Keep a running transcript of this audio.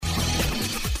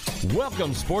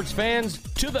Welcome, sports fans,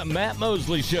 to the Matt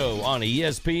Mosley Show on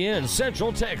ESPN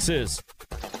Central Texas.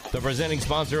 The presenting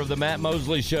sponsor of the Matt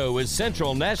Mosley Show is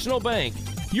Central National Bank,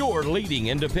 your leading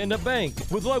independent bank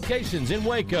with locations in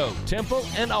Waco, Temple,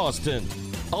 and Austin.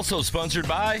 Also sponsored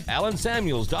by Allen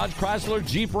Samuels Dodge Chrysler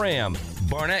Jeep Ram,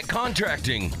 Barnett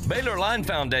Contracting, Baylor Line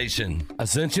Foundation,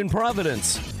 Ascension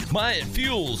Providence, Myatt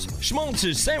Fuels,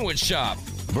 Schmaltz's Sandwich Shop,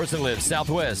 Versalift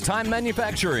Southwest Time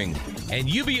Manufacturing, and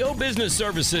UBO Business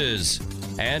Services.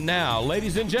 And now,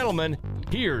 ladies and gentlemen,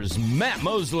 here's Matt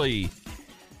Mosley.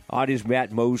 It is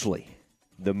Matt Mosley,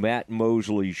 the Matt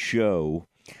Mosley Show,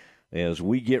 as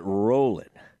we get rolling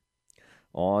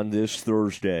on this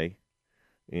Thursday.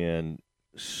 And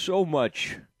so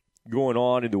much going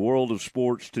on in the world of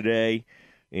sports today,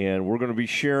 and we're going to be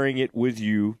sharing it with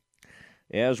you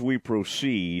as we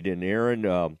proceed. And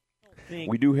Aaron,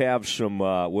 we do have some,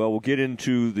 we'll get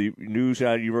into the news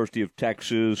out of the University of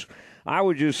Texas. I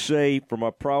would just say, from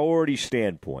a priority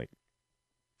standpoint,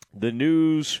 the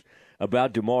news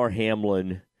about Damar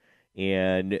Hamlin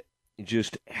and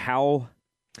just how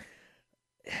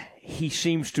he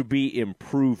seems to be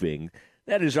improving,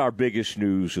 that is our biggest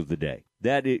news of the day.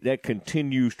 That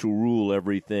continues to rule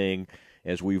everything,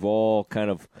 as we've all kind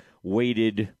of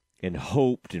waited and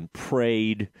hoped and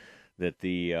prayed that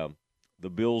the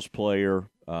Bills player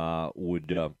would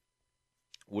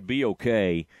be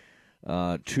okay,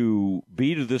 to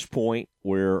be to this point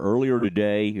where earlier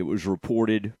today it was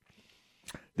reported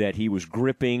that he was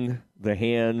gripping the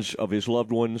hands of his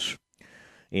loved ones,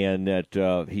 and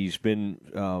that he's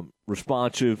been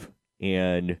responsive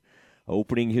and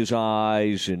opening his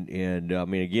eyes. And I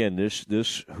mean, again,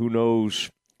 this who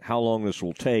knows how long this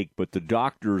will take, but the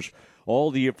doctors, all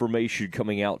the information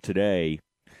coming out today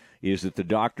is that the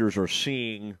doctors are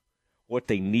seeing what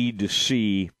they need to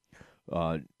see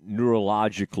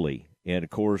neurologically. And, of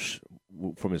course,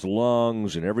 from his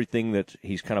lungs and everything that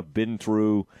he's kind of been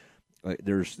through,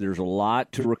 there's a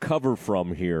lot to recover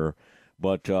from here.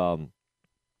 But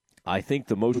I think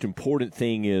the most important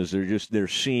thing is they're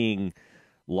seeing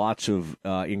lots of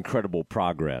incredible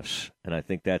progress. And I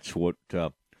think that's what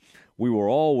we were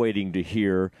all waiting to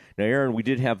hear. Now, Aaron, we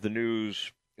did have the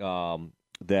news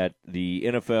that the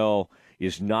NFL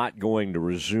is not going to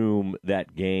resume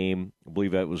that game. I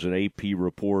believe that was an AP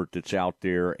report that's out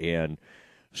there. And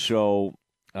so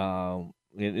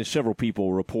and several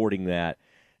people reporting that.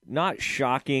 Not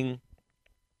shocking.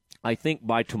 I think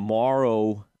by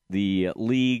tomorrow the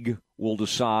league will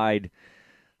decide.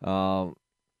 There are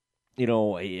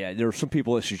some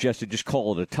people that suggested just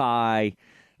call it a tie.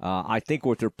 I think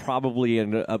what they're probably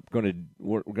going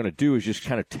to do is just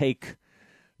kind of take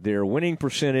their winning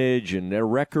percentage and their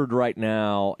record right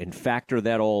now and factor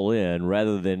that all in,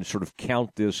 rather than sort of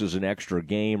count this as an extra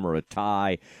game or a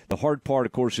tie. The hard part,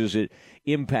 of course, is it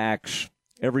impacts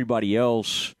everybody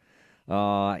else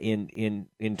in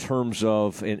terms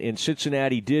of, and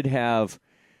Cincinnati did have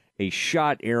a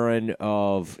shot, Aaron,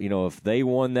 of, if they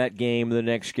won that game, the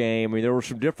next game. I mean, there were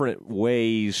some different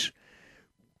ways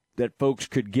that folks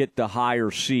could get the higher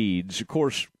seeds. Of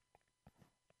course,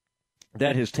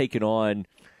 that has taken on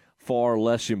far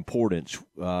less importance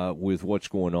with what's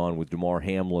going on with Damar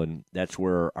Hamlin. That's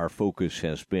where our focus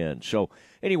has been. So,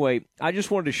 anyway, I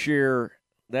just wanted to share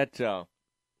that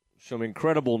some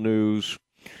incredible news,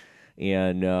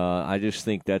 and I just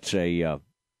think that's a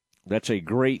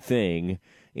great thing.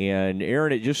 And,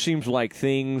 Aaron, it just seems like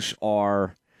things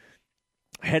are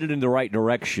headed in the right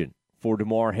direction for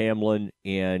Damar Hamlin.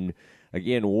 And,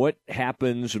 again, what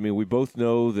happens, I mean, we both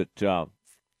know that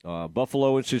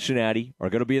Buffalo and Cincinnati are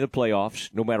going to be in the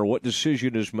playoffs, no matter what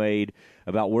decision is made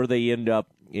about where they end up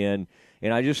in.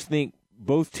 And I just think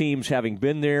both teams, having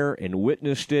been there and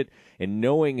witnessed it and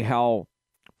knowing how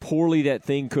poorly that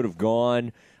thing could have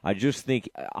gone, I just think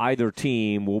either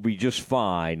team will be just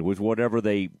fine with whatever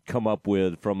they come up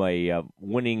with from a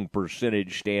winning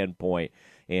percentage standpoint.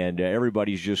 And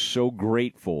everybody's just so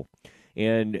grateful.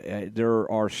 And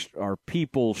there are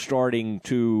people starting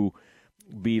to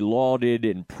be lauded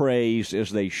and praised,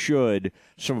 as they should,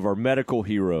 some of our medical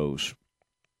heroes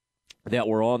that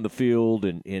were on the field,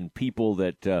 and people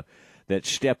that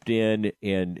stepped in,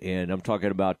 and I'm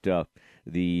talking about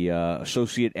the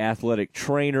associate athletic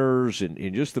trainers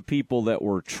and just the people that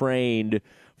were trained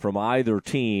from either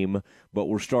team. But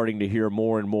we're starting to hear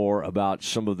more and more about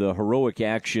some of the heroic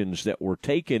actions that were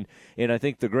taken. And I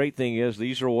think the great thing is,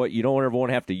 these are what you don't ever want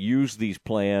to have to use these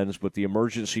plans, but the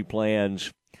emergency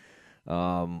plans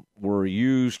were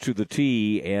used to the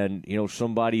T. And,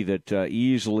 somebody that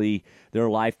easily their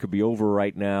life could be over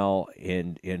right now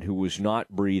and who was not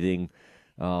breathing,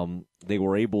 they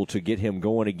were able to get him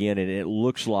going again. And it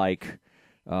looks like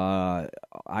I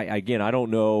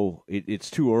don't know. It's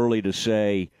too early to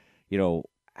say,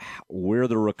 where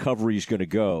the recovery is going to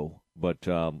go. But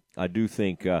I do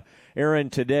think, Aaron,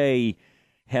 today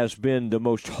has been the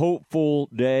most hopeful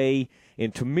day,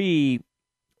 and to me,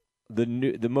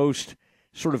 the most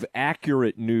sort of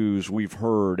accurate news we've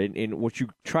heard. And what you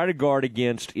try to guard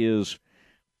against is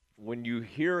when you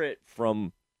hear it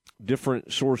from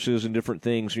different sources and different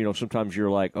things, sometimes you're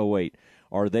like, oh, wait,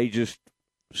 are they just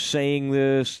saying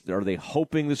this? Are they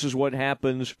hoping this is what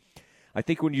happens? I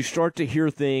think when you start to hear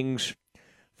things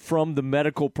from the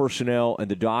medical personnel and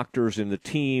the doctors and the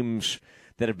teams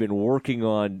that have been working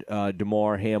on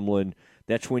Damar Hamlin,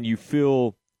 that's when you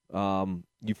feel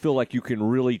like you can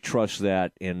really trust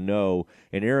that and know.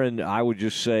 And Aaron, I would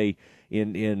just say,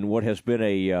 in what has been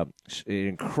an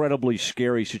incredibly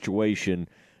scary situation,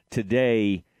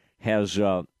 today has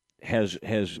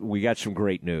we got some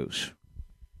great news.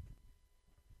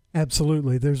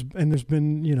 Absolutely. There's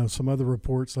been, some other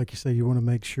reports, like you say, you want to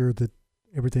make sure that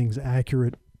everything's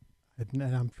accurate. And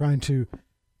I'm trying to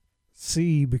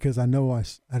see, because I know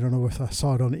I don't know if I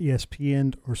saw it on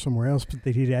ESPN or somewhere else, but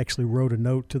that he actually wrote a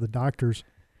note to the doctors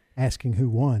asking who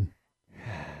won.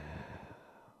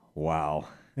 Wow.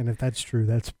 And if that's true,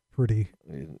 that's pretty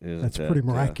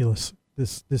miraculous.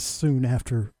 This soon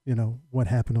after, what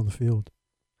happened on the field.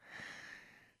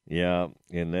 Yeah,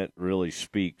 and that really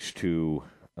speaks to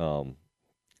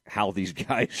how these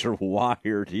guys are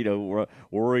wired.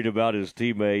 Worried about his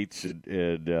teammates,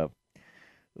 and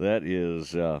that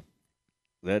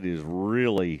is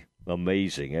really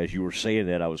amazing. As you were saying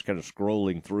that, I was kind of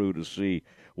scrolling through to see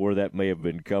where that may have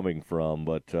been coming from,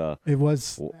 but it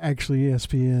was actually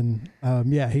ESPN.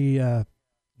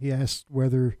 He asked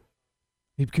whether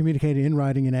he communicated in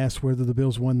writing and asked whether the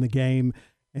Bills won the game,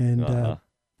 and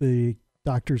the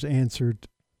doctors answered.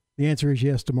 The answer is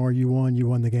yes, Damar, you won. You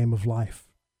won the game of life.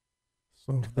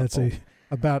 So that's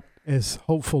about as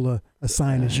hopeful a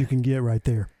sign as you can get right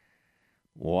there.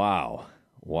 Wow.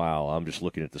 I'm just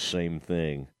looking at the same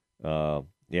thing.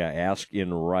 Ask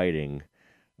in writing.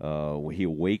 He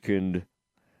awakened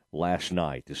last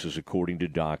night. This is according to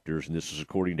doctors, and this is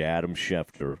according to Adam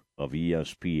Schefter of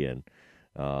ESPN.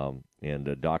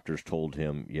 And doctors told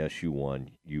him, yes, you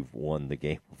won. You've won the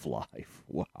game of life.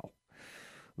 Wow.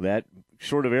 That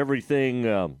sort of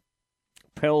everything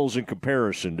pales in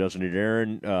comparison, doesn't it,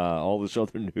 Aaron? All this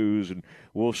other news, and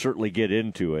we'll certainly get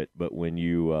into it. But when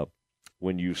you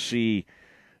see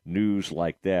news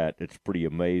like that, it's pretty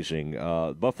amazing.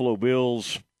 Buffalo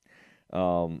Bills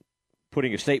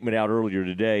putting a statement out earlier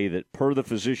today that per the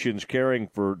physicians caring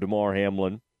for Damar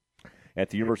Hamlin at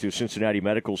the University of Cincinnati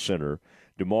Medical Center,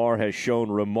 Damar has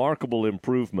shown remarkable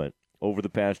improvement over the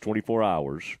past 24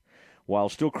 hours. While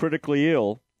still critically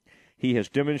ill, he has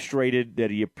demonstrated that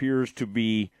he appears to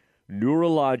be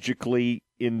neurologically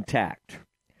intact.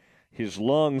 His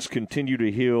lungs continue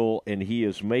to heal, and he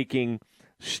is making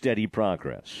steady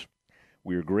progress.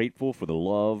 We are grateful for the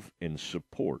love and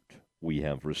support we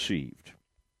have received.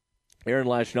 Aaron,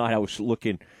 last night I was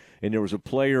looking, and there was a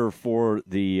player for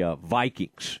the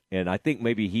Vikings, and I think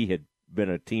maybe he had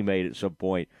been a teammate at some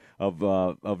point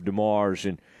of Damar's,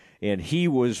 and he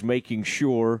was making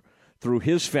sure through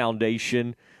his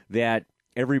foundation that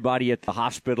everybody at the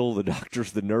hospital, the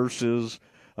doctors, the nurses,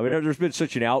 there's been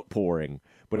such an outpouring,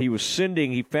 but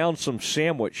he found some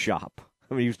sandwich shop.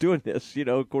 He was doing this,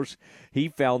 of course, he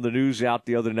found the news out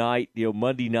the other night,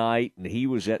 Monday night, and he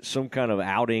was at some kind of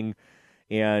outing,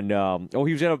 and,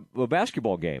 he was at a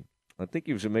basketball game. I think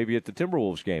he was maybe at the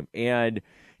Timberwolves game, and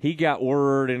he got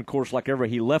word, and of course, like ever,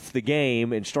 he left the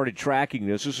game and started tracking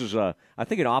this. This is, I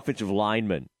think, an offensive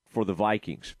lineman for the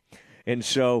Vikings. And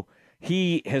so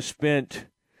he has spent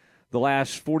the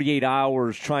last 48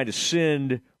 hours trying to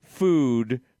send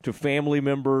food to family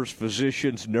members,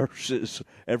 physicians, nurses,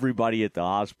 everybody at the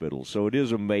hospital. So it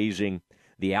is amazing,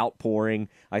 the outpouring.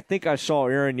 I think I saw,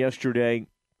 Aaron, yesterday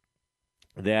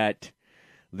that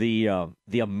the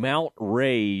amount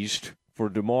raised for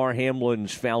Damar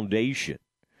Hamlin's foundation,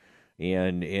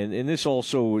 and this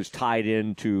also is tied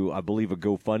into, I believe, a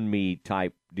GoFundMe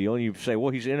type deal. And you say,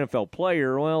 well, he's an NFL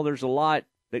player. Well, there's a lot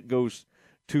that goes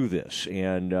to this.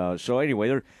 And so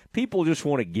anyway, people just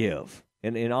want to give.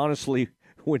 And honestly,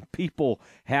 when people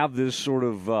have this sort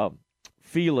of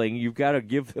feeling, you've got to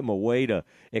give them a way to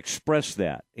express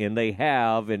that. And they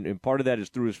have, and part of that is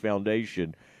through his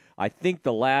foundation. I think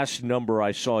the last number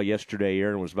I saw yesterday,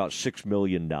 Aaron, was about $6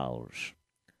 million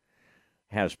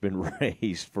has been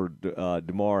raised for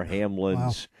Damar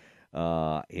Hamlin's.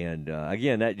 Wow.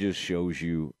 Again, that just shows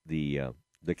you the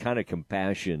kind of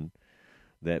compassion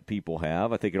that people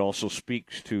have. I think it also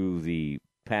speaks to the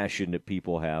passion that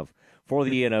people have for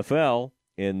the NFL.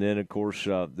 And then, of course,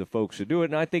 the folks that do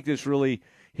it. And I think this really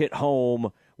hit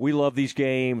home. We love these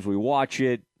games. We watch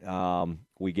it.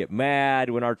 We get mad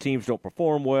when our teams don't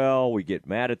perform well. We get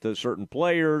mad at the certain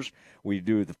players. We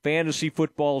do the fantasy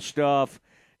football stuff.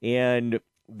 And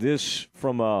this,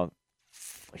 from a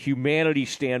humanity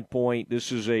standpoint,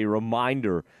 this is a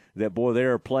reminder that, boy,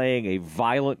 they're playing a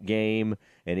violent game,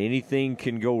 and anything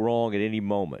can go wrong at any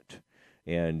moment.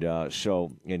 And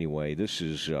so, anyway, this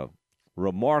is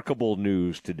remarkable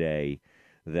news today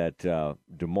that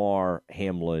Damar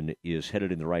Hamlin is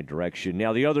headed in the right direction.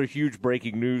 Now, the other huge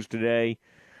breaking news today,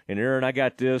 and Aaron, I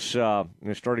got this. I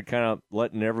started kind of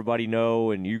letting everybody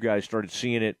know, and you guys started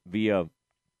seeing it via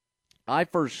 – I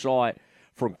first saw it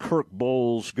from Kirk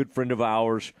Bowles, good friend of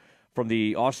ours, from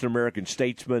the Austin American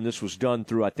Statesman. This was done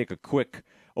through, I think, a quick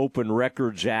Open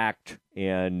Records Act,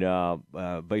 and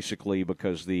basically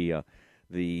because the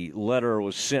letter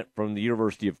was sent from the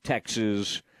University of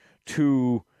Texas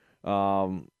to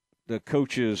the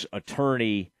coach's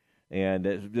attorney, and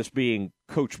this being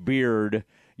Coach Beard.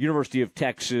 University of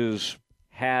Texas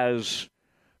has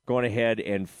gone ahead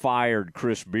and fired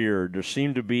Chris Beard. There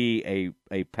seemed to be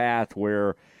a path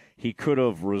where he could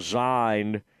have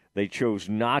resigned. They chose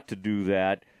not to do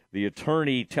that. The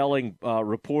attorney telling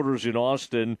reporters in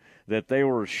Austin that they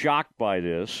were shocked by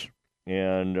this.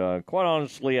 And quite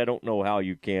honestly, I don't know how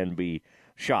you can be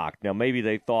shocked. Now, maybe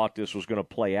they thought this was going to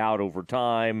play out over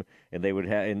time, and they would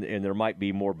have, and there might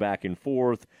be more back and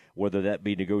forth, whether that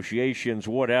be negotiations,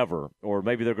 whatever, or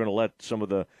maybe they're going to let some of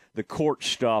the court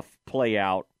stuff play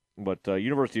out. But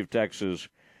University of Texas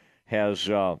has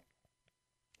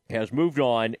moved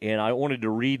on, and I wanted to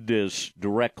read this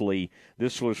directly.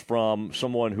 This was from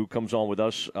someone who comes on with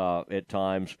us at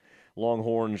times.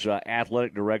 Longhorns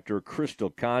athletic director Chris Del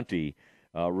Conte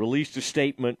released a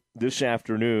statement this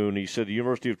afternoon. He said the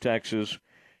University of Texas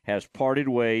has parted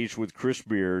ways with Chris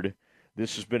Beard.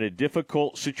 This has been a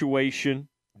difficult situation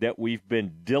that we've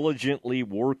been diligently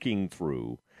working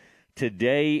through.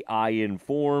 Today, I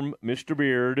inform Mr.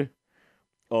 Beard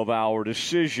of our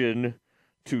decision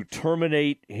to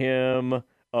terminate him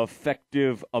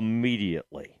effective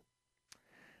immediately.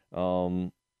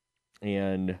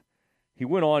 And he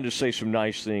went on to say some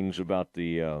nice things about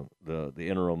the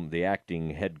interim, the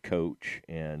acting head coach,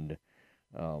 and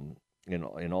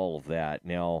all of that.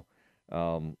 Now,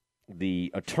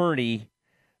 the attorney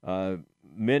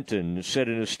Minton said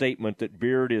in a statement that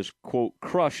Beard is, quote,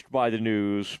 crushed by the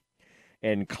news,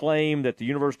 and claimed that the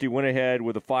university went ahead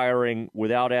with the firing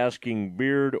without asking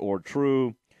Beard or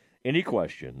True any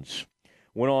questions.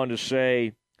 Went on to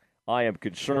say, I am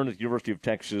concerned that the University of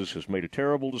Texas has made a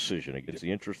terrible decision against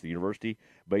the interest of the university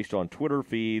based on Twitter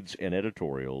feeds and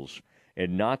editorials,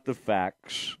 and not the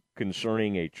facts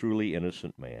concerning a truly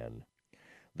innocent man.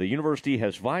 The university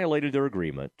has violated their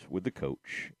agreement with the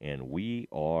coach, and we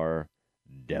are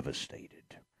devastated.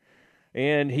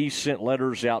 And he sent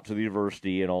letters out to the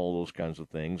university and all those kinds of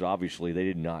things. Obviously, they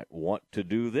did not want to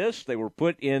do this. They were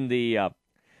put in this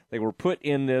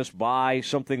by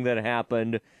something that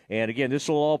happened. And again, this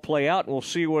will all play out, and we'll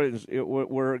see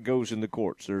where it goes in the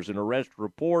courts. There's an arrest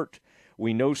report.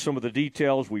 We know some of the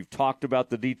details. We've talked about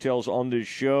the details on this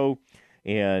show.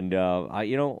 And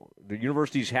the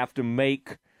universities have to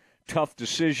make tough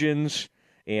decisions.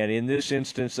 And in this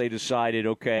instance, they decided,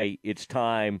 okay, it's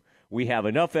time. We have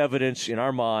enough evidence in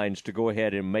our minds to go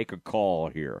ahead and make a call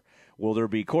here. Will there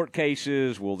be court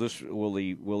cases? Will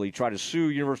he try to sue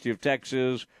University of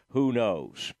Texas? Who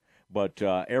knows? But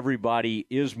everybody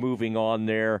is moving on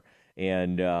there,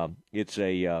 and it's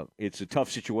a tough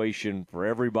situation for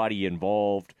everybody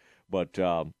involved. But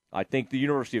I think the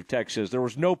University of Texas, there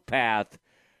was no path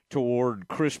toward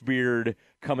Chris Beard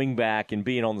coming back and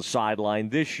being on the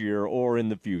sideline this year or in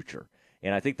the future.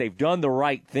 And I think they've done the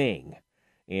right thing.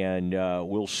 And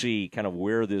we'll see kind of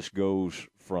where this goes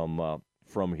from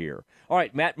here. All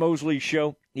right, Matt Mosley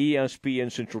Show,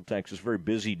 ESPN Central Texas, very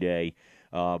busy day.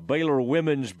 Baylor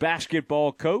women's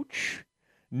basketball coach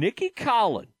Nikki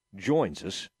Collin joins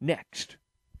us next.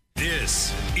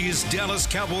 This is Dallas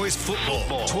Cowboys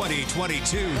football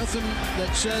 2022. Nothing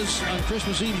that says on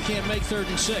Christmas Eve you can't make 3rd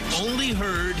and 6. Only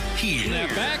heard here.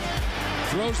 Snap back,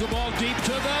 throws the ball deep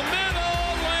to the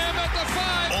middle, Lamb at the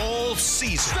 5. All full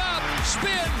season. Stop,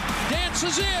 spin,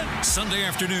 dances in. Sunday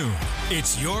afternoon,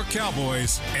 it's your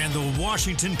Cowboys and the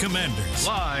Washington Commanders.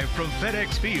 Live from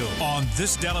FedEx Field. On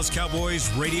this Dallas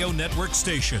Cowboys radio network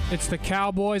station. It's the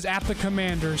Cowboys at the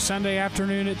Commanders, Sunday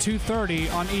afternoon at 2:30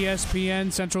 on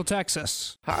ESPN Central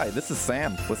Texas. Hi, this is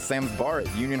Sam with Sam's Bar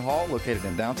at Union Hall, located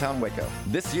in downtown Waco.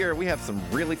 This year, we have some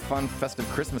really fun festive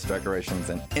Christmas decorations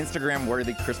and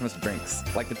Instagram-worthy Christmas drinks,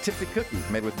 like the Tipsy Cookie,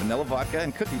 made with vanilla vodka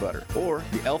and cookie butter, or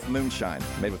the Elf Moonshine,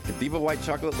 made with Godiva white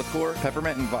chocolate liqueur,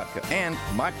 peppermint, and vodka. And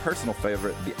my personal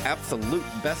favorite, the absolute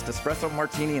best espresso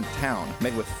martini in town,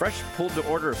 made with fresh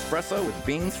pulled-to-order espresso with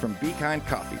beans from Be Kind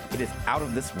Coffee. It is out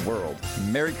of this world.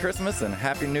 Merry Christmas and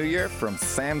Happy New Year from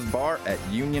Sam's Bar at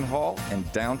Union Hall in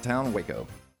downtown Waco.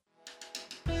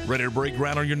 Ready to break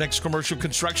ground on your next commercial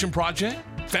construction project?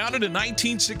 Founded in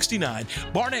 1969,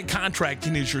 Barnett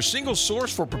Contracting is your single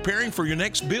source for preparing for your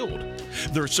next build.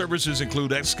 Their services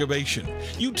include excavation,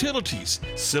 utilities,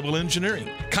 civil engineering,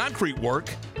 concrete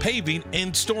work, paving,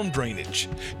 and storm drainage.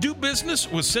 Do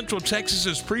business with Central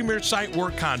Texas's premier site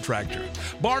work contractor,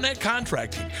 Barnett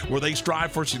Contracting, where they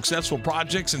strive for successful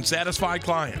projects and satisfied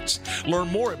clients. Learn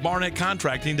more at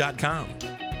barnettcontracting.com.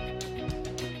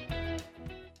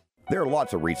 There are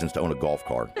lots of reasons to own a golf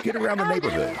cart. Get around the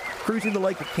neighborhood, cruising the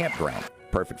lake or campground.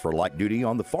 Perfect for light duty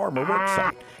on the farm or work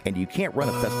site. And you can't run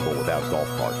a festival without a golf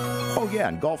cart. Oh yeah,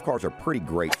 and golf carts are pretty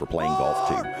great for playing golf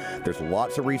too. There's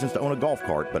lots of reasons to own a golf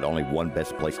cart, but only one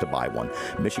best place to buy one.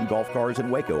 Mission Golf Cars in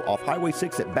Waco off Highway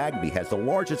 6 at Bagby has the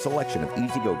largest selection of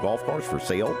easy-go golf cars for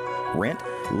sale, rent,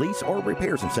 lease, or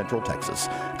repairs in Central Texas.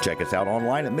 Check us out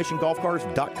online at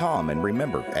missiongolfcars.com, and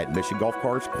remember, at Mission Golf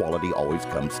Cars, quality always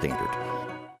comes standard.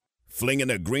 Flinging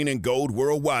the green and gold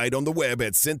worldwide on the web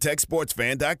at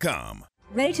CentexSportsFan.com.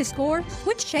 Ready to score?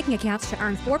 Switch checking accounts to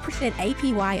earn 4%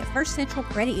 APY at First Central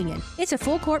Credit Union. It's a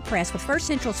full court press with First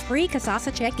Central's free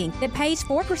Kasasa checking that pays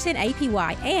 4%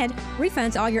 APY and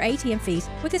refunds all your ATM fees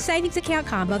with a savings account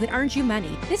combo that earns you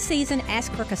money. This season,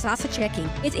 ask for Kasasa checking.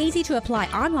 It's easy to apply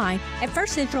online at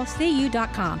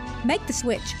firstcentralcu.com. Make the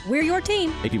switch. We're your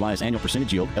team. APY is annual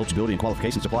percentage yield. Eligibility and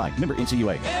qualifications apply. Member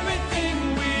NCUA.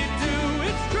 Everything we do,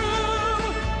 it's true.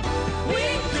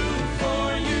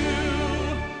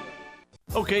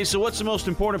 Okay, so what's the most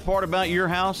important part about your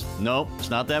house? Nope, it's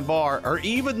not that bar or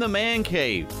even the man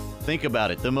cave. Think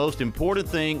about it. The most important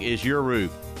thing is your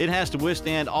roof. It has to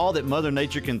withstand all that Mother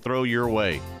Nature can throw your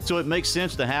way. So it makes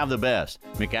sense to have the best.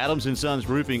 McAdams & Sons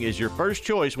Roofing is your first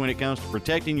choice when it comes to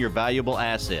protecting your valuable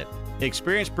asset.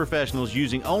 Experienced professionals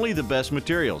using only the best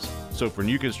materials. So for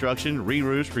new construction,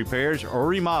 re-roofs, repairs, or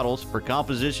remodels for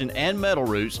composition and metal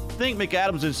roofs, think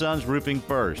McAdams & Sons Roofing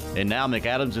first. And now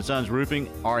McAdams & Sons Roofing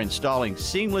are installing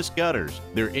seamless gutters.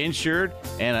 They're insured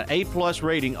and an A+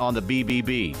 rating on the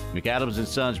BBB. McAdams &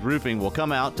 Sons Roofing will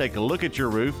come out, take a look at your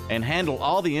roof, and handle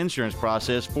all the insurance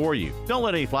process for you. Don't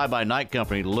let any fly-by-night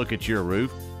company look at your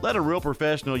roof. Let a real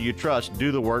professional you trust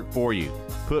do the work for you.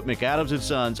 Put McAdams &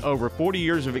 Sons over 40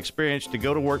 years of experience to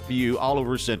go to work for you all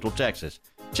over Central Texas.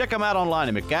 Check them out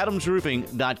online at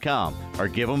McAdamsRoofing.com or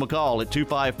give them a call at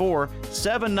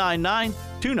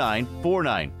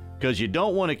 254-799-2949 because you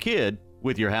don't want a kid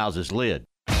with your house's lid.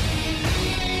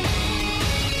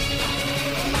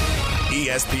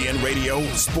 ESPN Radio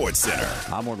Sports Center.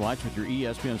 I'm Ward Lights with your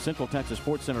ESPN Central Texas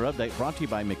Sports Center update brought to you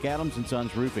by McAdams &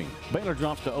 Sons Roofing. Baylor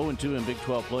drops to 0-2 in Big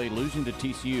 12 play, losing to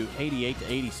TCU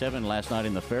 88-87 last night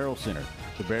in the Farrell Center.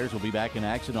 The Bears will be back in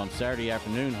action on Saturday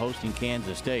afternoon hosting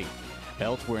Kansas State.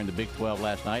 Elsewhere in the Big 12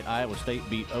 last night, Iowa State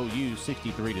beat OU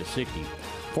 63-60.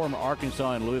 Former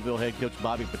Arkansas and Louisville head coach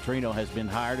Bobby Petrino has been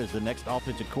hired as the next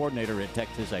offensive coordinator at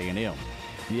Texas A&M.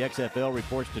 The XFL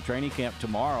reports to training camp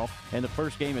tomorrow, and the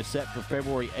first game is set for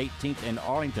February 18th in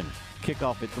Arlington.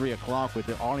 Kickoff at 3 o'clock with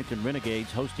the Arlington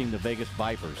Renegades hosting the Vegas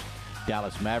Vipers.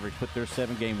 Dallas Mavericks put their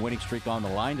 7-game winning streak on the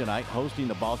line tonight, hosting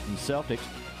the Boston Celtics.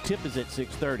 Tip is at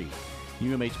 6:30.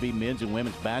 UMHB men's and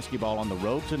women's basketball on the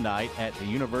road tonight at the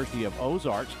University of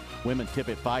Ozarks. Women tip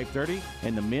at 5:30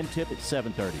 and the men tip at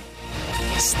 7:30.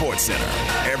 Sports Center,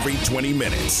 every 20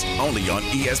 minutes, only on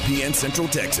ESPN Central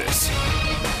Texas.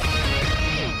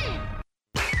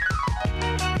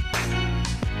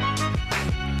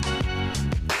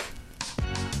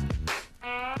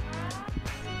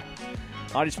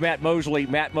 All right, it's Matt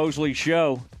Mosley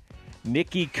Show.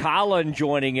 Nikki Collin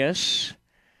joining us.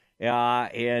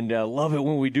 And love it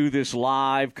when we do this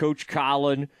live. Coach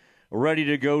Collin ready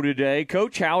to go today.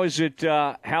 Coach, how is it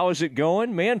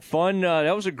going? Man, fun.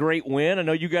 That was a great win. I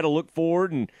know you got to look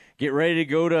forward and get ready to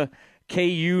go to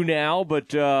KU now, but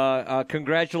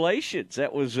congratulations.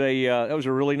 That was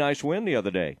a really nice win the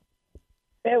other day.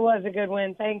 It was a good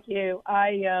win. Thank you.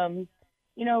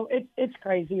 it's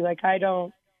crazy. Like I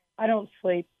don't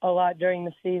sleep a lot during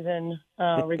the season,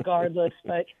 regardless,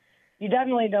 but you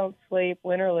definitely don't sleep,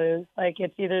 win or lose. Like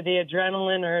it's either the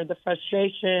adrenaline or the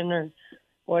frustration or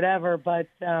whatever. But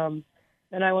then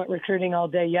I went recruiting all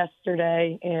day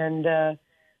yesterday and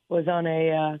was on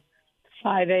a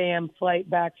 5 a.m. flight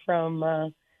back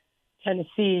from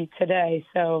Tennessee today.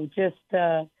 So just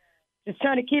trying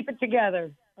to keep it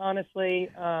together, honestly.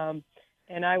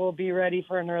 And I will be ready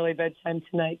for an early bedtime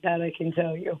tonight, that I can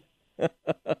tell you.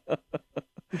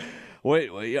 Wait,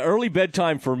 early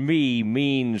bedtime for me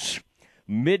means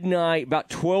midnight, about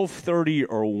 12:30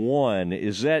 or 1.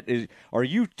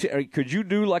 Could you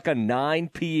do like a 9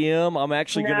 p.m.? I'm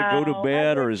actually going to go to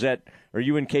bed, or are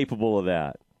you incapable of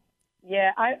that?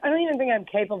 Yeah, I don't even think I'm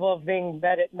capable of being in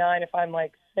bed at 9 if I'm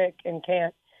like sick and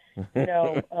can't,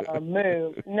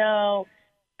 move. No,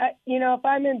 if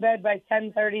I'm in bed by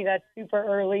 10:30, that's super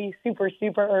early, super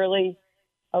early.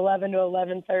 11 to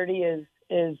 11:30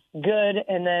 is good,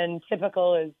 and then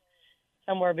typical is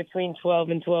somewhere between 12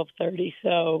 and 12:30.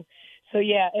 So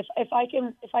yeah, if I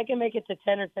can make it to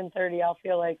 10 or 10:30, I'll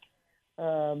feel like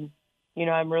I'm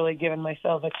really giving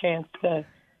myself a chance to.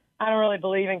 I don't really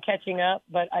believe in catching up,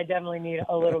 but I definitely need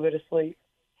a little bit of sleep.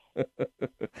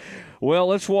 Well,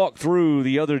 let's walk through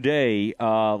the other day,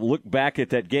 look back at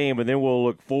that game, and then we'll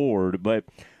look forward. But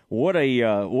what a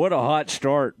hot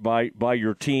start by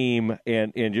your team,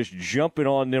 and just jumping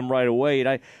on them right away.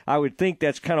 And I would think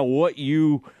that's kind of what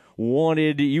you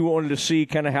wanted. You wanted to see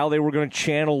kind of how they were going to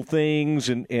channel things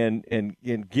and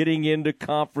getting into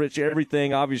conference,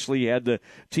 everything. Obviously, you had the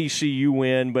TCU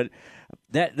win, but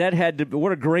that had to.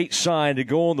 What a great sign to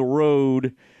go on the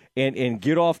road and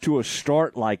get off to a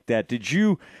start like that.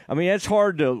 It's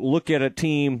hard to look at a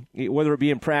team, whether it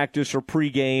be in practice or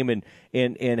pregame,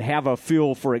 and have a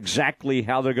feel for exactly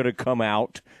how they're going to come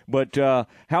out. But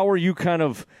how are you kind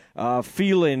of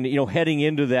feeling, heading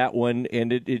into that one? And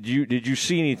did you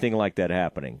see anything like that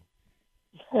happening?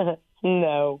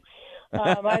 No.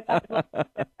 I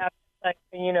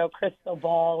have crystal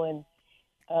ball and,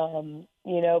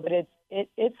 but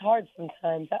it's hard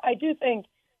sometimes. I do think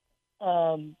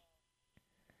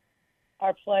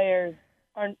our players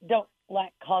don't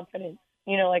lack confidence.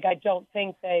 I don't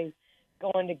think they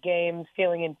go into games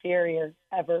feeling inferior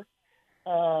ever.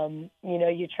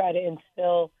 You try to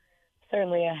instill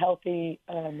certainly a healthy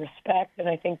respect, and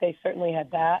I think they certainly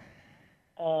had that.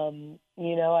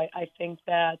 I think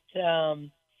that,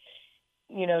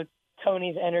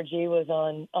 Tony's energy was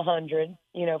on 100,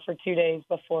 for 2 days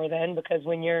before then, because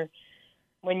when you're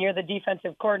the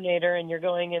defensive coordinator and you're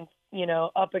going in,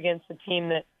 up against a team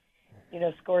that,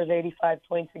 scores 85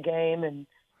 points a game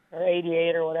or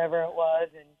 88 or whatever it was,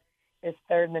 and is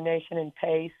third in the nation in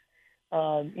pace.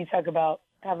 You talk about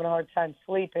having a hard time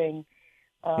sleeping.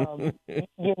 We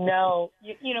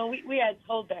had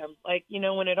told them,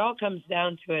 when it all comes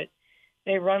down to it,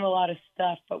 they run a lot of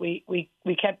stuff, but we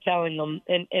kept telling them,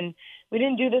 and we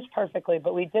didn't do this perfectly,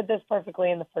 but we did this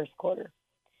perfectly in the first quarter.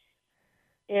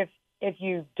 If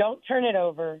you don't turn it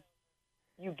over,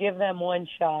 you give them one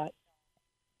shot,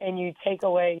 and you take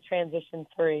away transition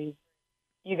threes,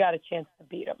 you got a chance to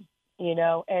beat them,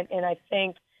 And I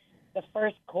think the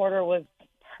first quarter was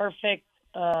perfect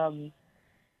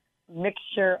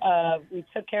mixture of we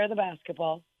took care of the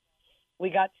basketball, we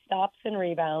got stops and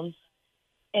rebounds,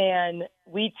 and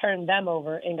we turned them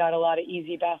over and got a lot of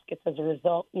easy baskets as a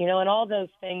result. And all those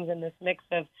things in this mix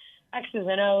of X's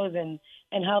and O's and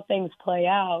how things play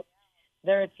out,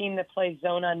 they're a team that plays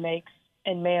zone on makes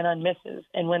and man on misses.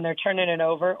 And when they're turning it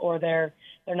over or they're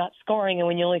not scoring, and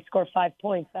when you only score 5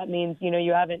 points, that means,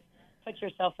 you haven't put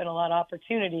yourself in a lot of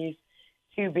opportunities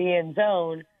to be in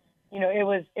zone. It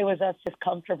was us just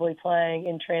comfortably playing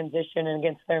in transition and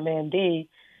against their man D,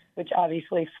 which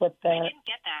obviously flipped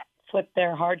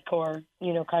their hardcore,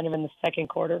 kind of in the second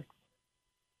quarter.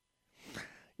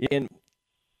 And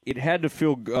it had to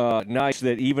feel nice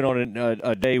that even on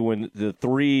a day when the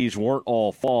threes weren't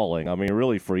all falling,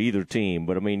 really for either team,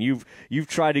 but you've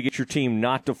tried to get your team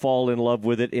not to fall in love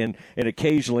with it, and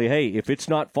occasionally, hey, if it's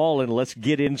not falling, let's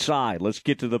get inside, let's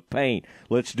get to the paint,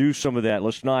 let's do some of that,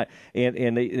 let's not,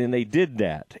 and they did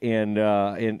that, and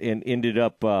ended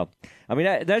up.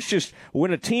 That's just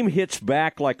when a team hits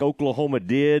back like Oklahoma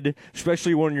did,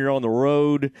 especially when you're on the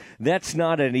road. That's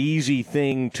not an easy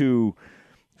thing to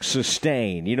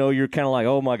sustain. You're kind of like,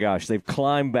 oh my gosh, they've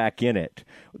climbed back in it.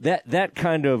 That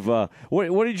kind of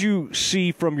what did you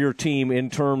see from your team in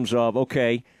terms of,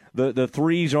 okay, the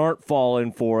threes aren't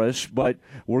falling for us, but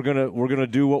we're gonna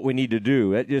do what we need to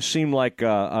do. It just seemed like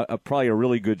probably a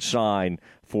really good sign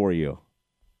for you.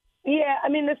 Yeah,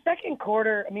 the second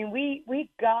quarter, we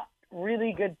got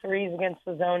really good threes against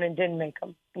the zone and didn't make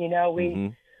them. You know,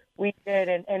 we did,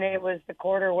 and it was the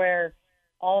quarter where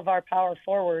all of our power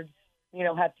forwards, you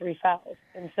know, had 3 fouls.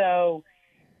 And so,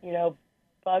 you know,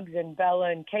 Bugs and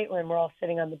Bella and Caitlin were all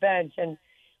sitting on the bench, and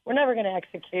we're never going to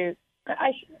execute.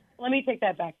 Let me take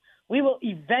that back. We will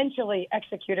eventually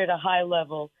execute at a high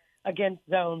level against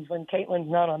zones when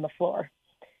Caitlin's not on the floor,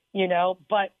 you know,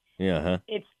 but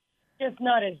it's just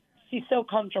not as – she's so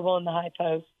comfortable in the high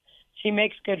post. She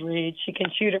makes good reads. She can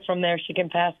shoot it from there. She can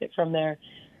pass it from there.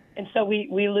 And so we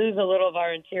lose a little of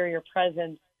our interior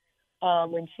presence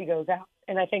when she goes out.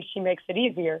 And I think she makes it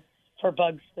easier for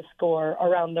Bugs to score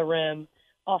around the rim,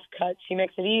 off cut. She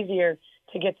makes it easier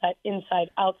to get that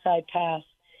inside-outside pass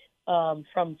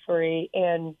from free.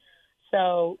 And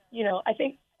so, you know, I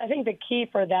think the key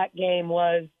for that game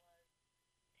was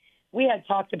we had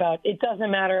talked about it doesn't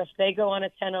matter if they go on a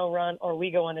 10-0 run or we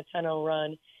go on a 10-0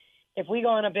 run. If we go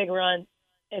on a big run,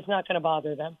 it's not going to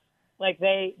bother them. Like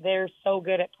they're so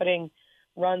good at putting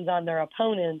runs on their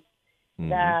opponents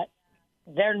that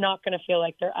they're not going to feel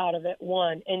like they're out of it,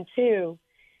 one. And two,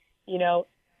 you know,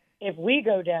 if we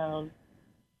go down,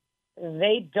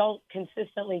 they don't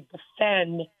consistently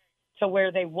defend to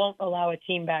where they won't allow a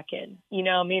team back in. You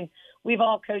know, I mean, we've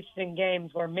all coached in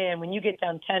games where, man, when you get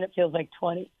down 10, it feels like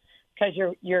 20 because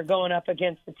you're going up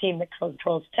against a team that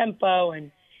controls tempo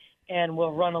and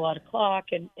will run a lot of clock,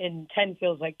 and 10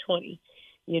 feels like 20,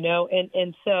 you know.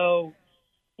 And so,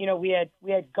 you know, we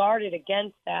had guarded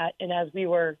against that, and as we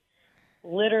were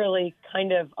literally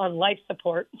kind of on life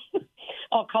support,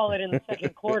 I'll call it, in the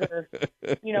second quarter,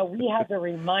 you know, we had to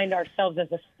remind ourselves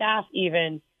as a staff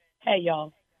even, hey,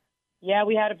 y'all, yeah,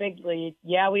 we had a big lead.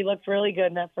 Yeah, we looked really good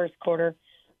in that first quarter.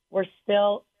 We're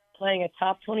still playing a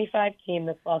top 25 team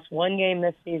that's lost one game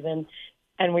this season,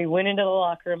 and we went into the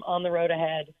locker room on the road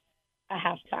ahead at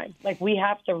halftime. Like, we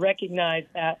have to recognize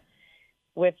that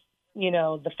with, you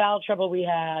know, the foul trouble we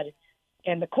had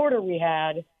and the quarter we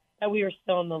had, that we were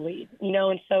still in the lead, you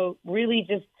know. And so really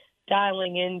just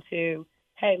dialing into,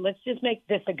 hey, let's just make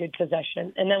this a good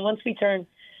possession. And then once we turn,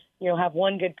 you know, have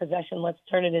one good possession, let's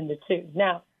turn it into two.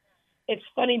 Now, it's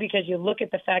funny because you look at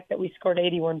the fact that we scored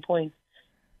 81 points,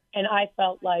 and I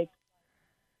felt like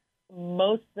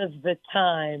most of the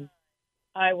time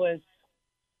I was,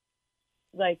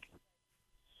 like,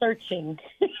 searching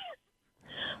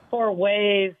for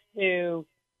ways to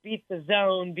beat the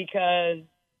zone because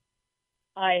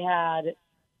I had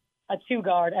a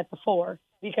 2-guard at the 4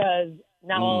 because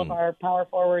now all of our power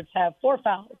forwards have 4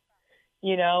 fouls,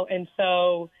 you know. And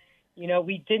so, you know,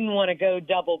 we didn't want to go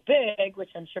double big, which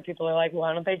I'm sure people are like,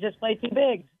 why don't they just play 2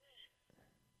 bigs?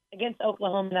 Against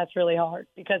Oklahoma, that's really hard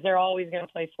because they're always going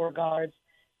to play 4 guards.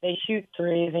 They shoot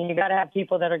threes, and you got to have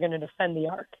people that are going to defend the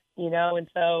arc, you know. And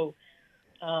so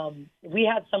we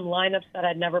had some lineups that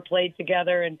had never played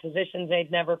together and positions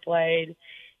they'd never played.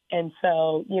 And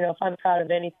so, you know, if I'm proud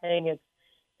of anything,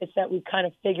 it's that we kind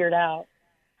of figured out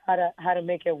how to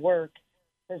make it work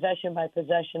possession by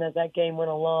possession as that game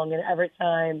went along. And every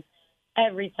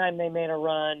time they made a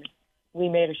run, we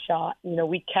made a shot. You know,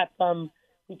 we kept them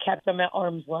at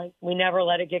arm's length. We never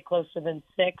let it get closer than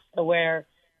 6 to where,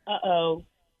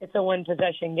 it's a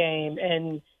 1-possession game,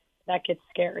 and that gets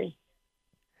scary.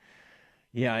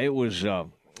 Yeah, it was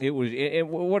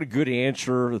what a good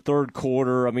answer. The third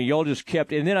quarter, I mean, y'all just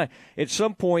kept. And then at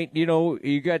some point, you know,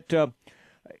 you got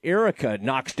Erica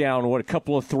knocks down a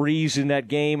couple of threes in that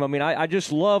game. I mean, I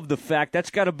just love the fact that's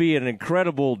got to be an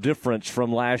incredible difference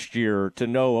from last year to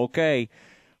know, okay,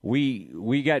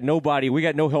 we got nobody, we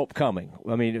got no help coming.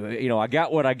 I mean, you know, I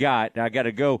got what I got, and I got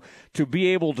to go. To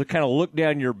be able to kind of look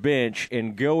down your bench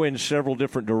and go in several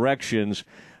different directions.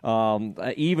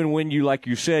 Even when you, like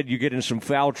you said, you get in some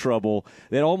foul trouble,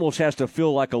 that almost has to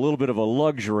feel like a little bit of a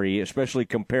luxury, especially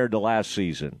compared to last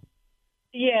season.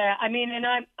 Yeah, I mean, and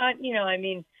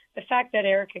the fact that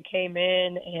Erica came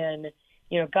in and,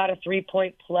 you know, got a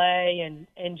 3-point play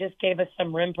and just gave us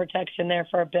some rim protection there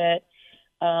for a bit.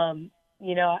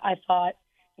 You know, I thought,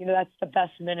 you know, that's the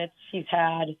best minutes she's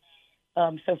had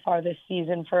so far this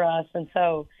season for us. And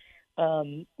so,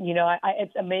 you know,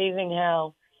 it's amazing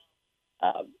how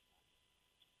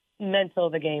mental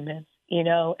the game is, you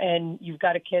know, and you've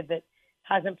got a kid that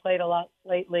hasn't played a lot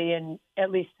lately, and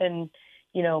at least in,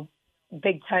 you know,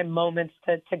 big time moments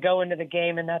to go into the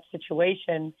game in that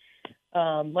situation.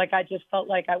 Like, I just felt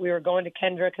like we were going to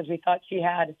Kendra because we thought she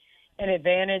had an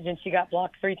advantage, and she got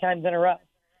blocked 3 times in a row.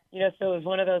 You know, so it was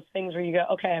one of those things where you go,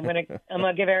 okay, I'm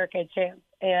gonna give Erica a chance,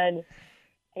 and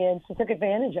she took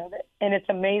advantage of it. And it's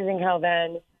amazing how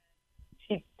then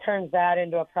she turns that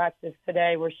into a practice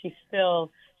today where she's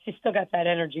still got that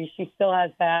energy. She still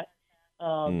has that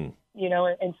You know,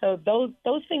 and so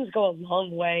those things go a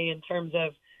long way in terms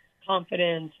of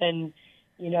confidence. And,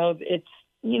 you know, it's,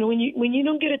 you know, when you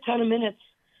don't get a ton of minutes,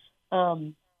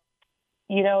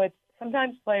 you know, it's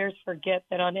sometimes players forget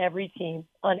that on every team,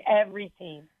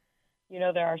 you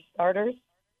know, there are starters,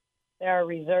 there are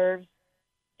reserves,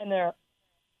 and there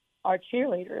are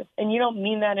cheerleaders. And you don't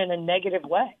mean that in a negative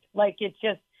way. Like, it's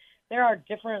just, there are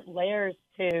different layers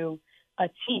to a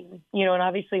team, you know, and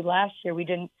obviously last year we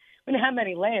didn't have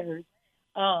many layers,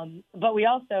 but we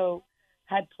also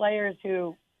had players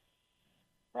who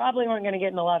probably weren't going to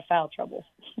get in a lot of foul trouble.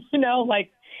 You know,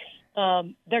 like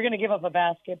they're going to give up a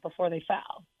basket before they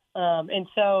foul. And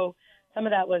so some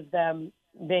of that was them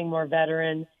being more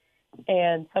veteran,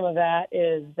 and some of that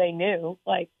is they knew,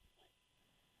 like,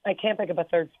 I can't pick up a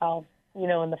third foul, you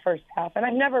know, in the first half. And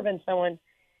I've never been someone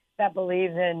that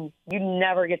believes in you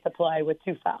never get to play with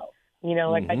 2 fouls. You know,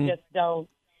 like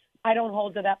I don't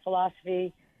hold to that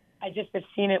philosophy. I just have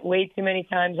seen it way too many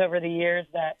times over the years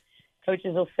that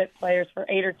coaches will sit players for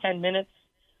 8 or 10 minutes,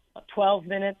 12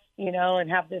 minutes, you know,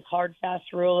 and have this hard, fast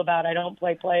rule about I don't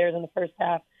play players in the first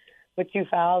half with 2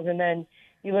 fouls. And then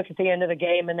you look at the end of the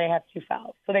game and they have 2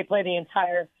 fouls. So they play the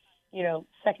entire, you know,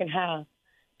 second half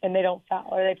and they don't foul,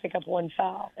 or they pick up 1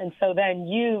 foul. And so then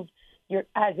you're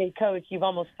as a coach, you've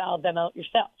almost fouled them out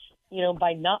yourself, you know,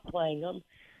 by not playing them.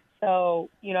 So,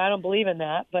 you know, I don't believe in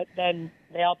that, but then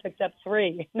they all picked up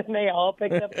 3, and then they all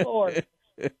picked up 4. And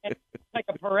it's like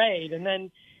a parade. And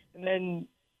then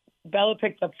Bella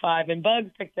picked up 5, and Bugs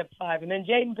picked up 5, and then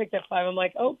Jaden picked up 5. I'm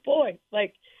like, oh boy,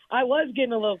 like I was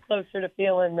getting a little closer to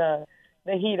feeling the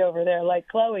heat over there. Like,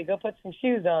 Chloe, go put some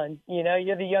shoes on. You know,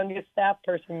 you're the youngest staff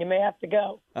person. You may have to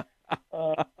go.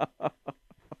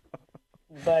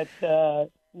 But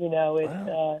you know,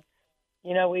 it's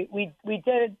you know, we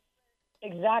did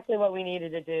exactly what we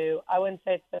needed to do. I wouldn't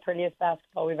say it's the prettiest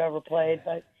basketball we've ever played,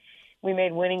 but we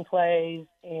made winning plays,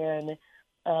 and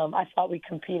I thought we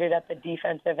competed at the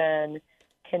defensive end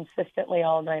consistently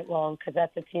all night long, because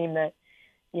that's a team that,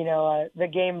 you know, the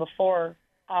game before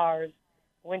ours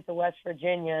went to West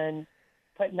Virginia and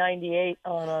put 98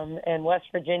 on them, and West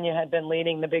Virginia had been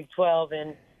leading the Big 12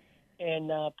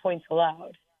 in points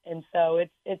allowed. And so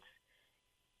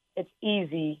it's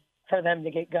easy for them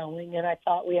to get going, and I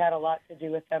thought we had a lot to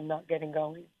do with them not getting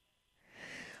going.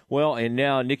 Well, and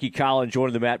now Nikki Collins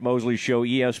joining the Matt Mosley Show,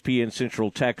 ESPN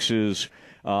Central Texas.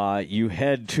 You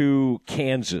head to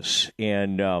Kansas,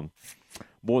 and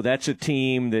boy, that's a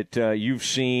team that you've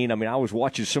seen. I mean, I was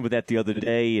watching some of that the other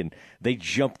day, and they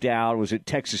jumped out. It was at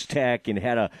Texas Tech and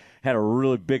had a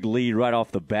really big lead right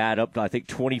off the bat, up to I think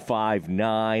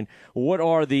 25-9. What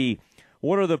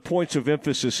are the points of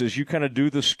emphasis as you kind of do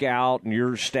the scout and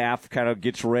your staff kind of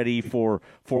gets ready for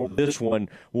this one?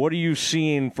 What are you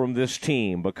seeing from this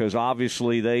team? Because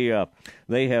obviously they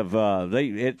have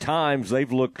at times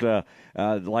they've looked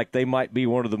like they might be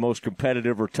one of the most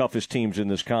competitive or toughest teams in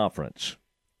this conference.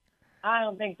 I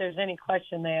don't think there's any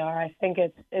question they are. I think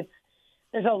it's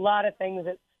there's a lot of things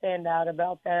that stand out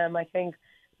about them. I think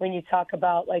when you talk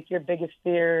about like your biggest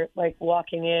fear, like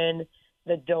walking in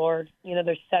the door, you know,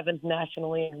 they're 7th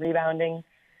nationally in rebounding.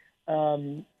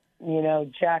 You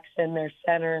know, Jackson, their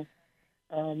center,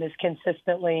 is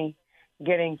consistently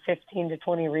getting 15 to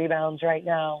 20 rebounds right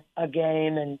now a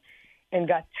game, and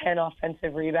got 10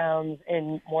 offensive rebounds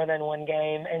in more than one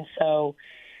game. And so,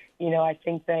 you know, I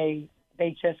think they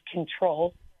just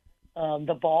control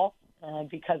the ball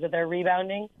because of their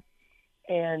rebounding.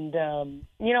 And,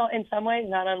 you know, in some ways,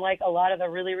 not unlike a lot of the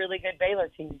really, really good Baylor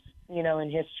teams, you know, in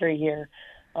history here,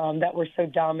 that were so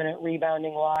dominant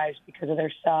rebounding-wise because of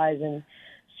their size and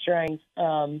strength,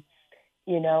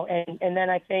 you know. And then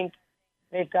I think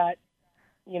they've got,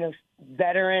 you know,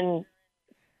 veteran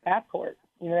backcourt.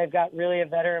 You know, they've got really a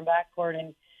veteran backcourt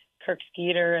in Kirk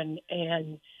Skeeter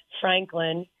and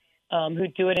Franklin, who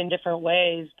do it in different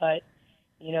ways. But,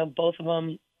 you know, both of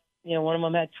them, you know, one of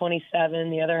them had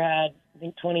 27, the other had, I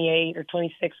think, 28 or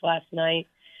 26 last night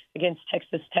against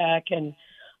Texas Tech. And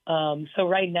so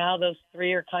right now those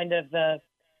 3 are kind of the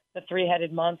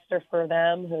 3-headed monster for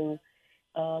them, who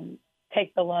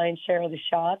take the lion's share of the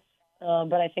shots.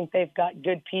 But I think they've got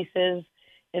good pieces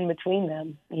in between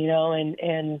them, you know,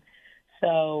 and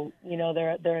so, you know,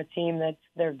 they're a team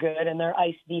they're good, and their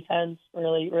ice defense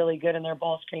really, really good in their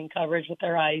ball screen coverage with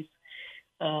their ice.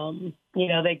 You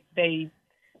know, they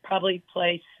probably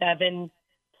play 7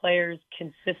 players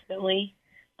consistently,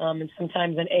 and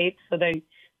sometimes an 8th, so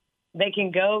they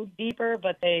can go deeper,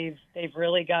 but they've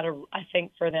really got I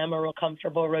think for them, a real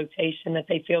comfortable rotation that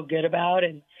they feel good about.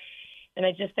 And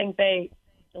I just think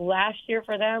last year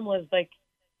for them was like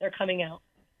they're coming out.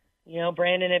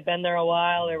 Brandon had been there a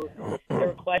while. There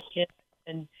were questions,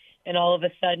 and all of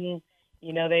a sudden,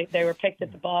 they were picked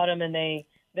at the bottom, and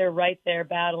they're right there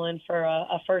battling for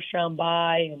a first round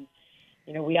bye.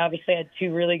 And we obviously had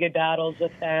two really good battles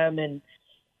with them, and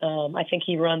I think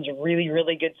he runs really,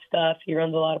 really good stuff. He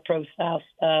runs a lot of pro style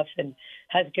stuff and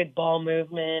has good ball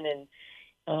movement, and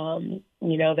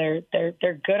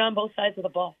they're good on both sides of the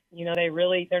ball.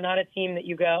 They're not a team that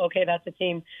you go, okay, that's a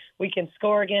team we can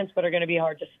score against, but are going to be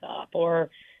hard to stop, or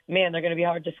man, they're going to be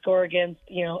hard to score against.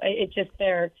 It's just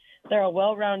they're a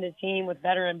well-rounded team with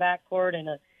veteran backcourt and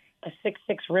a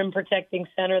 6'6" rim protecting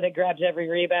center that grabs every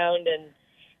rebound, and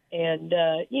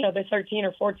they're 13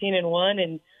 or 14-1,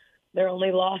 and their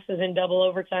only loss is in double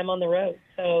overtime on the road.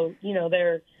 So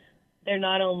they're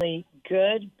not only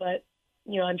good, but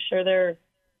I'm sure they're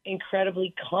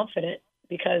incredibly confident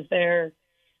because they're,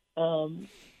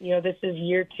 this is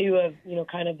year two of,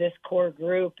 kind of this core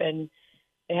group, and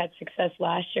they had success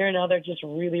last year, and now they're just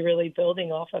really, really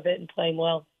building off of it and playing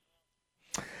well.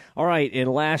 All right, and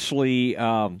lastly,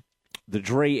 the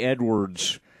Dre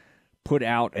Edwards put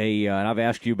out and I've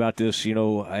asked you about this,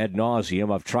 ad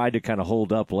nauseum. I've tried to kind of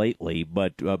hold up lately,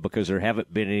 but because there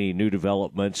haven't been any new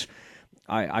developments,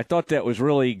 I thought that was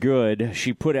really good.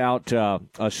 She put out a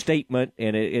statement,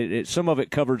 and it some of it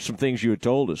covered some things you had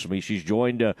told us. I mean, she's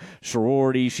joined a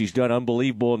sorority. She's done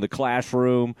unbelievable in the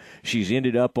classroom. She's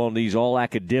ended up on these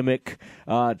all-academic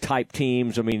type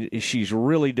teams. I mean, she's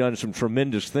really done some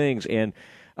tremendous things, and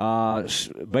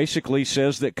basically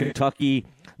says that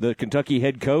the Kentucky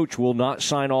head coach will not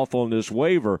sign off on this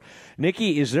waiver.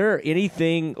 Nikki, is there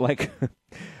anything like,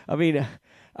 I mean,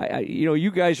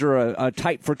 you guys are a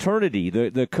tight fraternity,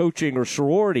 the coaching or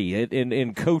sorority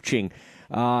in coaching.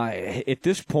 At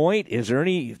this point, is there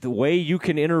any way you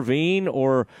can intervene,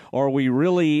 or are we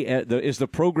really is the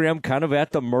program kind of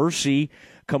at the mercy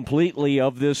completely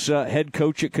of this head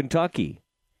coach at Kentucky?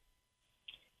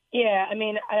 Yeah, I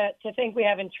mean, to think we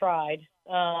haven't tried,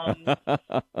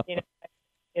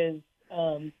 is,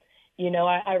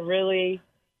 I really,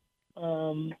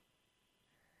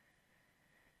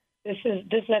 this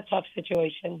is a tough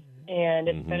situation, and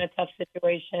it's been a tough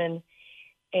situation,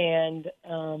 and,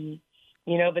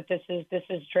 but this is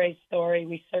Dre's story.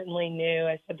 We certainly knew,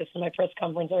 I said this in my press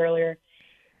conference earlier,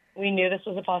 we knew this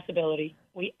was a possibility.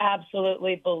 We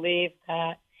absolutely believed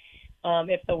that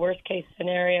if the worst case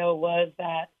scenario was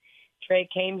that Dre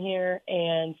came here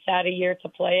and sat a year to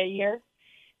play a year,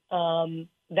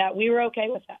 that we were okay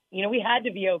with that. We had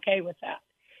to be okay with that.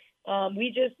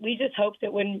 We just hoped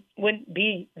it wouldn't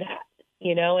be that,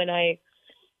 and I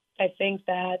think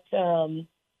that, the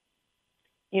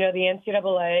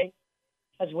NCAA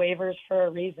has waivers for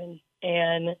a reason.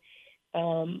 And,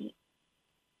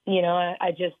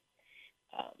 I just,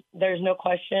 there's no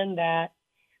question that,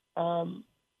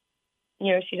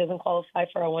 she doesn't qualify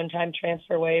for a one-time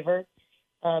transfer waiver.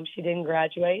 She didn't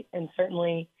graduate, and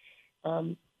certainly,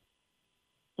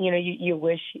 you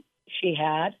wish she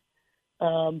had.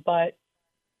 But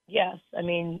yes, I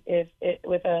mean, if it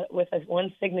with a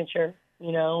one signature,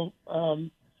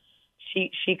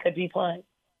 she could be playing,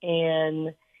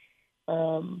 and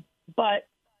but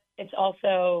it's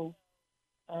also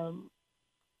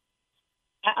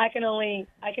I can only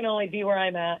be where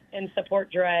I'm at and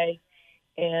support Dre,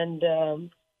 and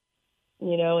and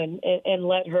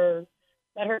let her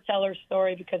tell her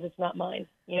story, because it's not mine.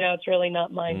 It's really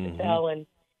not mine to tell,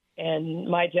 and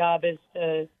my job is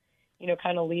to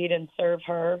kind of lead and serve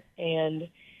her, and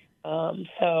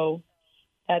so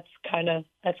that's kind of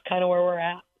where we're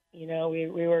at. We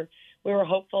were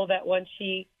hopeful that once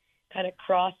she kind of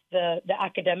crossed the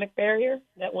academic barrier,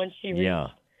 that once she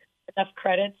reached enough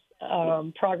credits,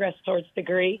 progress towards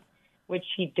degree, which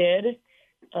she did,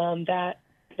 that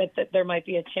there might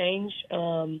be a change,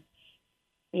 but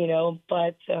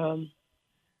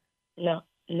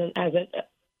no,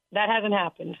 that hasn't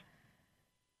happened.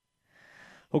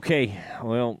 Okay,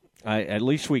 well, at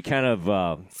least we kind of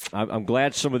I'm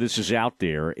glad some of this is out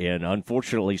there, and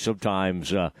unfortunately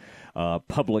sometimes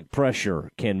public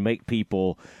pressure can make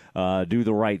people do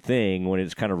the right thing when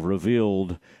it's kind of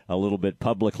revealed a little bit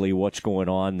publicly what's going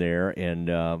on there,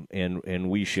 and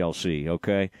we shall see.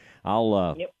 Okay,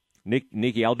 I'll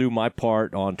Nikki, I'll do my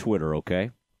part on Twitter.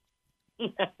 Okay.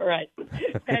 Right.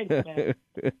 Thanks, man.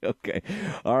 Okay.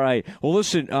 All right. Well,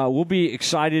 listen, we'll be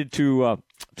excited to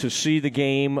see the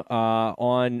game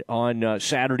on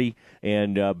Saturday,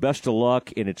 and best of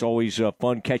luck. And it's always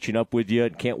fun catching up with you,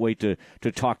 and can't wait to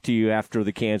talk to you after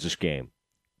the Kansas game.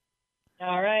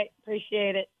 All right.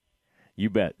 Appreciate it.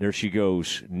 You bet. There she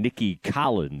goes, Nikki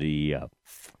Collin, the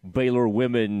Baylor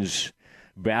women's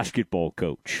basketball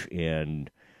coach. And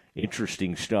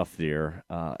interesting stuff there,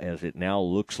 as it now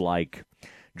looks like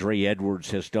Dre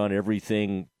Edwards has done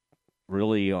everything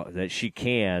really that she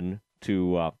can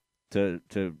to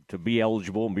be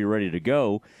eligible and be ready to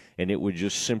go, and it would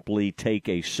just simply take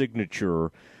a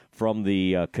signature from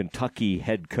the Kentucky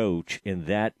head coach, and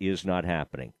that is not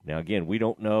happening. Now, again, we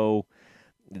don't know.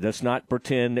 Let's not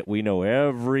pretend that we know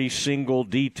every single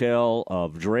detail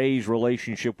of Dre's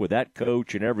relationship with that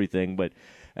coach and everything, but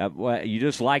you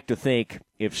just like to think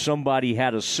if somebody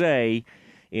had a say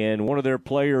in one of their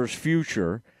players'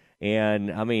 future,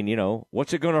 and, I mean,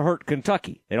 what's it going to hurt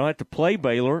Kentucky? They don't have to play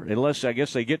Baylor unless, I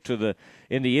guess, they get to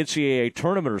in the NCAA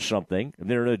tournament or something.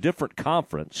 They're in a different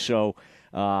conference. So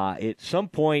at some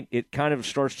point it kind of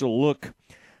starts to look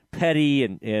petty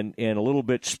and a little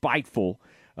bit spiteful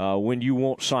when you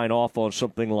won't sign off on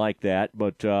something like that.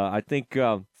 But I think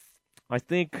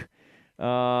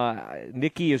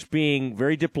Nikki is being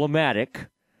very diplomatic,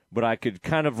 but I could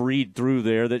kind of read through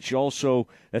there that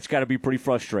that's got to be pretty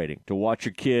frustrating to watch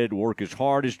a kid work as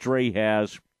hard as Dre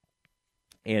has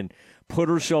and put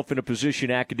herself in a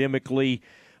position academically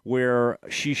where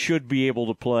she should be able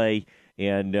to play,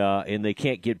 and they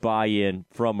can't get buy-in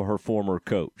from her former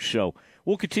coach. So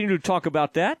we'll continue to talk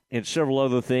about that and several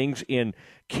other things in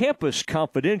Campus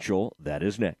Confidential. That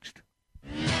is next.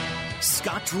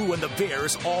 Scott Drew and the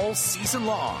Bears all season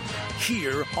long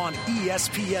here on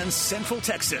ESPN Central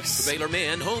Texas. The Baylor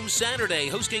men home Saturday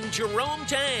hosting Jerome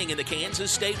Tang and the Kansas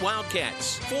State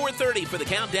Wildcats. 4:30 for the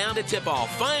countdown to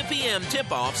tip-off. 5 p.m.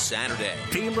 tip-off Saturday.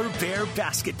 Baylor Bear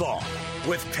basketball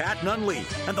with Pat Nunley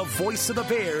and the voice of the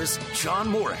Bears, John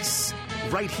Morris.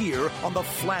 Right here on the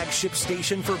flagship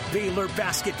station for Baylor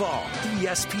basketball,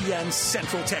 ESPN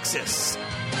Central Texas.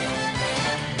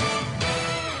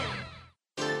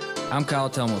 I'm Kyle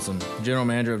Tumilton, General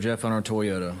Manager of Jeff Hunter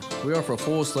Toyota. We offer a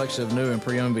full selection of new and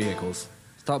pre-owned vehicles.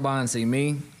 Stop by and see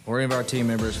me or any of our team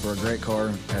members for a great car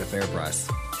at a fair price.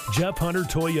 Jeff Hunter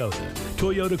Toyota.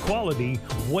 Toyota quality,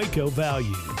 Waco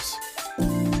values.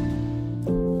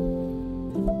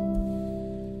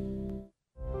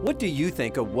 What do you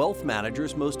think a wealth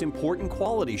manager's most important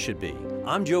quality should be?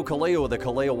 I'm Joe Kaleo of the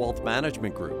Kaleo Wealth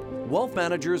Management Group. Wealth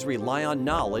managers rely on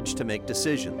knowledge to make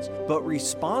decisions, but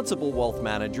responsible wealth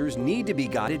managers need to be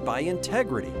guided by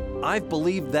integrity. I've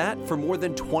believed that for more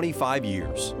than 25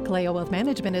 years. Kaleo Wealth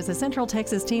Management is a Central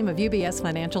Texas team of UBS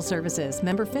Financial Services,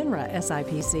 member FINRA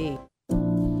SIPC.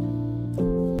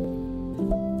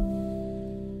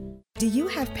 Do you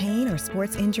have pain or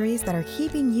sports injuries that are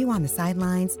keeping you on the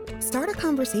sidelines? Start a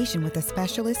conversation with a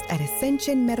specialist at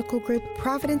Ascension Medical Group,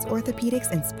 Providence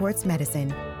Orthopedics and Sports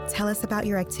Medicine. Tell us about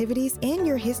your activities and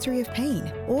your history of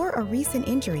pain or a recent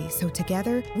injury so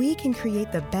together we can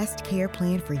create the best care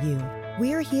plan for you.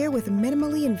 We are here with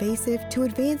minimally invasive to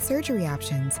advanced surgery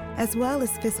options, as well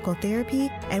as physical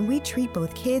therapy, and we treat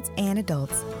both kids and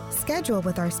adults. Schedule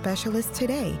with our specialist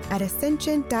today at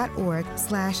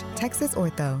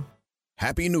ascension.org/TexasOrtho.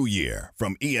 Happy New Year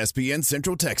from ESPN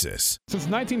Central Texas. Since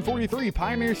 1943,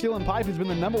 Pioneer Steel and Pipe has been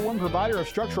the #1 provider of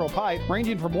structural pipe,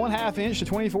 ranging from 1/2 inch to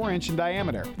 24 inch in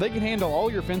diameter. They can handle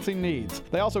all your fencing needs.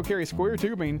 They also carry square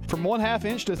tubing from 1/2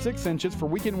 inch to 6 inches for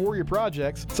weekend warrior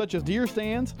projects, such as deer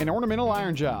stands and ornamental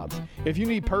iron jobs. If you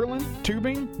need purlin,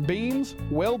 tubing, beams,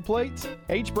 weld plates,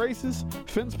 H-braces,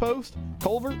 fence posts,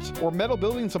 culverts, or metal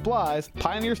building supplies,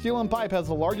 Pioneer Steel and Pipe has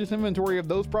the largest inventory of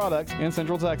those products in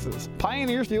Central Texas.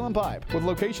 Pioneer Steel and Pipe, with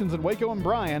locations in Waco and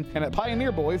Bryan and at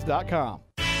pioneerboys.com.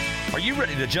 Are you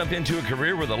ready to jump into a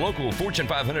career with a local Fortune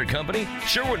 500 company?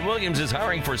 Sherwin-Williams is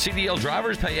hiring for CDL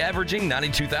drivers, pay averaging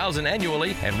 $92,000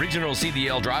 annually, and regional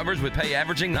CDL drivers with pay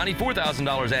averaging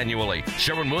 $94,000 annually.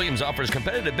 Sherwin-Williams offers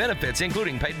competitive benefits,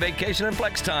 including paid vacation and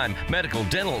flex time, medical,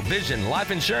 dental, vision,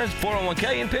 life insurance,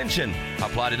 401k, and pension.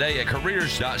 Apply today at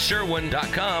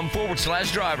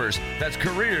careers.sherwin.com/drivers. That's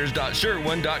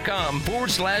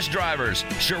careers.sherwin.com/drivers.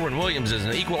 Sherwin-Williams is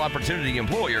an equal opportunity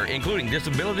employer, including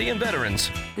disability and veterans.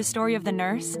 The story of the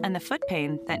nurse and the foot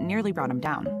pain that nearly brought him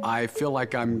down. I feel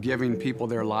like I'm giving people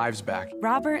their lives back.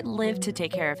 Robert lived to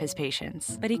take care of his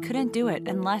patients, but he couldn't do it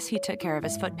unless he took care of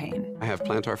his foot pain. I have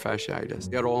plantar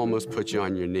fasciitis. It'll almost put you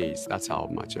on your knees. That's how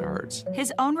much it hurts.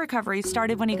 His own recovery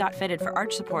started when he got fitted for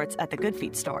arch supports at the Good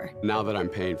Feet store. Now that I'm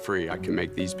pain-free, I can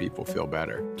make these people feel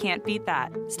better. Can't beat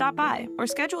that. Stop by or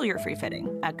schedule your free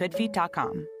fitting at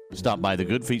goodfeet.com. Stop by the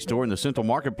Good Feet store in the Central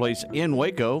Marketplace in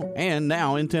Waco and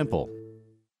now in Temple.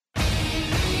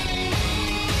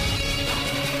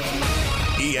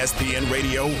 ESPN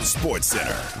Radio Sports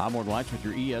Center. I'm Ward Lights with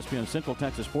your ESPN Central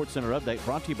Texas Sports Center update,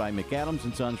 brought to you by McAdams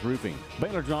and Sons Roofing.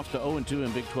 Baylor drops to 0-2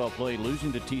 in Big 12 play,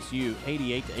 losing to TCU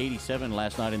 88-87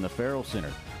 last night in the Farrell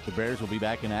Center. The Bears will be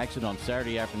back in action on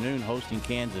Saturday afternoon, hosting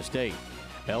Kansas State.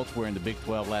 Elsewhere in the Big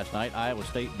 12 last night, Iowa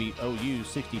State beat OU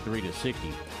 63-60.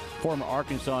 Former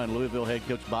Arkansas and Louisville head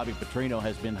coach Bobby Petrino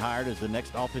has been hired as the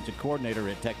next offensive coordinator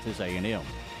at Texas A&M.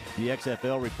 The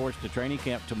XFL reports to training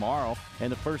camp tomorrow, and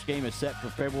the first game is set for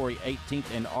February 18th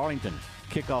in Arlington.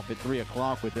 Kickoff at 3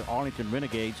 o'clock with the Arlington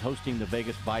Renegades hosting the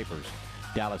Vegas Vipers.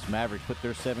 Dallas Mavericks put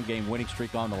their 7-game winning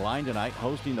streak on the line tonight,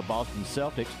 hosting the Boston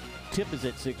Celtics. Tip is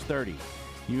at 6:30.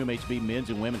 UMHB men's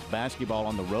and women's basketball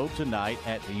on the road tonight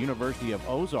at the University of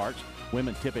Ozarks.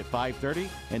 Women tip at 5:30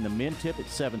 and the men tip at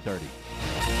 7:30.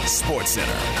 Sports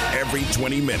Center, every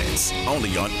 20 minutes,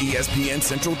 only on ESPN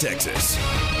Central Texas.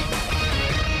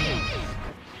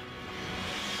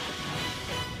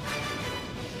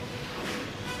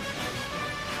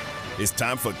 It's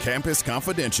time for Campus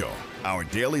Confidential, our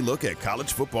daily look at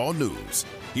college football news.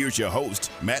 Here's your host,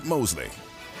 Matt Mosley.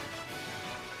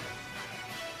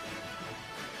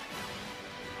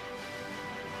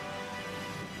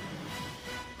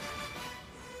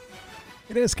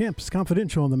 It is Campus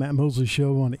Confidential on the Matt Mosley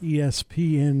Show on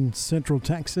ESPN Central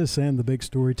Texas. And the big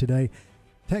story today,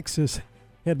 Texas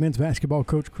head men's basketball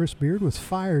coach Chris Beard was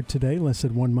fired today, less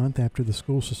than 1 month after the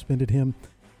school suspended him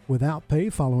without pay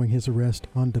following his arrest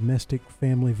on domestic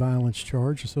family violence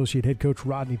charge. Associate head coach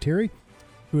Rodney Terry,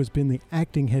 who has been the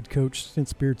acting head coach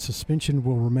since Beard's suspension,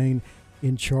 will remain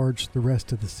in charge the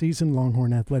rest of the season.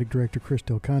 Longhorn Athletic Director Chris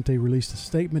Del Conte released a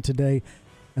statement today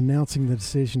announcing the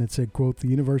decision. It said, quote, "The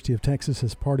University of Texas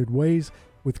has parted ways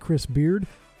with Chris Beard.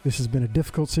 This has been a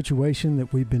difficult situation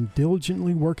that we've been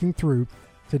diligently working through.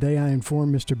 Today I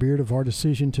inform Mr. Beard of our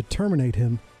decision to terminate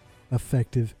him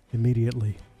effective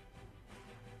immediately."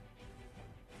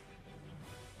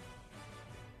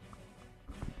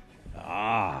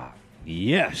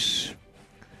 Yes,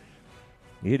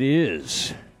 it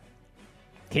is.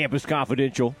 Campus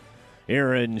Confidential.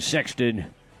 Aaron Sexton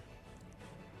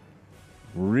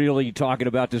really talking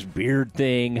about this Beard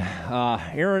thing.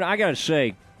 Aaron, I got to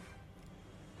say,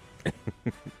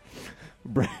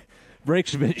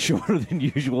 break's a bit shorter than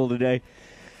usual today.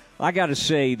 I got to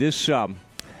say, this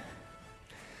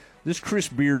Chris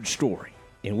Beard story,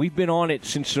 and we've been on it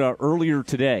since earlier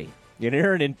today. And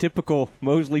Aaron, in typical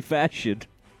Mosley fashion,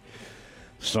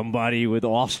 somebody with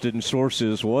Austin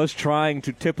sources was trying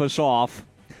to tip us off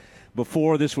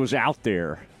before this was out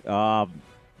there.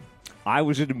 I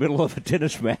was in the middle of a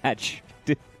tennis match,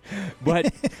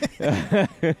 but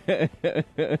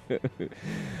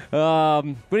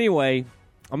anyway,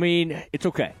 I mean, it's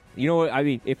okay. You know, I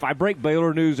mean, if I break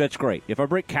Baylor news, that's great. If I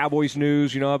break Cowboys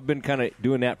news, you know, I've been kind of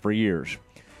doing that for years.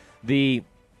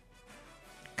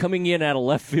 Coming in out of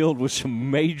left field with some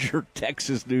major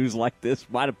Texas news like this,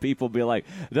 might have people be like,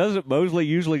 doesn't Mosley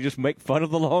usually just make fun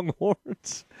of the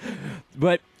Longhorns?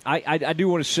 But I do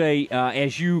want to say,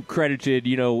 as you credited,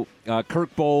 you know,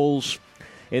 Kirk Bowles,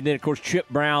 and then, of course, Chip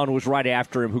Brown was right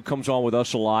after him, who comes on with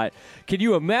us a lot. Can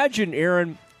you imagine,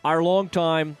 Aaron, our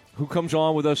longtime, who comes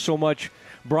on with us so much,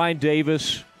 Brian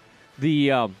Davis,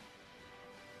 the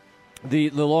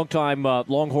longtime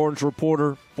Longhorns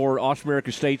reporter for Austin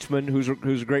American Statesman, who's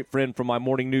a great friend from my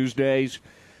morning news days,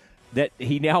 that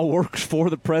he now works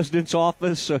for the president's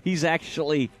office, so he's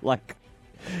actually like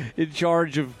in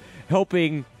charge of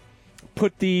helping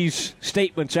put these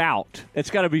statements out. It's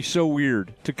got to be so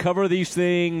weird to cover these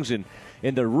things and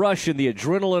the rush and the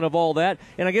adrenaline of all that.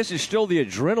 And I guess it's still the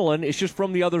adrenaline. It's just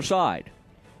from the other side.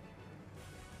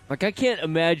 Like, I can't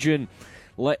imagine.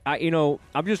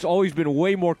 I've just always been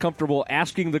way more comfortable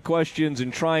asking the questions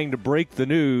and trying to break the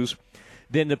news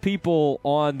than the people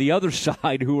on the other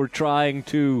side who are trying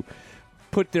to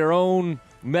put their own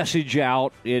message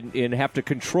out and have to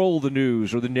control the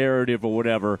news or the narrative or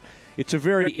whatever. It's a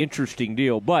very interesting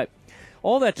deal. But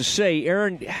all that to say,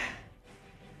 Aaron,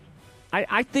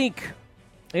 I think,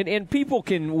 and people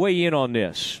can weigh in on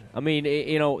this. I mean,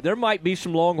 you know, there might be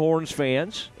some Longhorns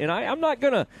fans, and I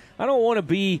don't want to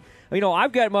be, you know,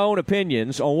 I've got my own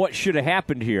opinions on what should have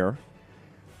happened here.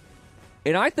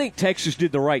 And I think Texas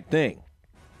did the right thing.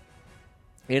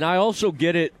 And I also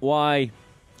get it why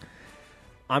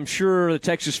I'm sure the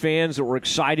Texas fans that were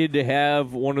excited to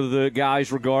have one of the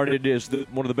guys regarded as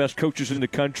one of the best coaches in the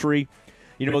country.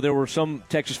 You know, there were some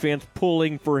Texas fans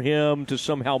pulling for him to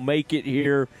somehow make it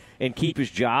here and keep his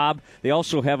job. They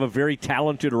also have a very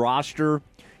talented roster.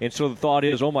 And so the thought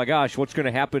is, oh, my gosh, what's going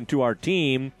to happen to our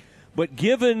team? But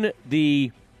given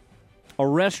the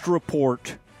arrest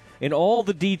report and all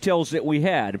the details that we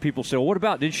had. And people say, well, what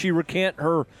about, did she recant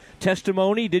her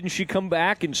testimony? Didn't she come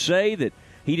back and say that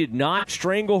he did not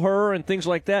strangle her and things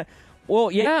like that?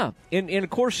 Well, yeah. And of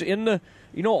course,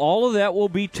 all of that will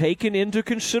be taken into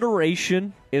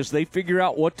consideration as they figure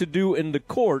out what to do in the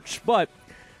courts. But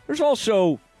there's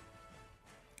also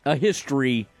a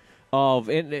history of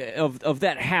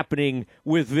that happening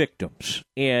with victims,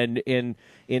 and in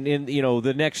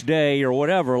the next day or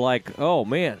whatever, like, oh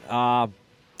man, I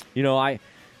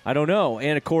don't know.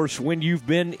 And of course, when you've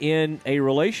been in a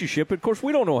relationship, of course,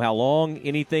 we don't know how long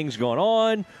anything's gone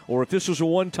on or if this was a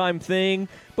one-time thing.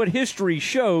 But history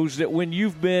shows that when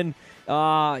you've been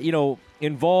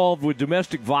involved with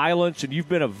domestic violence and you've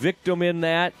been a victim in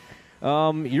that,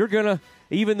 you're gonna.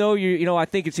 Even though I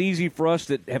think it's easy for us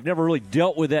that have never really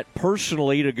dealt with that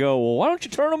personally to go, well, why don't you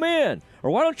turn them in?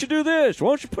 Or why don't you do this? Or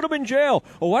why don't you put them in jail?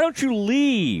 Or why don't you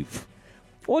leave?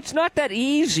 Well, it's not that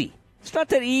easy. It's not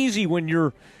that easy when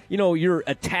you're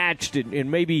attached and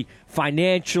maybe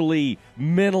financially,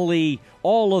 mentally,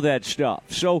 all of that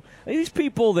stuff. So these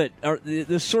people that are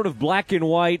this sort of black and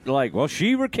white, like, well,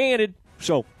 she recanted,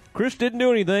 so Chris didn't do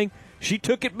anything. She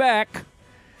took it back.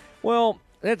 Well,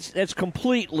 that's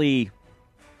completely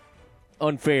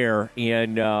unfair,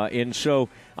 and so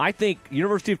I think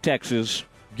University of Texas,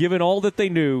 given all that they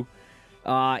knew,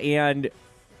 and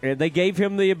they gave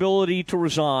him the ability to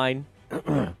resign,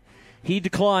 he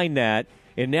declined that,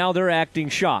 and now they're acting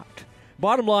shocked.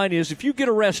 Bottom line is, if you get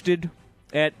arrested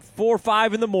at 4 or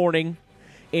 5 in the morning,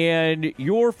 and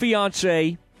your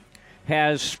fiance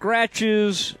has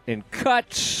scratches and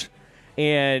cuts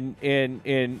and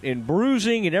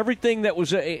bruising and everything that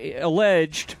was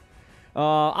alleged.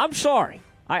 I'm sorry.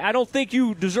 I don't think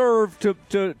you deserve to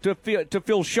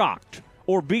feel shocked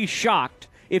or be shocked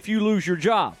if you lose your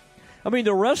job. I mean,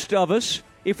 the rest of us,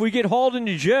 if we get hauled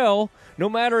into jail, no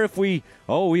matter if we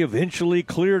eventually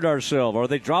cleared ourselves or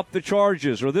they dropped the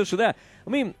charges or this or that. I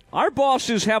mean, our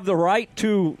bosses have the right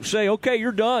to say, okay,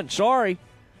 you're done. Sorry,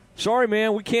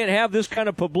 man, we can't have this kind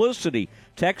of publicity.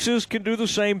 Texas can do the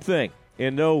same thing.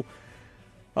 And though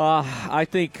I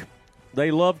think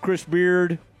they love Chris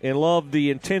Beard and love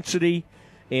the intensity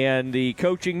and the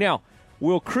coaching. Now,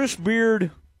 will Chris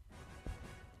Beard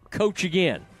coach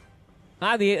again?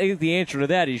 I think the answer to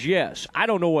that is yes. I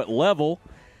don't know what level.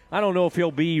 I don't know if he'll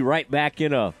be right back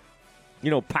in a,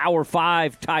 Power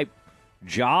 5 type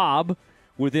job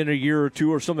within a year or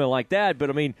two or something like that.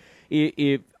 But, I mean,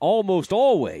 it almost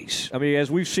always, as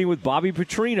we've seen with Bobby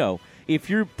Petrino, if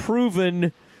you're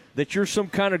proven that you're some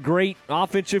kind of great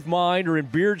offensive mind, or in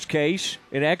Beard's case,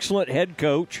 an excellent head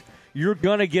coach, you're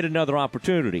going to get another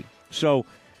opportunity. So,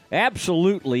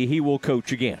 absolutely, he will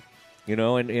coach again.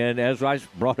 And as I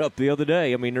brought up the other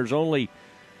day, there's only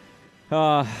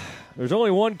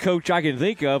one coach I can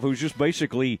think of who's just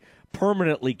basically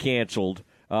permanently canceled.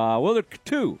 There are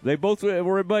two. They both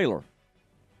were at Baylor.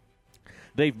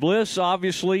 Dave Bliss,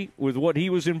 obviously, with what he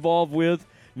was involved with,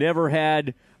 never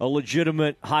had a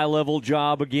legitimate high-level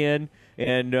job again,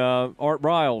 and Art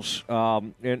Briles.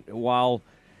 And while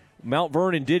Mount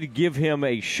Vernon did give him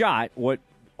a shot, what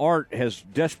Art has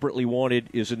desperately wanted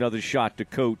is another shot to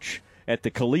coach at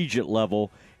the collegiate level,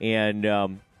 and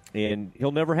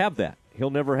he'll never have that.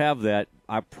 He'll never have that.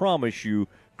 I promise you,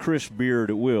 Chris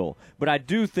Beard will. But I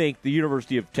do think the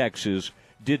University of Texas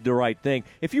did the right thing.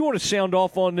 If you want to sound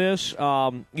off on this,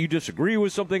 you disagree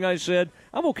with something I said,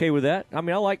 I'm okay with that. I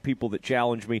like people that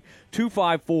challenge me.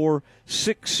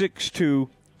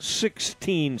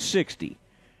 254-662-1660.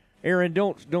 Aaron,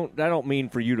 I don't mean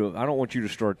for you to. I don't want you to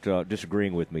start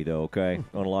disagreeing with me though. Okay,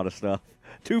 on a lot of stuff.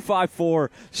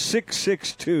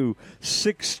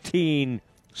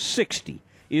 254-662-1660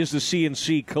 is the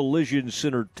CNC Collision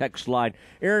Center text line.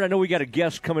 Aaron, I know we got a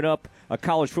guest coming up, a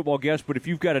college football guest, but if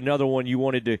you've got another one you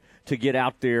wanted to get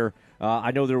out there,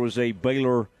 I know there was a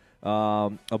Baylor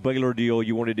deal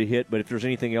you wanted to hit, but if there's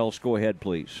anything else, go ahead,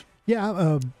 please.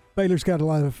 Yeah, Baylor's got a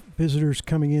lot of visitors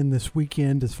coming in this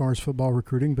weekend as far as football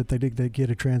recruiting, but they did get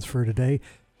a transfer today.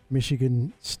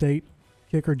 Michigan State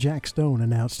kicker Jack Stone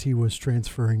announced he was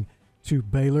transferring to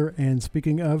Baylor. And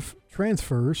speaking of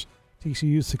transfers,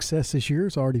 TCU's success this year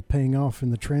is already paying off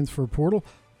in the transfer portal.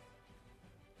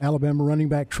 Alabama running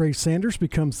back Trey Sanders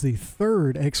becomes the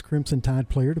third ex-Crimson Tide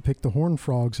player to pick the Horned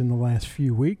Frogs in the last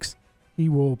few weeks. He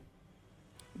will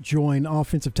join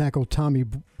offensive tackle Tommy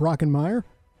Brockenmeyer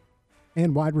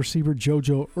and wide receiver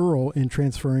JoJo Earl in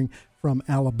transferring from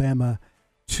Alabama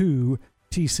to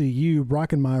TCU.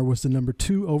 Brockenmeyer was the number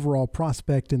 2 overall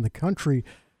prospect in the country,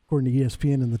 according to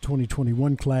ESPN, in the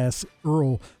 2021 class.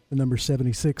 Earl, the number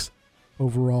 76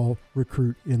 overall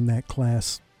recruit in that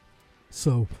class.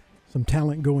 So some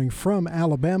talent going from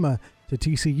Alabama to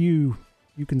TCU,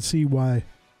 you can see why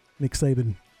Nick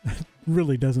Saban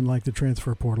really doesn't like the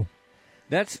transfer portal.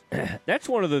 That's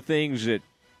one of the things that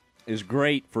is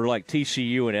great for like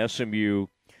TCU and SMU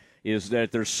is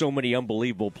that there's so many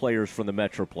unbelievable players from the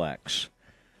Metroplex.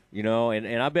 You know,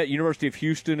 and I bet University of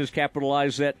Houston has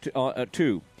capitalized that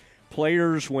too.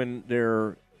 Players, when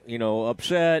they're, you know,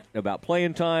 upset about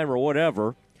playing time or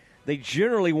whatever, they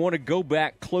generally want to go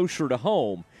back closer to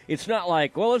home. It's not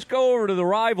like, well, let's go over to the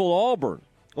rival Auburn.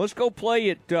 Let's go play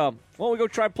at, we go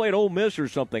try to play at Ole Miss or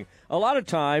something. A lot of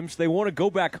times they want to go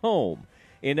back home.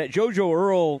 And that JoJo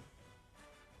Earl,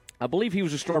 I believe he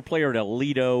was a star player at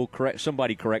Aledo.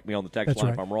 Somebody correct me on the text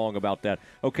line if I'm wrong about that.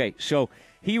 Okay, so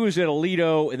he was at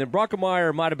Aledo, and then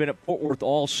Brockemeyer might have been at Fort Worth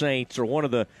All Saints or one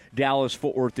of the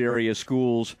Dallas-Fort Worth area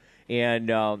schools.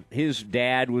 And his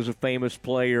dad was a famous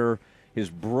player. His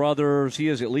brothers, he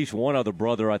has at least one other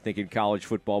brother, I think, in college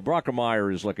football.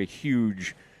 Brockemeyer is like a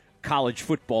huge college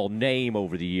football name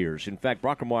over the years. In fact,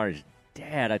 Brockemeyer's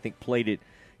dad, I think, played it,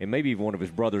 and maybe even one of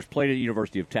his brothers played at the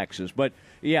University of Texas. But,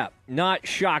 yeah, not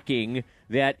shocking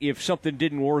that if something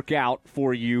didn't work out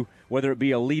for you, whether it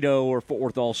be Aledo or Fort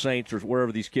Worth All Saints or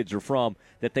wherever these kids are from,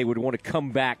 that they would want to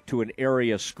come back to an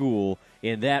area school.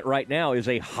 And that right now is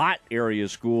a hot area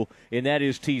school, and that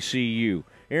is TCU.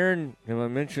 Aaron, have I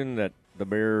mentioned that the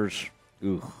Bears,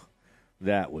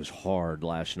 that was hard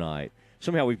last night.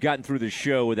 Somehow we've gotten through the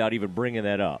show without even bringing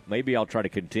that up. Maybe I'll try to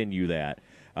continue that.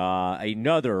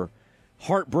 Another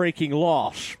heartbreaking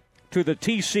loss to the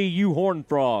TCU Horned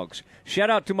Frogs. Shout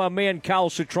out to my man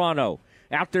Kyle Citrano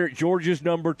out there at Georgia's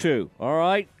number 2. All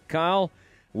right, Kyle,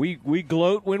 we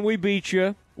gloat when we beat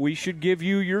you. We should give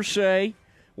you your say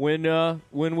when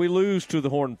we lose to the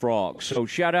Horned Frogs. So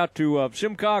shout out to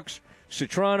Simcox,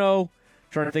 Citrano.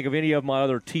 Trying to think of any of my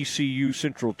other TCU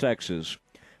Central Texas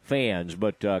fans,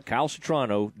 but Kyle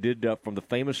Citrano did, from the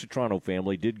famous Citrano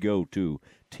family, did go to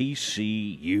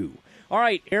TCU. All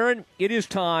right, Aaron, it is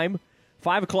time.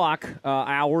 5 o'clock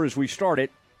hour as we start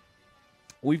it.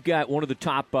 We've got one of the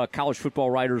top college football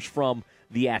writers from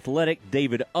The Athletic.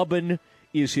 David Ubben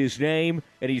is his name,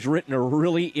 and he's written a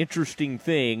really interesting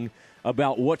thing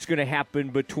about what's going to happen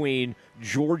between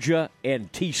Georgia and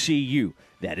TCU.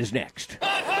 That is next.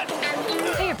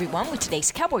 Hey everyone, with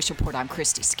today's Cowboys Report, I'm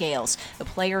Christy Scales. A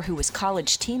player who was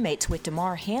college teammates with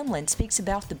DeMar Hamlin speaks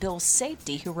about the Bills'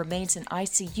 safety who remains in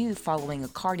ICU following a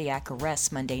cardiac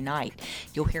arrest Monday night.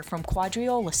 You'll hear from Quadri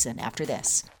Olison after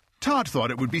this. Todd thought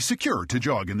it would be secure to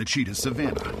jog in the cheetah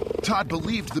savanna. Todd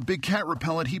believed the big cat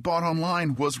repellent he bought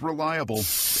online was reliable.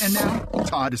 And now,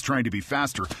 Todd is trying to be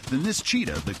faster than this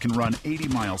cheetah that can run 80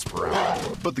 miles per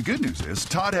hour. But the good news is,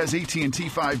 Todd has AT&T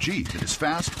 5G that is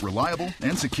fast, reliable,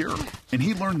 and secure. And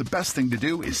he learned the best thing to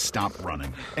do is stop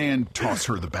running and toss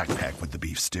her the backpack with the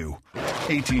beef stew.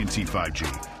 AT&T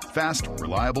 5G. Fast,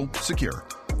 reliable, secure.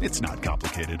 It's not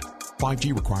complicated.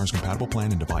 5G requires compatible plan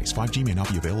and device. 5G may not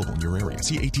be available in your area.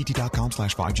 See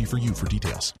att.com/5G for you for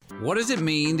details. What does it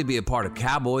mean to be a part of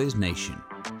Cowboys Nation?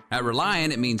 At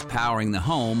Reliant, it means powering the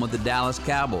home of the Dallas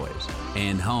Cowboys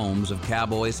and homes of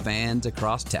Cowboys fans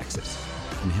across Texas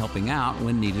and helping out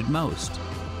when needed most.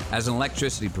 As an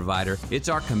electricity provider, it's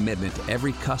our commitment to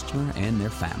every customer and their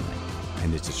family,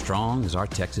 and it's as strong as our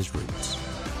Texas roots.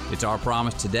 It's our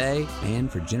promise today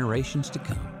and for generations to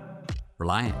come.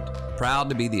 Reliant, proud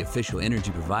to be the official energy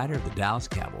provider of the Dallas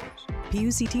Cowboys.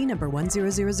 PUCT number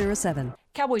 10007.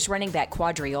 Cowboys running back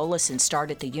Quadri Olison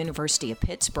started at the University of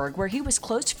Pittsburgh, where he was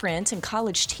close friends and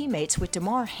college teammates with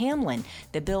DeMar Hamlin,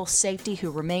 the Bills safety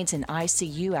who remains in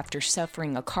ICU after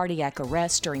suffering a cardiac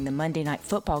arrest during the Monday Night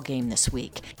Football game this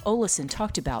week. Olison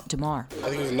talked about DeMar. I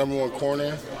think he was the number 1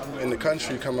 corner in the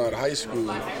country coming out of high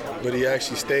school, but he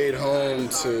actually stayed home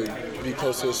to be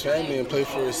close to his family and play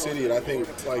for his city. And I think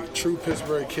like true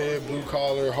Pittsburgh kid, blue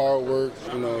collar, hard work,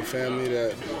 family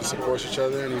that supports each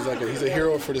other, and he's a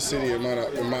hero for the city in my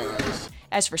eyes.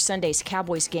 As for Sunday's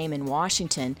Cowboys game in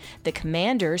Washington, the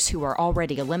Commanders, who are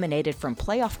already eliminated from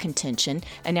playoff contention,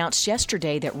 announced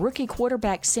yesterday that rookie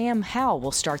quarterback Sam Howell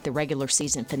will start the regular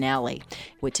season finale.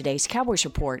 With today's Cowboys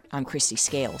Report, I'm Christy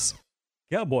Scales.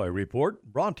 Cowboy Report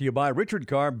brought to you by Richard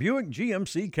Carr Buick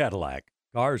GMC Cadillac.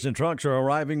 Cars and trucks are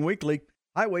arriving weekly.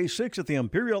 Highway 6 at the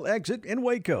Imperial exit in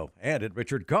Waco and at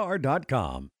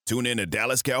richardcarr.com. Tune in to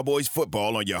Dallas Cowboys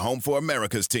football on your home for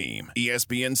America's team,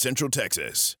 ESPN Central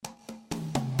Texas.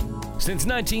 Since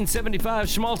 1975,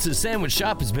 Schmaltz's Sandwich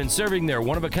Shop has been serving their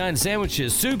one-of-a-kind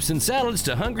sandwiches, soups, and salads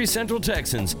to hungry Central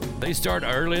Texans. They start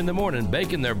early in the morning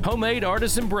baking their homemade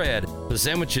artisan bread. The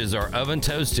sandwiches are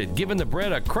oven-toasted, giving the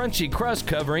bread a crunchy crust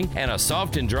covering and a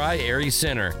soft and dry, airy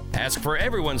center. Ask for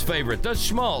everyone's favorite, the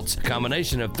Schmaltz.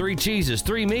 Combination of 3 cheeses,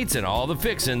 3 meats, and all the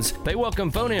fixins. They welcome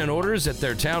phone-in orders at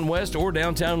their Town West or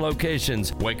downtown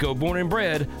locations. Waco born and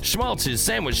bred, Schmaltz's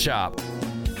Sandwich Shop.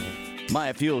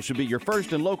 Maya Fuel should be your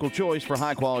first and local choice for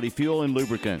high-quality fuel and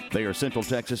lubricant. They are Central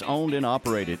Texas owned and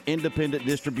operated, independent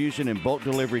distribution and bulk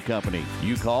delivery company.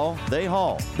 You call, they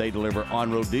haul. They deliver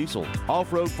on-road diesel,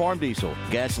 off-road farm diesel,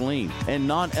 gasoline, and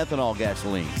non-ethanol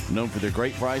gasoline. Known for their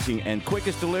great pricing and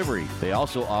quickest delivery, they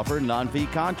also offer non-fee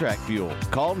contract fuel.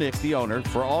 Call Nick, the owner,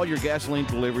 for all your gasoline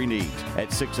delivery needs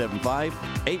at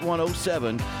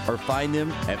 675-8107 or find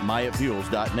them at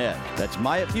MyaFuels.net. That's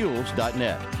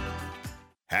MyaFuels.net.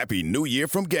 Happy New Year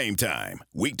from Game Time.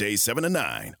 Weekdays 7 to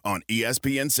 9 on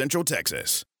ESPN Central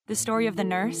Texas. The story of the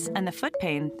nurse and the foot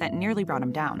pain that nearly brought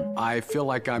him down. I feel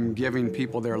like I'm giving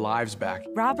people their lives back.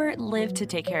 Robert lived to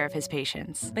take care of his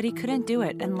patients, but he couldn't do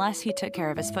it unless he took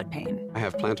care of his foot pain. I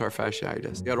have plantar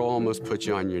fasciitis. It'll almost put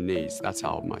you on your knees. That's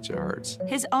how much it hurts.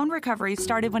 His own recovery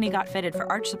started when he got fitted for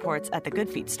arch supports at the Good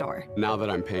Feet store. Now that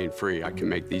I'm pain free, I can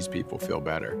make these people feel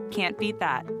better. Can't beat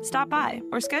that. Stop by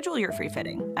or schedule your free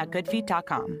fitting at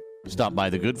goodfeet.com. Stop by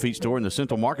the Good Feet store in the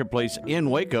Central Marketplace in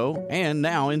Waco and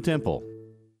now in Temple.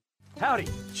 Howdy,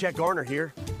 Chet Garner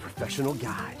here, professional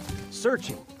guide,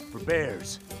 searching for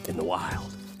bears in the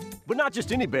wild. But not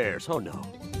just any bears, oh no,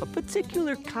 a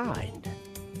particular kind.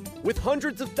 With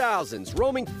hundreds of thousands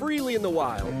roaming freely in the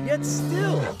wild, yet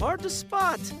still hard to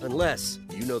spot unless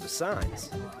you know the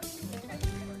signs.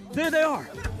 There they are,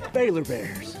 Baylor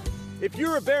bears. If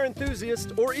you're a bear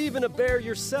enthusiast or even a bear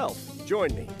yourself,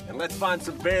 join me and let's find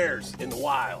some bears in the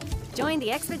wild. Join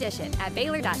the expedition at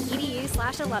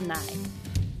baylor.edu/alumni.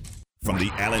 From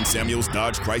the Allen Samuels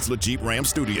Dodge Chrysler Jeep Ram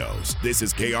Studios, this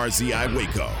is KRZI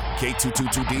Waco,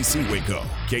 K222DC Waco,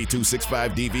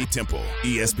 K265DV Temple,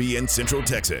 ESPN Central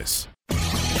Texas.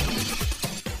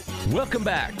 Welcome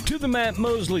back to the Matt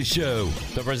Mosley Show.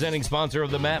 The presenting sponsor of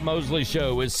the Matt Mosley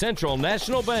Show is Central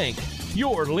National Bank,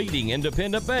 your leading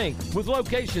independent bank with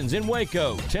locations in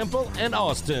Waco, Temple, and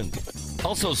Austin.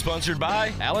 Also sponsored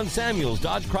by Allen Samuels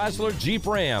Dodge Chrysler Jeep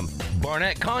Ram,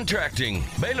 Barnett Contracting,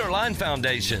 Baylor Line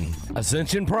Foundation,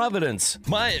 Ascension Providence,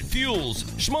 Myatt Fuels,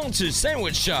 Schmaltz's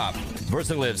Sandwich Shop,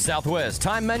 VersaLive Southwest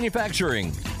Time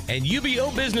Manufacturing, and UBO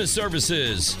Business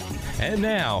Services. And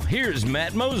now, here's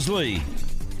Matt Mosley.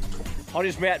 On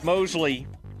his Matt Mosley,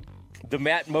 the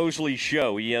Matt Mosley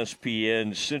Show,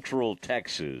 ESPN Central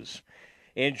Texas.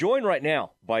 And joined right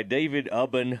now by David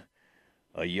Ubben,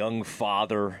 a young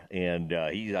father, and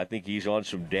I think he's on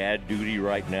some dad duty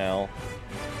right now.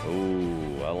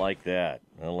 Oh, I like that.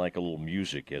 I like a little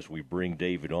music as we bring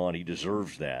David on. He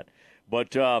deserves that.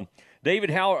 But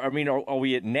David, are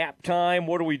we at nap time?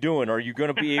 What are we doing? Are you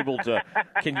going to be able to?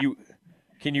 Can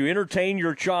you entertain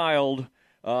your child?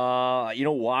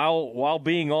 While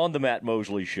being on the Matt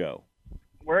Mosley Show?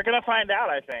 We're going to find out,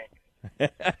 I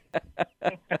think.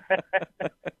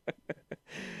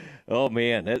 Oh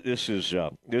man, this is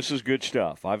good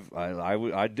stuff. I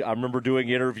remember doing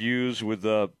interviews with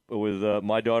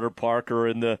my daughter Parker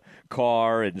in the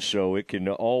car, and so it can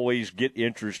always get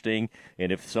interesting.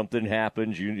 And if something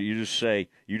happens, you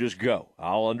just go.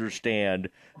 I'll understand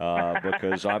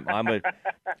because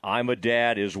I'm a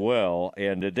dad as well.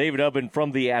 And David Ubben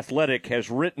from The Athletic has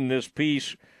written this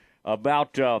piece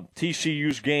about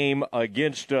TCU's game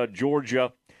against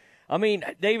Georgia. I mean,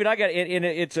 David,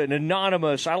 it's an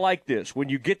anonymous. I like this. When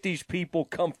you get these people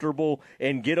comfortable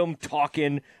and get them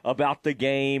talking about the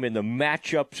game and the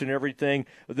matchups and everything,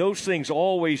 those things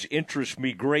always interest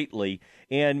me greatly.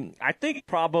 And I think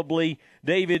probably,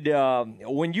 David,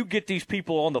 when you get these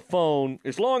people on the phone,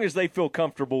 as long as they feel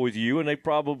comfortable with you and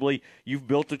you've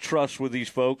built a trust with these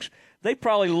folks, they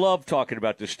probably love talking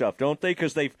about this stuff, don't they?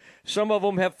 Because some of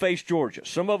them have faced Georgia.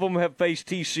 Some of them have faced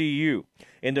TCU.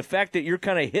 And the fact that you're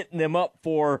kind of hitting them up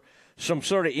for some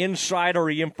sort of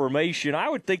insidery information, I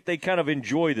would think they kind of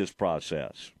enjoy this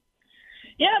process.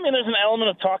 Yeah, I mean, there's an element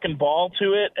of talking ball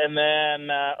to it. And then,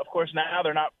 of course, now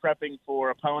they're not prepping for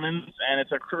opponents, and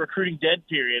it's a recruiting dead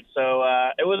period. So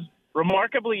it was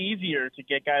remarkably easier to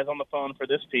get guys on the phone for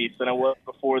this piece than it was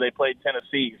before they played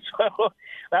Tennessee. So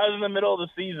that was in the middle of the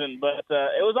season. But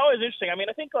it was always interesting. I mean,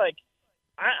 I think,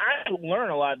 I learn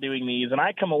a lot doing these, and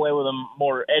I come away with them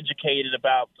more educated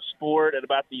about the sport and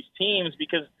about these teams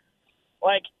because,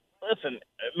 listen,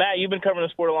 Matt, you've been covering the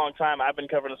sport a long time. I've been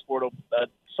covering the sport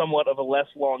somewhat of a less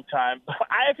long time.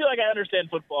 I feel like I understand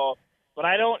football but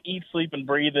I don't eat, sleep, and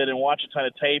breathe it and watch a ton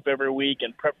of tape every week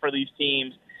and prep for these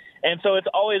teams. And so it's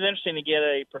always interesting to get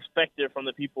a perspective from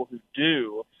the people who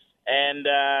do. And,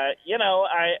 like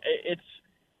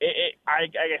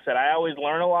I said, I always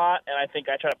learn a lot, and I think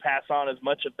I try to pass on as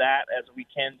much of that as we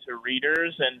can to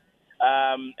readers. And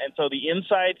so the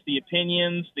insights, the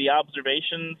opinions, the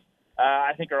observations,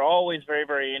 I think are always very,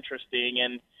 very interesting.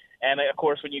 And of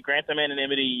course, when you grant them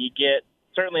anonymity, you get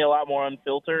certainly a lot more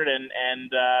unfiltered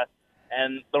and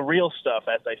the real stuff,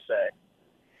 as they say.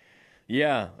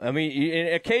 Yeah, I mean,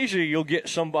 occasionally you'll get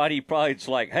somebody probably it's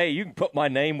like, hey, you can put my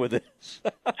name with this.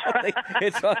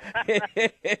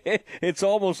 It's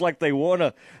almost like they want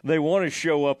to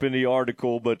show up in the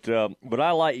article, but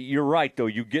you're right though.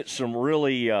 You get some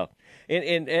really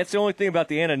and that's the only thing about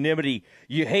the anonymity.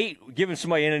 You hate giving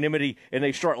somebody anonymity and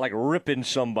they start like ripping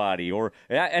somebody, or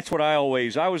that's what I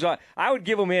would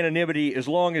give them anonymity as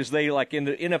long as they like in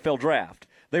the NFL draft.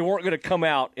 They weren't going to come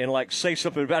out and like say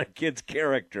something about a kid's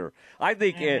character. I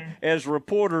think as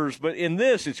reporters, but in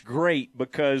this it's great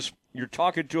because you're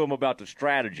talking to them about the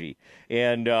strategy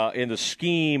and the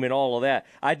scheme and all of that.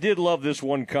 I did love this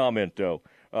one comment though,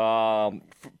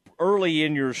 early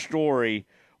in your story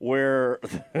where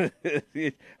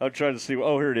I'm trying to see.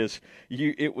 Oh, here it is.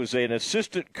 It was an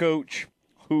assistant coach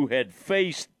who had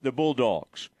faced the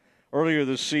Bulldogs earlier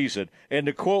this season, and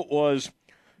the quote was,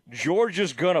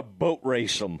 Georgia's going to boat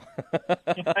race them.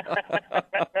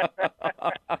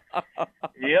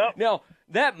 Yep. Now,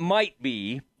 that might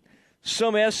be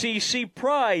some SEC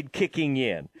pride kicking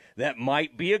in. That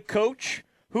might be a coach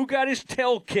who got his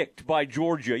tail kicked by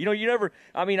Georgia. You know,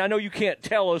 I know you can't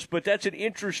tell us, but that's an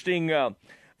interesting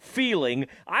feeling.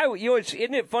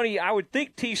 Isn't it funny? I would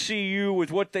think TCU,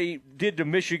 with what they did to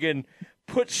Michigan,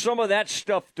 put some of that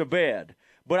stuff to bed.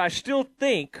 But I still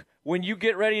think when you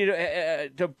get ready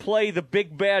to play the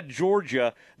big bad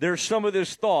Georgia, there's some of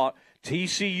this thought.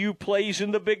 TCU plays in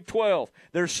the Big 12.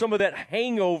 There's some of that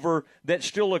hangover that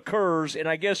still occurs, and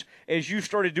I guess as you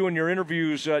started doing your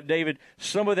interviews, David,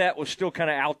 some of that was still kind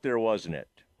of out there, wasn't it?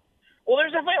 Well,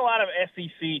 there's definitely a lot of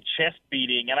SEC chest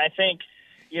beating, and I think,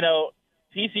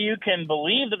 TCU can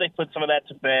believe that they put some of that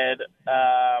to bed,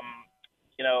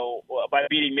 by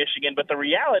beating Michigan, but the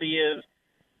reality is,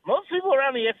 most people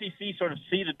around the SEC sort of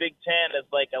see the Big Ten as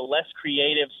like a less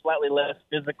creative, slightly less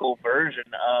physical version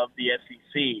of the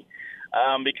SEC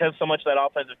because so much of that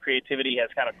offensive creativity has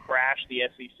kind of crashed the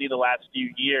SEC the last few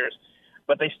years.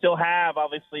 But they still have,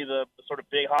 obviously, the sort of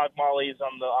big hog mollies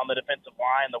on the defensive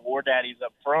line, the war daddies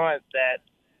up front that,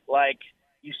 like,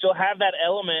 you still have that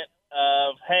element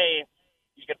of, hey,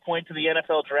 you can point to the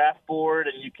NFL draft board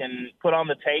and you can put on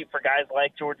the tape for guys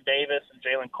like Jordan Davis and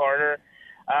Jalen Carter.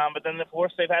 But then, of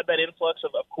course, they've had that influx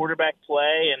of quarterback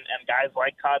play and guys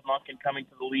like Todd Monken coming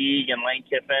to the league and Lane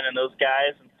Kiffin and those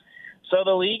guys. And so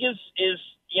the league is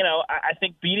I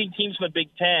think beating teams from the Big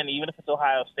Ten, even if it's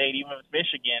Ohio State, even if it's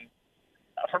Michigan,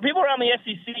 for people around the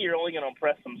SEC, you're only going to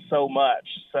impress them so much.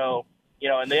 So,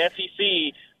 in the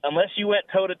SEC, unless you went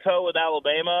toe-to-toe with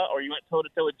Alabama or you went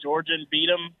toe-to-toe with Georgia and beat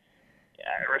them,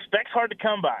 respect's hard to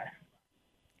come by.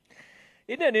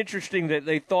 Isn't that interesting that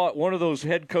they thought one of those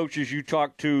head coaches you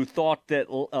talked to thought that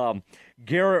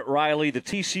Garrett Riley, the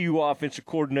TCU offensive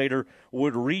coordinator,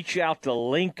 would reach out to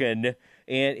Lincoln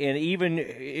and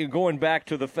even going back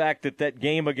to the fact that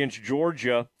game against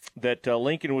Georgia that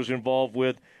Lincoln was involved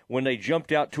with when they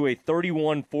jumped out to a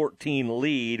 31-14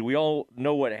 lead. We all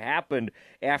know what happened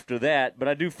after that, but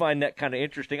I do find that kind of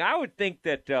interesting. I would think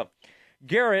that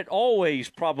Garrett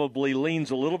always probably leans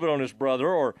a little bit on his brother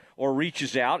or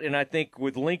reaches out, and I think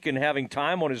with Lincoln having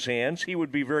time on his hands, he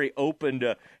would be very open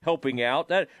to helping out.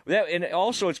 That and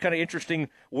also it's kind of interesting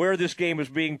where this game is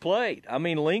being played. I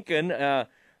mean, Lincoln,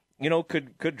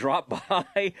 could drop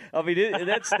by. I mean,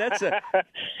 that's I'm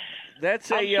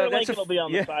sure Lincoln will be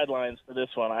on the sidelines for this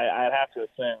one. I'd have to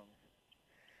assume.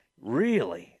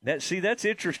 Really? That's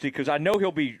interesting because I know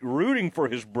he'll be rooting for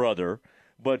his brother.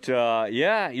 But,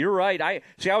 you're right. I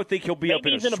would think he'll be maybe up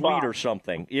in a suite or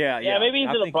something. Yeah, maybe he's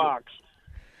in a box.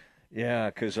 Yeah,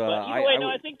 because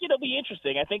I think it'll be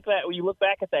interesting. I think that when you look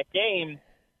back at that game,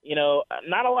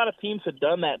 not a lot of teams had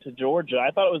done that to Georgia.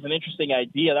 I thought it was an interesting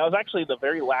idea. That was actually the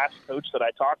very last coach that I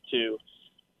talked to.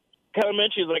 Kevin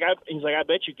mentioned, he's like, I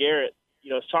bet you Garrett,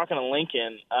 was talking to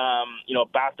Lincoln,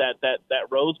 about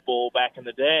that Rose Bowl back in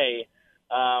the day.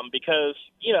 Because,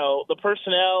 the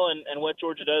personnel and what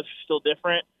Georgia does is still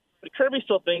different. But Kirby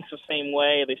still thinks the same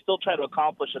way. They still try to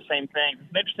accomplish the same thing. It's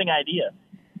an interesting idea.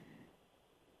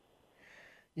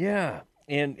 Yeah,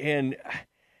 and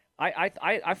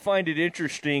I find it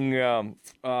interesting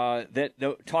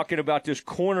that talking about this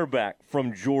cornerback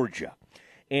from Georgia.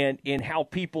 and how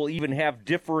people even have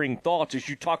differing thoughts as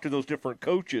you talk to those different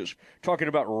coaches, talking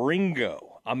about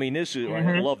Ringo. I mean, this is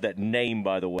I love that name,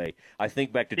 by the way. I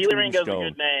think back to Steely Ringo's a Tombstone.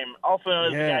 good name. Also known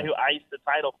as the guy who iced the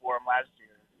title for him last year.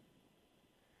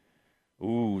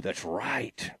 Ooh, that's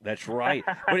right. That's right.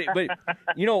 but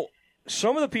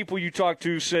some of the people you talked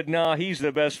to said, "Nah, he's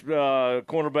the best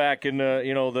cornerback in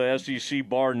the SEC,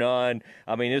 bar none."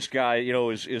 I mean, this guy,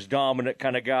 is dominant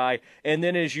kind of guy. And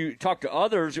then as you talk to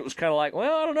others, it was kind of like,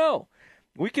 well, I don't know.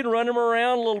 We can run him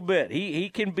around a little bit. He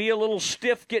can be a little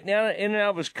stiff getting in and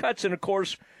out of his cuts. And of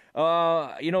course,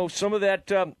 some of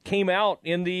that came out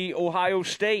in the Ohio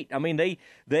State. I mean, they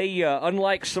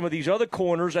unlike some of these other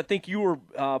corners, I think you were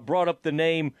brought up the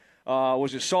name.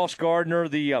 Was it Sauce Gardner,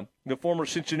 the former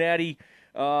Cincinnati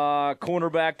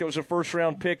cornerback that was a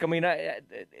first-round pick? I mean,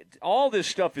 all this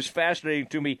stuff is fascinating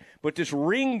to me. But this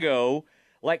Ringo,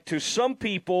 like to some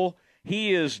people,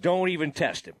 he is don't even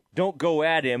test him. Don't go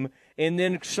at him. And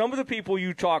then some of the people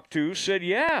you talked to said,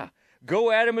 yeah, go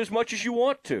at him as much as you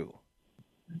want to.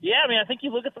 Yeah, I mean, I think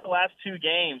you look at the last two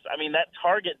games. I mean, that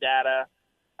target data,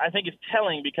 I think, is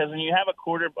telling because when you have a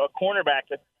cornerback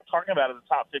that's talking about as a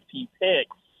top 15 pick,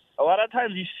 a lot of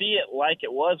times you see it like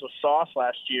it was with Sauce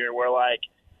last year where, like,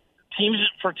 teams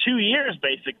for 2 years,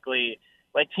 basically,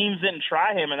 like, teams didn't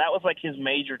try him, and that was, like, his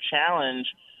major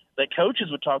challenge that coaches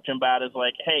would talk to him about is,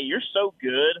 like, hey, you're so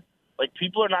good. Like,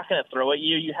 people are not going to throw at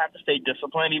you. You have to stay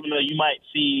disciplined, even though you might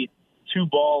see two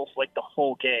balls, like, the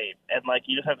whole game, and, like,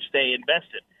 you just have to stay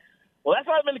invested. Well, that's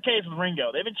not been the case with Ringo.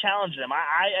 They've been challenging him.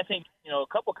 I think, a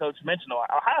couple coaches mentioned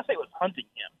Ohio State was hunting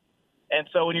him. And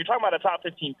so when you're talking about a top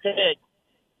 15 pick,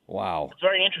 wow, it's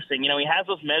very interesting. He has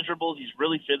those measurables. He's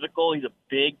really physical. He's a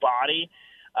big body.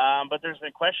 But there's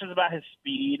been questions about his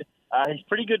speed. He's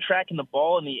pretty good tracking the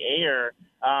ball in the air.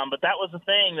 But that was the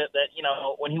thing that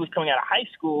when he was coming out of high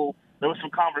school, there was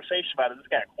some conversation about, is this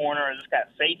guy a corner or is this guy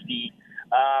a safety?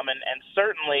 And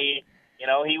certainly,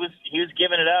 he was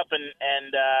giving it up. And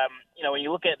when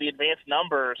you look at the advanced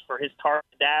numbers for his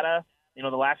target data, the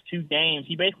last two games,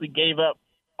 he basically gave up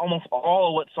almost all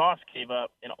of what Sauce gave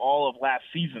up in all of last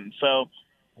season. So,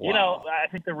 I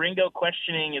think the Ringo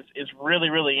questioning is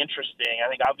really, really interesting. I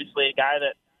think obviously a guy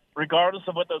that, regardless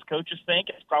of what those coaches think,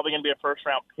 it's probably going to be a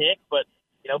first-round pick, but,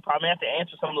 probably have to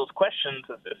answer some of those questions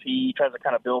as he tries to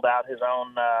kind of build out his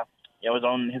own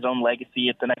legacy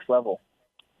at the next level.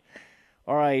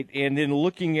 All right, and then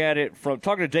looking at it from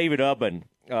talking to David Ubben,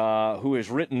 who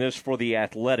has written this for The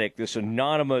Athletic, this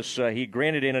anonymous, he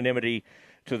granted anonymity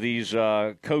to these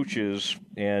coaches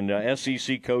and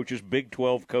SEC coaches, Big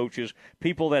 12 coaches,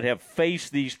 people that have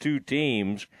faced these two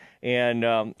teams. And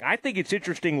I think it's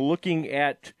interesting looking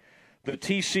at the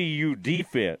TCU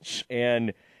defense.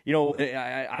 And,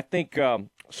 I think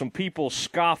some people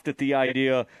scoffed at the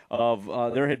idea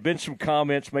of there had been some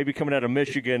comments maybe coming out of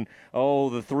Michigan, the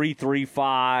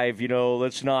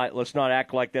 3-3-5, let's not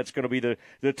act like that's going to be the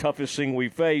toughest thing we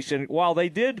face. And while they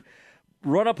did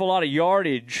run up a lot of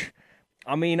yardage,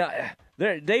 I mean,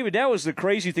 David, that was the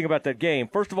crazy thing about that game.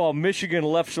 First of all, Michigan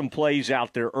left some plays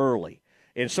out there early.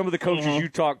 And some of the coaches you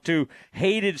talked to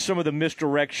hated some of the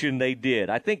misdirection they did.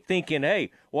 I think thinking,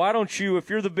 hey, why don't you, if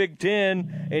you're the Big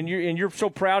Ten and you're so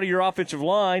proud of your offensive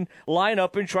line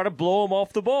up and try to blow them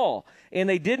off the ball. And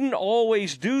they didn't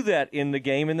always do that in the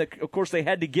game. And, of course, they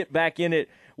had to get back in it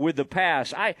with the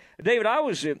pass. David,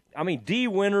 D.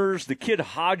 Winters, the kid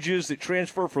Hodges that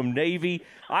transferred from Navy,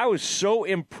 I was so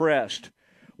impressed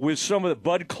with some of the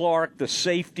Bud Clark, the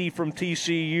safety from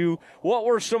TCU. What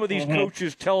were some of these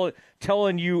coaches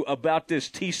telling you about this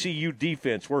TCU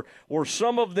defense? Were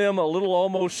some of them a little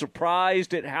almost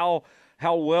surprised at how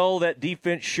well that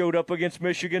defense showed up against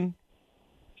Michigan?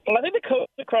 Well, I think the coaches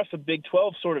across the Big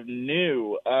 12 sort of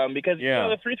knew because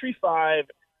the 3-3-5,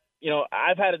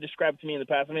 I've had it described to me in the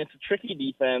past. I mean, it's a tricky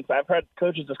defense. I've heard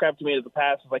coaches describe to me in the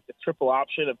past as like the triple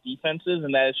option of defenses,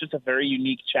 and that it's just a very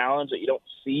unique challenge that you don't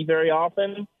see very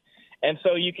often. And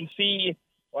so you can see,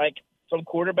 like, some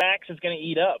quarterbacks is going to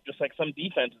eat up, just like some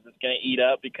defenses is going to eat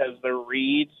up because their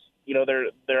reads,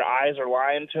 their eyes are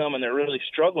lying to them and they're really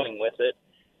struggling with it.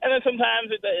 And then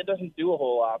sometimes it doesn't do a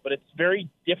whole lot, but it's very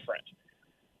different.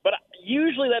 But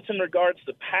usually that's in regards to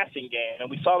the passing game.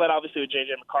 And we saw that obviously with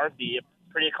J.J. McCarthy, a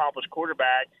pretty accomplished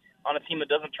quarterback on a team that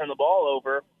doesn't turn the ball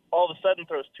over, all of a sudden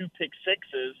throws 2 pick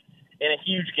sixes in a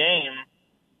huge game.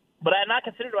 But I had not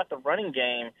considered about the running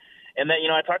game. And that,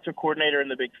 I talked to a coordinator in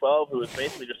the Big 12 who was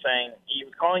basically just saying he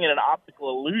was calling it an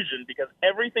optical illusion because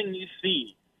everything you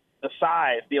see, the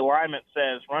size, the alignment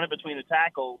says run it between the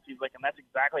tackles. He's like, and that's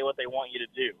exactly what they want you to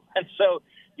do. And so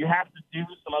you have to do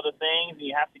some other things and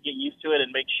you have to get used to it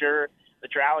and make sure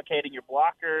that you're allocating your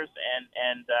blockers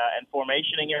and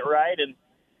formationing it right. And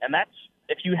that's,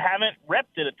 if you haven't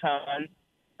repped it a ton,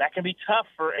 that can be tough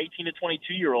for 18 to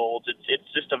 22-year-olds.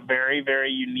 It's just a very,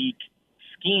 very unique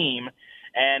scheme.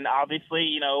 And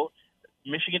obviously,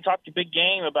 Michigan talked a big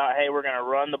game about, hey, we're going to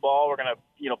run the ball. We're going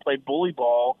to, play bully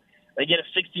ball. They get a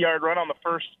 60-yard run on the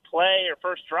first play or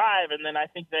first drive, and then I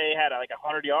think they had like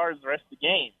 100 yards the rest of the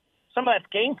game. Some of that's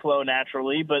game flow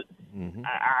naturally, but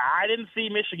I didn't see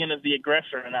Michigan as the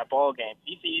aggressor in that ball game.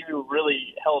 TCU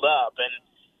really held up,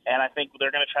 and I think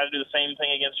they're going to try to do the same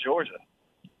thing against Georgia.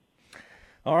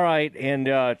 All right, and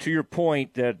to your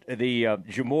point that the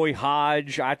Jamoy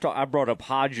Hodge, I brought up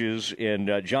Hodges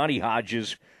and Johnny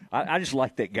Hodges. I just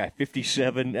like that guy,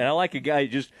 57, and I like a guy who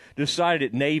just decided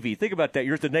at Navy. Think about that.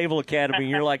 You're at the Naval Academy, and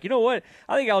you're like, you know what?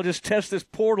 I think I'll just test this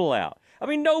portal out. I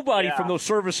mean, nobody from those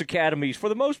service academies, for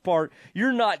the most part,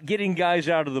 you're not getting guys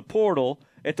out of the portal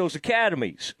at those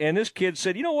academies. And this kid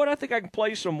said, you know what? I think I can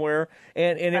play somewhere.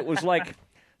 And it was like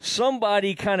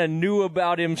somebody kind of knew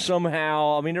about him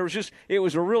somehow. I mean, it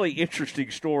was a really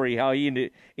interesting story how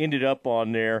he ended up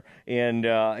on there. And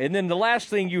then the last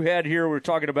thing you had here, we're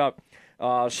talking about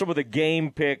some of the game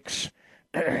picks.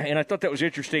 And I thought that was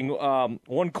interesting.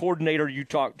 One coordinator you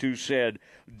talked to said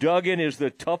Duggan is the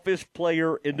toughest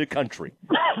player in the country.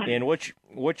 And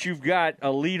what you've got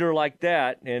a leader like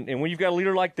that, and when you've got a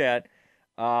leader like that,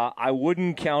 I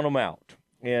wouldn't count him out.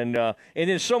 And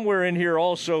then somewhere in here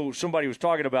also somebody was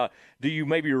talking about, do you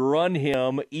maybe run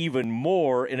him even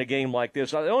more in a game like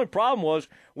this? The only problem was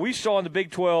we saw in the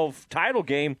Big 12 title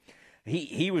game,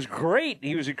 he was great.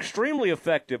 He was extremely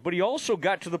effective, but he also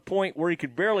got to the point where he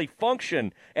could barely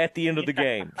function at the end of the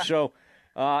game. So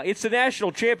it's the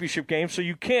national championship game, so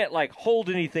you can't, hold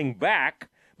anything back,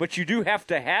 but you do have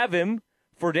to have him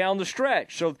for down the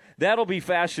stretch. So that'll be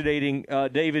fascinating,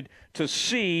 David, to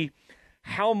see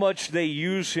how much they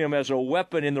use him as a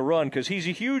weapon in the run, because he's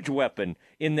a huge weapon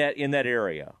in that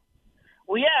area.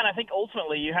 Well, yeah, and I think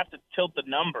ultimately you have to tilt the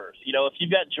numbers. If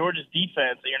you've got Georgia's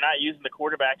defense and you're not using the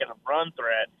quarterback as a run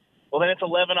threat, well, then it's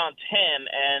 11 on 10.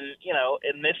 And,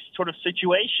 in this sort of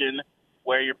situation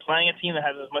where you're playing a team that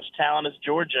has as much talent as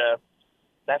Georgia,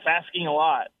 that's asking a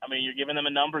lot. I mean, you're giving them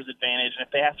a numbers advantage. And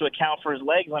if they have to account for his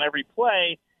legs on every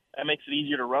play, that makes it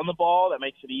easier to run the ball. That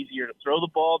makes it easier to throw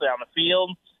the ball down the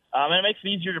field. And it makes it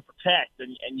easier to protect.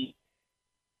 And you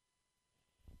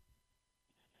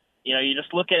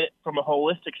just look at it from a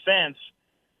holistic sense.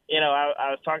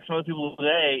 I was talking to some other people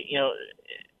today.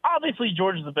 Obviously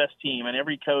Georgia's the best team, and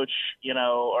every coach,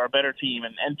 are a better team,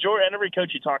 and every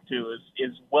coach you talk to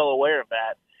is well aware of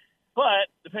that. But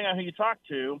depending on who you talk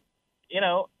to,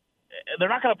 they're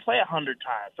not going to play 100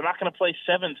 times. They're not going to play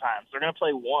 7 times. They're going to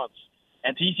play once.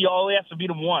 And TCU only has to beat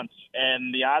them once,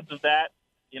 and the odds of that,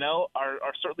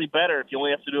 are certainly better if you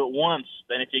only have to do it once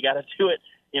than if you got to do it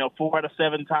 4 out of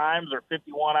 7 times or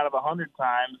 51 out of 100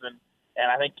 times. And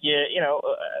I think,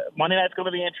 Monday night's going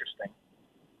to be interesting.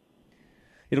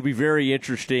 It'll be very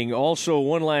interesting. Also,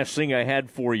 one last thing I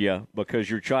had for you, because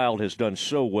your child has done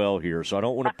so well here, so I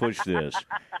don't want to push this.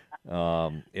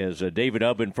 As David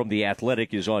Ubben from The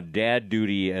Athletic is on dad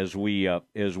duty as we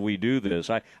do this,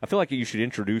 I feel like you should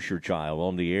introduce your child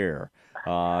on the air.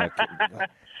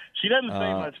 She doesn't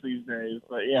say much these days,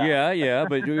 but yeah. Yeah,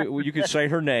 but you could say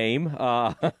her name.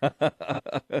 But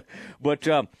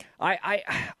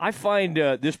I find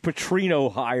this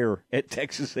Petrino hire at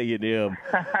Texas A&M,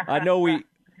 I know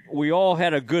we all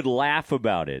had a good laugh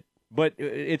about it, but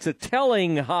it's a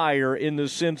telling hire in the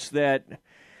sense that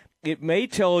it may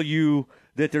tell you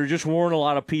that there just weren't a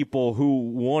lot of people who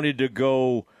wanted to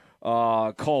go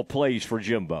call plays for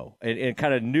Jimbo and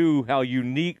kind of knew how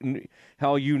unique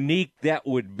that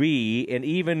would be, and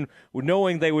even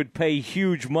knowing they would pay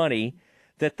huge money,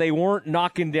 that they weren't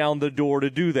knocking down the door to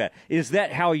do that. Is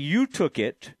that how you took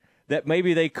it, that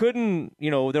maybe they couldn't,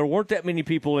 there weren't that many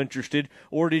people interested,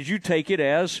 or did you take it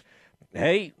as,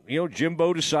 hey,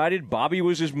 Jimbo decided Bobby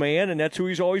was his man and that's who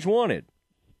he's always wanted?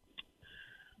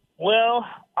 Well,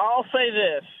 I'll say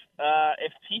this.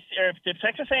 If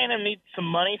Texas A&M needs some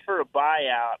money for a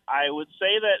buyout, I would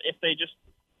say that if they just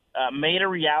made a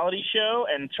reality show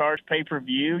and charged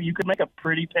pay-per-view, you could make a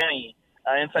pretty penny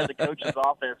inside the coach's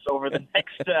office over the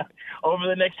next 9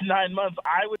 months.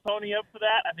 I would pony up for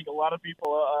that. I think a lot of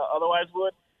people otherwise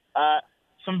would.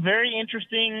 Some very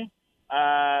interesting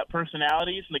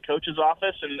personalities in the coach's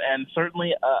office, and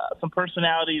certainly some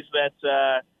personalities that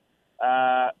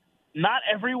not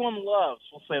everyone loves.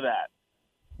 We'll say that.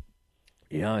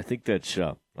 Yeah, I think that's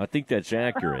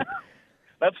accurate.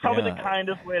 That's probably the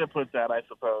kindest way to put that, I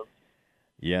suppose.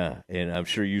 Yeah, and I'm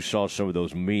sure you saw some of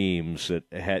those memes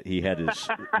that he had his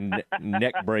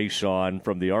neck brace on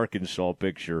from the Arkansas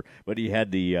picture, but he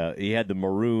had the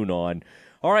maroon on.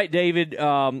 All right, David,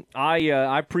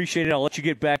 I appreciate it. I'll let you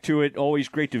get back to it. Always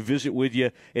great to visit with you,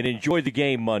 and enjoy the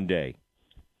game Monday.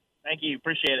 Thank you.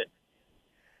 Appreciate it.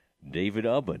 David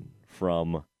Ubben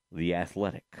from The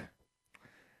Athletic.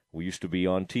 We used to be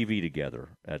on TV together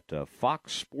at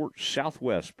Fox Sports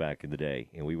Southwest back in the day,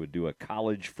 and we would do a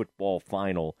college football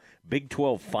final, Big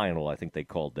 12 final, I think they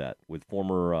called that, with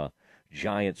former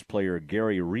Giants player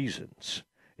Gary Reasons.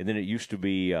 And then it used to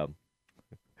be,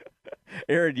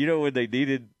 Aaron, you know when they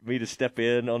needed me to step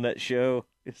in on that show?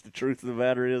 It's the truth of the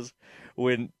matter is,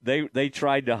 when they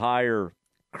tried to hire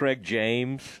Craig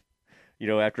James, you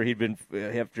know, after he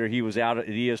was out at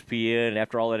ESPN,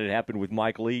 after all that had happened with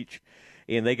Mike Leach,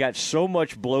 and they got so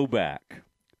much blowback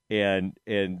and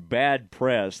bad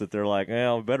press that they're like,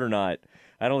 well, better not.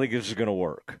 I don't think this is going to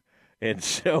work. And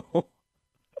so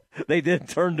they then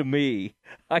turned to me.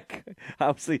 I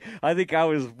think I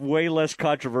was way less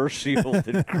controversial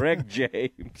than Craig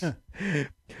James.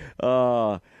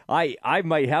 I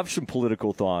might have some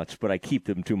political thoughts, but I keep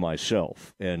them to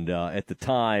myself. And at the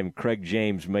time, Craig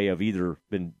James may have either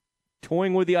been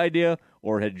toying with the idea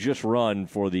or had just run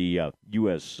for the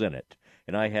U.S. Senate.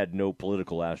 And I had no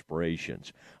political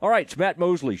aspirations. All right, it's Matt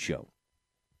Mosley Show,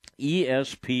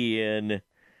 ESPN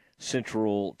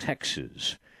Central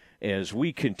Texas. As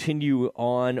we continue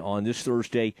on this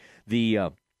Thursday,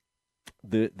 the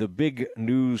big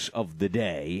news of the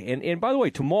day. And by the way,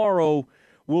 tomorrow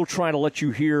we'll try to let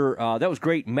you hear, that was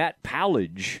great, Matt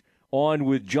Powledge on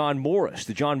with John Morris,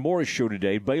 the John Morris Show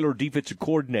today, Baylor defensive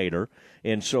coordinator.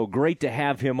 And so great to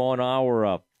have him on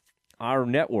our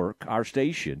network, our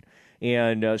station.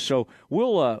 And so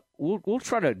we'll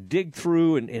try to dig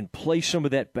through and play some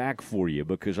of that back for you,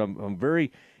 because I'm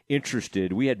very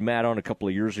interested. We had Matt on a couple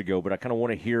of years ago, but I kind of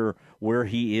want to hear where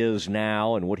he is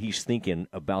now and what he's thinking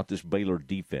about this Baylor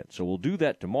defense. So we'll do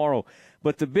that tomorrow.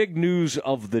 But the big news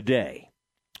of the day,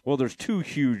 well, there's two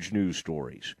huge news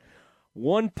stories.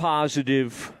 One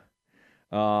positive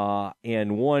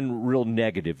and one real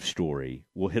negative story.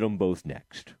 We'll hit them both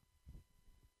next.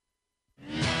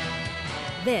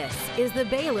 This is the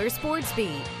Baylor Sports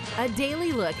Beat, a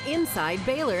daily look inside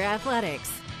Baylor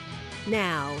athletics.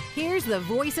 Now, here's the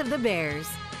voice of the Bears,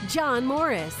 John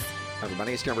Morris.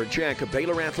 Everybody, it's time for a check of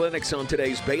Baylor athletics on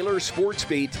today's Baylor Sports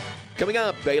Beat. Coming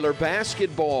up, Baylor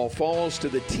basketball falls to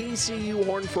the TCU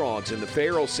Horned Frogs in the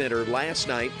Farrell Center last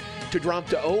night to drop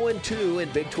to 0-2 in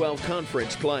Big 12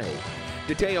 conference play.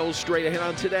 Details straight ahead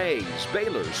on today's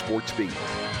Baylor Sports Beat.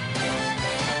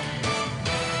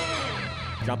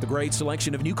 Shop the great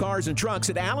selection of new cars and trucks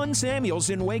at Allen Samuels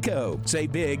in Waco.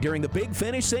 Save big during the Big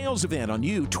Finish sales event on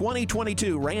new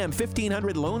 2022 Ram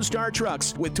 1500 Lone Star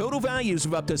trucks with total values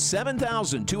of up to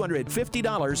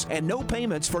 $7,250 and no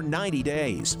payments for 90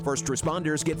 days. First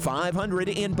responders get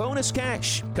 $500 in bonus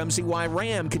cash. Come see why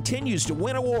Ram continues to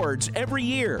win awards every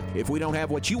year. If we don't have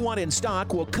what you want in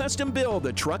stock, we'll custom build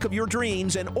the truck of your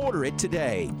dreams and order it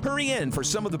today. Hurry in for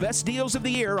some of the best deals of the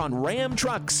year on Ram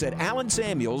trucks at Allen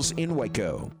Samuels in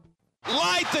Waco.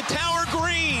 Light the tower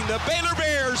green. The Baylor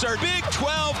Bears are Big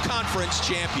 12 Conference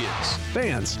champions.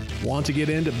 Fans, want to get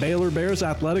into Baylor Bears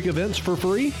athletic events for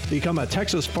free? Become a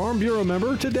Texas Farm Bureau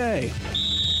member today.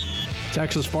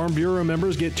 Texas Farm Bureau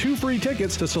members get 2 free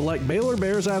tickets to select Baylor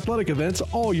Bears athletic events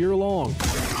all year long.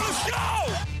 Let's go!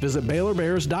 Visit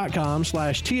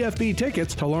BaylorBears.com/TFB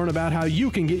tickets to learn about how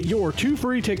you can get your 2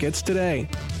 free tickets today.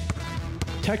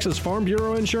 Texas Farm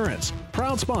Bureau Insurance,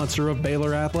 proud sponsor of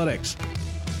Baylor Athletics.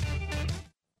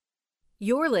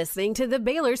 You're listening to the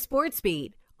Baylor Sports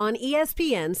Beat on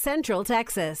ESPN Central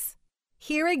Texas.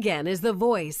 Here again is the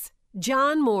voice,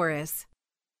 John Morris.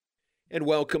 And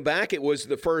welcome back. It was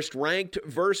the first ranked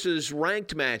versus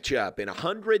ranked matchup in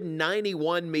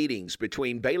 191 meetings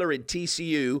between Baylor and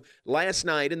TCU last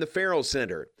night in the Farrell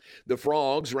Center. The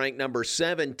Frogs, ranked number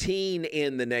 17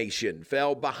 in the nation,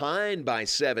 fell behind by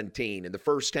 17 in the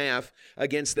first half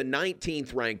against the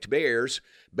 19th ranked Bears.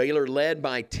 Baylor led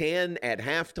by 10 at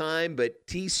halftime, but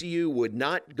TCU would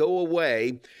not go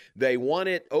away. They won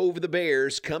it over the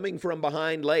Bears, coming from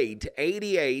behind late,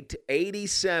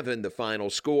 88-87 the final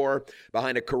score,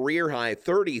 behind a career-high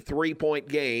 33-point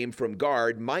game from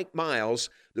guard Mike Miles,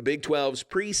 the Big 12's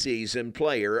preseason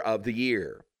player of the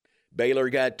year. Baylor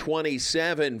got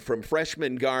 27 from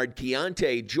freshman guard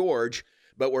Keontae George,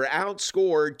 but were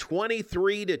outscored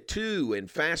 23-2 in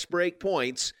fast break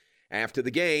points. After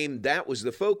the game, that was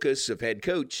the focus of head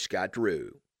coach Scott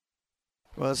Drew.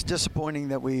 Well, it's disappointing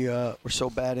that we were so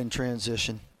bad in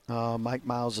transition. Mike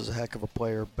Miles is a heck of a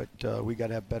player, but we got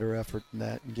to have better effort in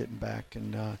that and getting back,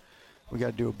 and we got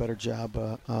to do a better job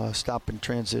stopping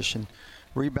transition.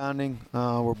 Rebounding,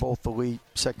 we're both elite.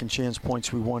 Second chance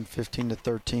points, we won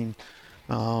 15-13.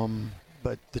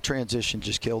 But the transition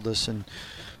just killed us. And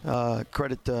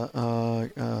credit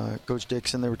to Coach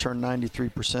Dixon. They returned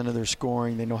 93% of their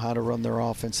scoring. They know how to run their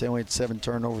offense. They only had 7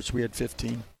 turnovers. We had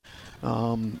 15.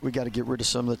 We got to get rid of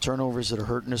some of the turnovers that are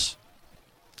hurting us.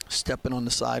 Stepping on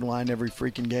the sideline every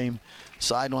freaking game.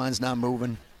 Sideline's not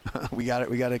moving. we got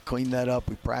to clean that up.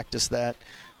 We practice that.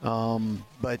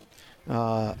 But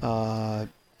I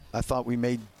thought we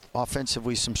made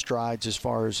offensively some strides as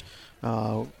far as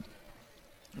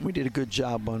we did a good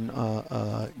job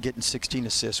on getting 16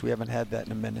 assists. We haven't had that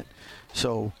in a minute.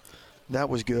 So that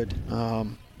was good.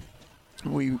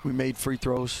 We made free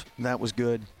throws. That was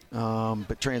good.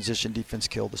 But transition defense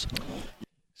killed us.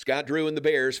 Scott Drew and the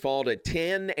Bears fall to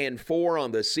 10-4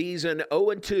 on the season,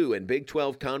 0-2 in Big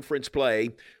 12 conference play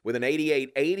with an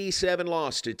 88-87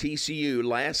 loss to TCU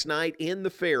last night in the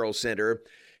Farrell Center.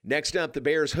 Next up, the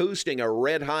Bears hosting a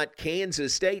red-hot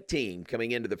Kansas State team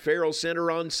coming into the Farrell Center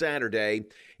on Saturday.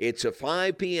 It's a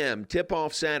 5 p.m.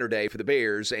 tip-off Saturday for the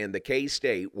Bears and the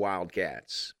K-State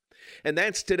Wildcats. And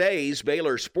that's today's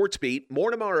Baylor Sports Beat.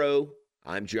 More tomorrow.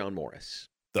 I'm John Morris.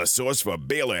 The source for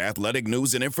Baylor athletic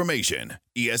news and information,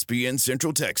 ESPN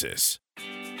Central Texas.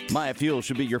 Maya Fuel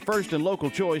should be your first and local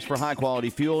choice for high-quality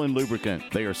fuel and lubricant.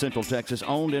 They are Central Texas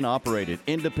owned and operated,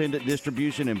 independent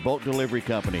distribution and bulk delivery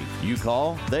company. You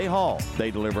call, they haul.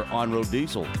 They deliver on-road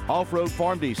diesel, off-road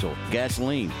farm diesel,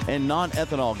 gasoline, and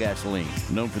non-ethanol gasoline.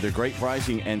 Known for their great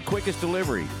pricing and quickest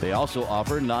delivery, they also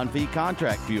offer non-fee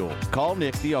contract fuel. Call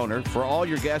Nick, the owner, for all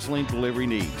your gasoline delivery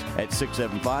needs at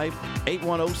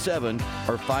 675-8107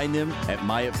 or find them at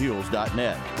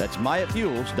MyaFuels.net. That's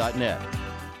MyaFuels.net.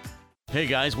 Hey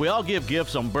guys, we all give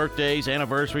gifts on birthdays,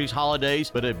 anniversaries,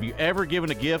 holidays, but have you ever given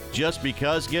a gift just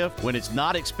because gift? When it's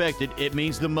not expected, it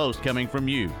means the most coming from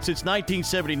you. Since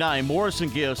 1979, Morrison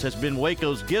Gifts has been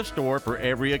Waco's gift store for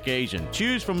every occasion.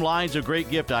 Choose from lines of great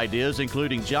gift ideas,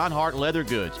 including John Hart leather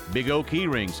goods, Big O key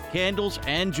rings, candles,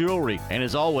 and jewelry. And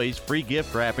as always, free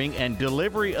gift wrapping and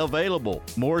delivery available.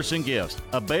 Morrison Gifts,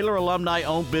 a Baylor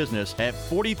alumni-owned business at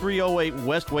 4308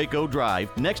 West Waco Drive,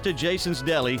 next to Jason's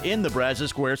Deli in the Brazos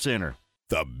Square Center.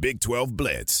 The Big 12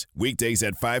 Blitz, weekdays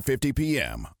at 5:50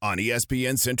 p.m. on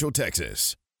ESPN Central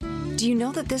Texas. Do you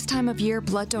know that this time of year,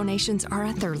 blood donations are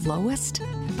at their lowest?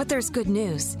 But there's good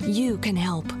news. You can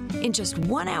help. In just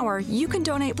 1 hour, you can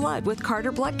donate blood with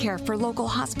Carter Blood Care for local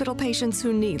hospital patients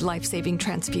who need life-saving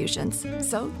transfusions.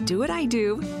 So do what I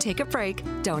do. Take a break,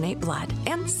 donate blood,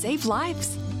 and save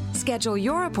lives. Schedule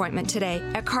your appointment today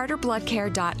at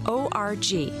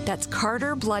carterbloodcare.org. That's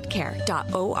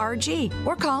carterbloodcare.org.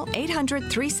 Or call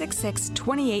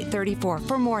 800-366-2834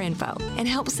 for more info and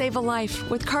help save a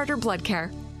life with Carter Blood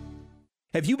Care.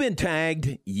 Have you been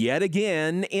tagged yet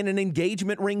again in an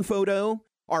engagement ring photo?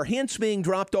 Are hints being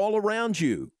dropped all around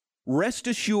you? Rest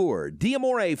assured,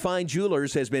 D'Amore Fine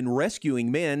Jewelers has been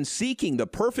rescuing men seeking the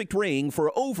perfect ring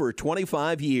for over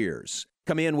 25 years.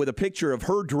 Come in with a picture of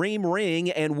her dream ring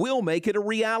and we'll make it a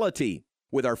reality.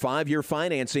 With our 5-year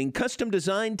financing, custom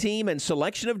design team, and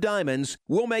selection of diamonds,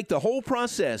 we'll make the whole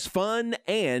process fun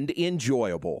and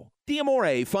enjoyable.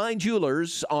 D'Amore Fine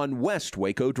Jewelers on West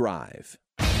Waco Drive.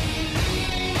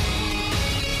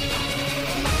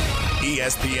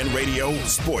 ESPN Radio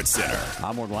Sports Center.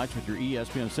 I'm Ward Lights with your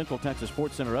ESPN Central Texas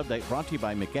Sports Center update, brought to you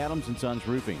by McAdams and Sons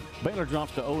Roofing. Baylor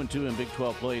drops to 0-2 in Big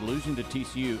 12 play, losing to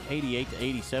TCU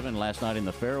 88-87 last night in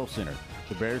the Farrell Center.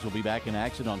 The Bears will be back in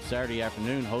action on Saturday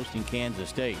afternoon, hosting Kansas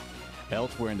State.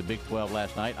 Elsewhere in the Big 12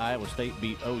 last night, Iowa State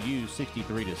beat OU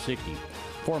 63-60.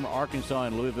 Former Arkansas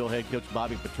and Louisville head coach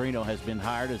Bobby Petrino has been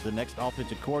hired as the next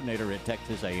offensive coordinator at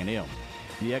Texas A&M.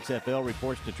 The XFL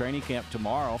reports to training camp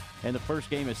tomorrow, and the first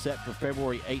game is set for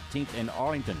February 18th in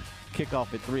Arlington.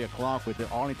 Kickoff at 3 o'clock with the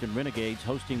Arlington Renegades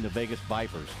hosting the Vegas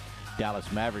Vipers.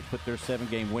 Dallas Mavericks put their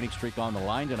 7-game winning streak on the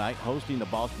line tonight, hosting the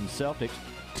Boston Celtics.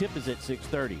 Tip is at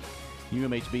 6:30.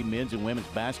 UMHB men's and women's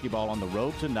basketball on the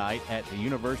road tonight at the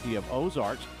University of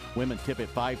Ozarks. Women tip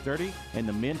at 5:30 and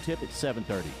the men tip at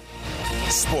 7:30.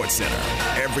 Sports Center,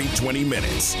 every 20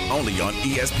 minutes, only on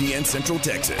ESPN Central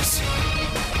Texas.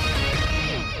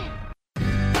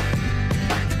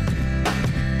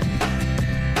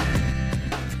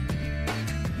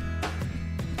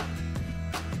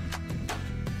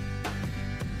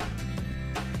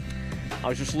 I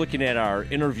was just looking at our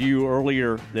interview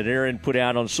earlier that Aaron put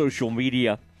out on social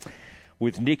media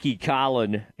with Nikki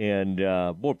Collin, and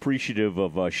more appreciative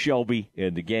of Shelby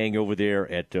and the gang over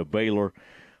there at Baylor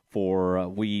for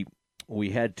we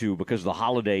we had to, because of the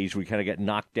holidays, we kind of got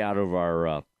knocked out of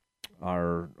our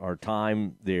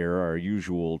time there, our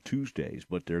usual Tuesdays.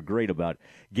 But they're great about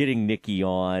getting Nikki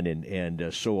on,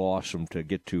 and so awesome to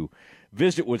get to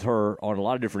visit with her on a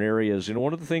lot of different areas. And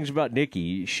one of the things about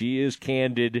Nikki, she is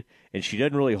candid, and she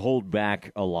doesn't really hold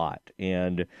back a lot.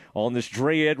 And on this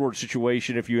Dre Edwards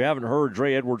situation, if you haven't heard,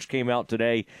 Dre Edwards came out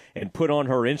today and put on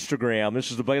her Instagram,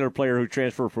 this is the Baylor player who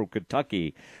transferred from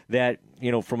Kentucky, that,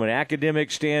 from an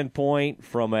academic standpoint,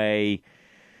 boy,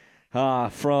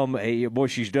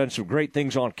 she's done some great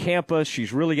things on campus.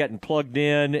 She's really gotten plugged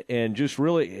in and just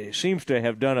really seems to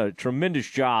have done a tremendous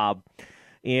job.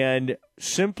 And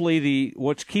simply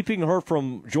what's keeping her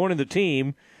from joining the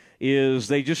team is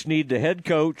they just need the head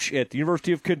coach at the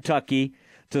University of Kentucky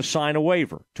to sign a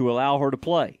waiver to allow her to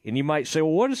play. And you might say,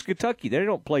 well, what is Kentucky? They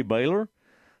don't play Baylor.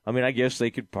 I mean, I guess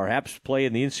they could perhaps play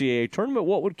in the NCAA tournament.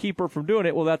 What would keep her from doing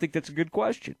it? Well, I think that's a good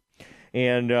question.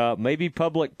 And maybe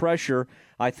public pressure.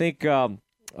 I think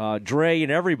Dre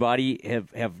and everybody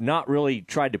have not really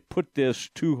tried to put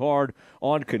this too hard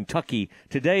on Kentucky.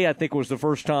 Today, I think, was the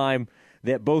first time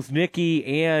that both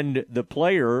Nikki and the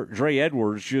player, Dre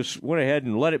Edwards, just went ahead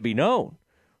and let it be known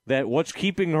that what's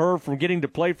keeping her from getting to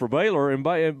play for Baylor, and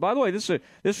by the way, this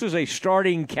is a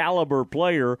starting caliber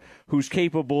player who's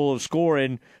capable of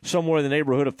scoring somewhere in the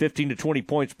neighborhood of 15 to 20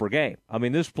 points per game. I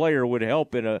mean, this player would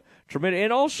help in a tremendous,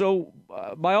 and also,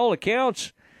 by all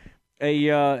accounts,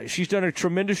 she's done a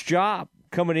tremendous job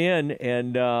coming in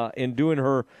and doing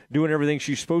everything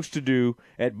she's supposed to do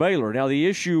at Baylor. Now, the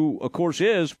issue, of course,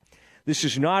 is this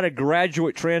is not a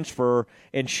graduate transfer,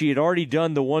 and she had already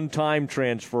done the one-time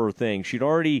transfer thing.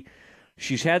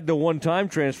 She's had the one-time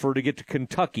transfer to get to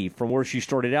Kentucky from where she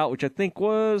started out, which I think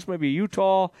was maybe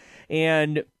Utah,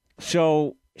 and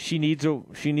so she needs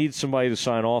somebody to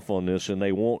sign off on this, and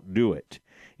they won't do it.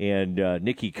 And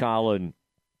Nikki Collin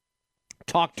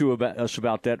talked to us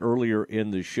about that earlier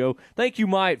in the show. Thank you,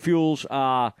 Myatt Fuels.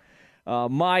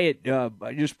 Myatt,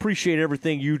 I just appreciate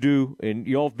everything you do, and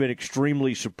you all have been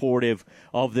extremely supportive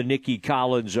of the Nikki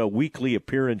Collins weekly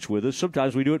appearance with us.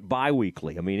 Sometimes we do it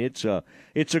bi-weekly. I mean, it's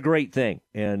a great thing.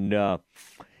 And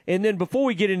then before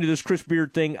we get into this Chris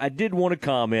Beard thing, I did want to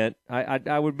comment.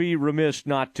 I would be remiss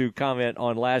not to comment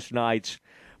on last night's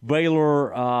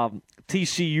Baylor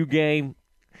TCU game.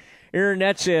 Aaron,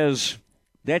 that's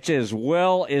as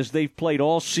well as they've played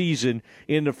all season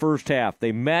in the first half.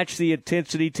 They matched the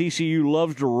intensity. TCU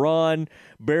loves to run.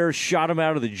 Bears shot them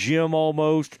out of the gym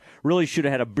almost. Really should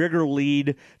have had a bigger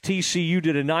lead. TCU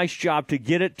did a nice job to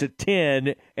get it to 10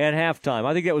 at halftime.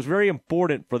 I think that was very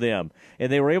important for them,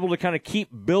 and they were able to kind of keep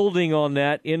building on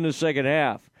that in the second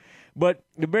half. But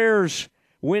the Bears,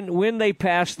 when they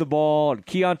passed the ball, and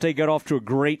Keontae got off to a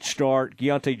great start,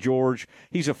 Keontae George,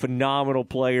 he's a phenomenal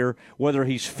player. Whether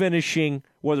he's finishing,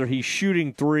 whether he's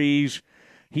shooting threes,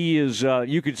 he is.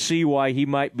 You could see why he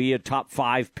might be a top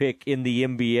 5 pick in the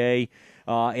NBA.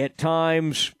 At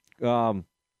times,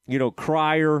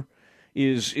 Cryer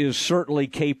is certainly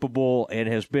capable and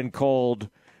has been called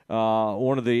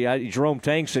one of the. Jerome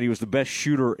Tang said he was the best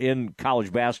shooter in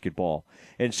college basketball,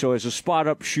 and so as a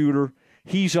spot-up shooter,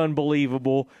 he's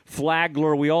unbelievable.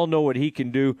 Flagler, we all know what he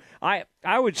can do. I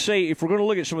would say if we're going to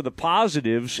look at some of the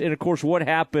positives, and of course what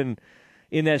happened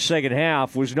in that second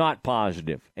half was not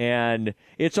positive. And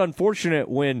it's unfortunate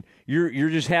when you're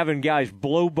just having guys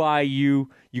blow by you,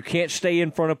 you can't stay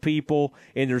in front of people,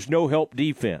 and there's no help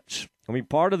defense. I mean,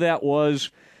 part of that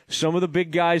was some of the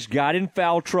big guys got in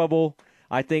foul trouble,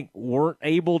 I think weren't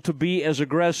able to be as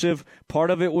aggressive.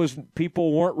 Part of it was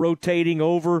people weren't rotating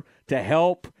over to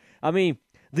help. I mean,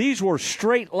 these were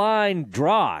straight-line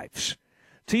drives.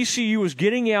 TCU was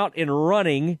getting out and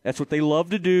running. That's what they love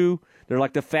to do. They're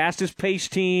like the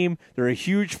fastest-paced team. They're a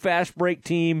huge fast-break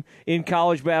team in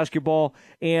college basketball.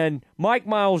 And Mike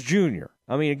Miles Jr.,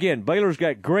 I mean, again, Baylor's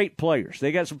got great players.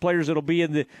 They got some players that'll be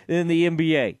in the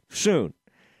NBA soon.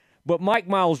 But Mike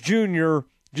Miles Jr.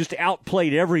 just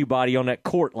outplayed everybody on that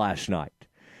court last night.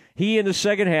 He, in the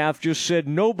second half, just said,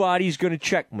 nobody's going to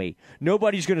check me.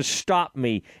 Nobody's going to stop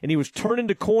me. And he was turning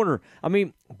the corner. I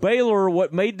mean, Baylor,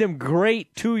 what made them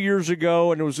great 2 years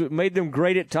ago and made them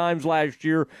great at times last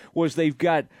year was they've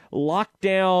got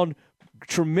lockdown,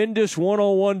 tremendous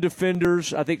one-on-one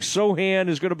defenders. I think Sohan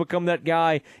is going to become that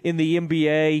guy in the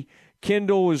NBA.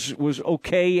 Kendall was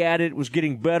okay at it, was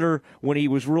getting better when he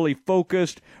was really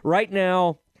focused. Right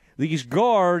now, these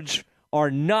guards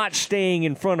are not staying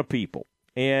in front of people.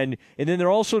 And then they're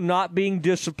also not being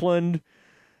disciplined.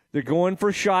 They're going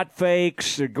for shot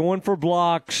fakes. They're going for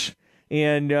blocks.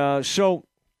 And so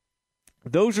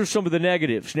those are some of the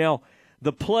negatives. Now,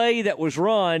 the play that was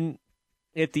run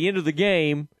at the end of the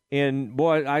game And,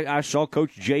 boy, I saw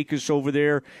Coach Jacobs over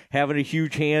there having a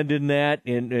huge hand in that.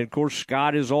 And of course,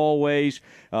 Scott, as always,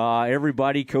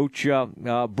 everybody, Coach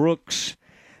Brooks.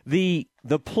 The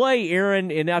play,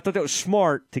 Aaron, and I thought that was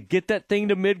smart to get that thing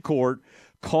to midcourt,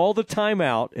 call the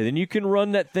timeout, and then you can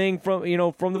run that thing from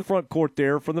the front court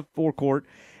there, from the forecourt.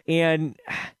 And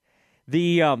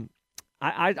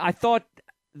I thought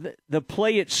the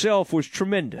play itself was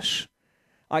tremendous.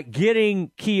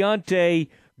 Getting Keontae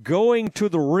going to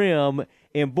the rim,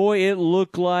 and boy, it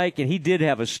looked like, and he did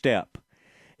have a step,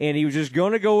 and he was just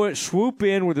going to go swoop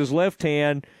in with his left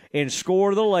hand and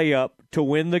score the layup to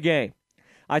win the game.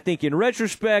 I think in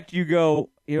retrospect, you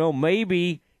go,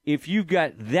 maybe if you've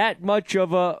got that much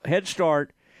of a head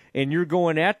start and you're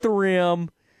going at the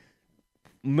rim,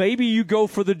 maybe you go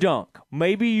for the dunk.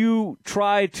 Maybe you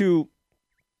try to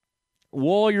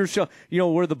wall yourself,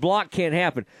 where the block can't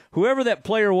happen. Whoever that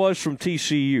player was from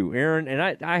TCU, Aaron, and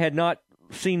I had not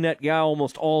seen that guy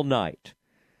almost all night.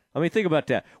 I mean, think about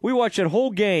that. We watched that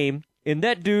whole game, and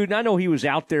that dude, and I know he was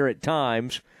out there at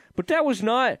times, but that was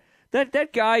not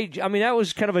that guy. I mean, that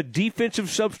was kind of a defensive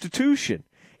substitution,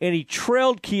 and he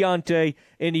trailed Keontae,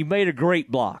 and he made a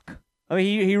great block. I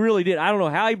mean, he really did. I don't know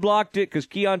how he blocked it because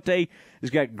Keontae has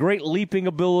got great leaping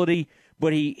ability,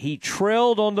 but he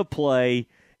trailed on the play.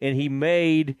 And he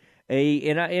made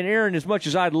and Aaron, as much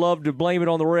as I'd love to blame it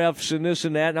on the refs and this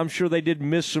and that, and I'm sure they did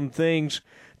miss some things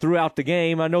throughout the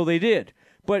game. I know they did.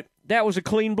 But that was a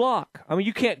clean block. I mean,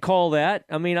 you can't call that.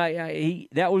 I mean,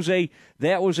 that was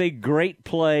a great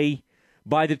play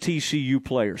by the TCU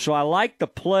player. So I liked the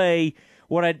play.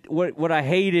 What I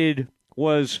hated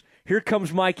was, here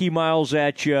comes Mikey Miles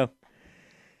at you.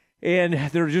 And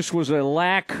there just was a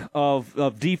lack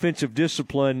of defensive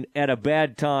discipline at a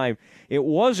bad time. It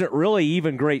wasn't really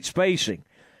even great spacing.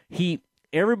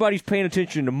 Everybody's paying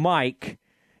attention to Mike,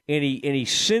 and he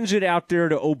sends it out there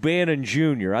to O'Bannon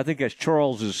Jr. I think that's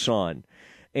Charles's son.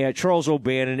 And Charles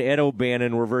O'Bannon, Ed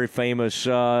O'Bannon were very famous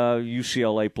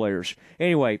UCLA players.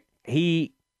 Anyway,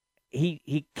 he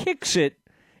kicks it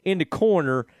in the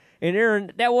corner, and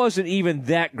Aaron, that wasn't even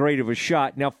that great of a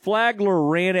shot. Now, Flagler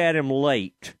ran at him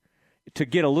late to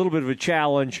get a little bit of a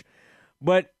challenge,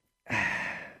 but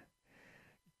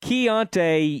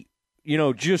Keontae,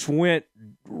 just went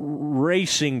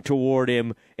racing toward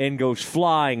him and goes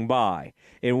flying by.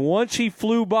 And once he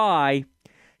flew by,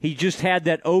 he just had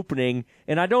that opening,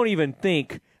 and I don't even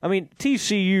think,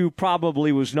 TCU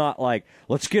probably was not like,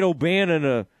 let's get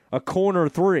O'Bannon a corner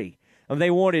three.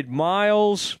 They wanted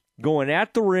Miles going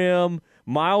at the rim,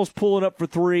 Miles pulling up for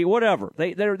three, whatever.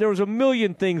 There was a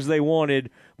million things they wanted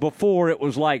before it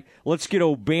was like, let's get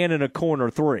O'Bannon a corner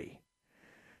three.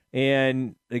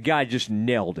 And the guy just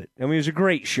nailed it. I mean, it was a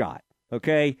great shot,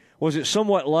 okay? Was it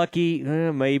somewhat lucky?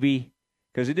 Maybe.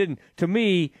 Because it didn't, to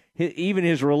me, even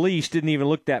his release didn't even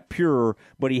look that pure,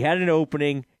 but he had an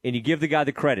opening, and you give the guy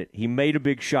the credit. He made a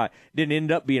big shot. Didn't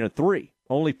end up being a three.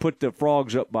 Only put the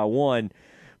Frogs up by one.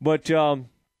 But,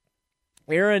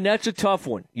 Aaron, that's a tough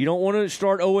one. You don't want to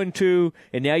start 0-2,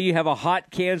 and now you have a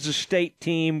hot Kansas State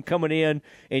team coming in,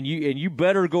 and you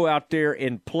better go out there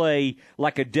and play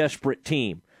like a desperate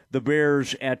team. The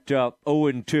Bears at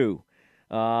 0-2.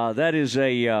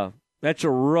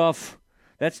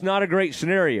 That's not a great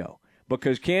scenario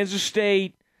because Kansas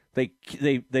State they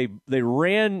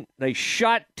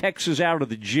shot Texas out of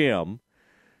the gym.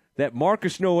 That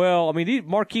Marquise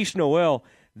Noel,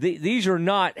 these are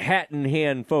not hat in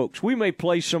hand folks. We may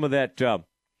play some of that.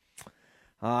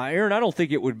 Aaron, I don't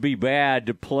think it would be bad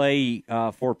to play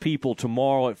for people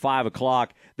tomorrow at 5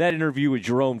 o'clock. That interview with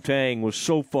Jerome Tang was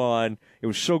so fun. It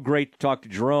was so great to talk to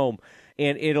Jerome.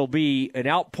 And it'll be an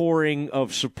outpouring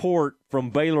of support from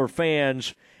Baylor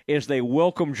fans as they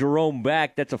welcome Jerome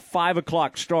back. That's a 5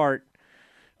 o'clock start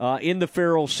in the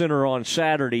Farrell Center on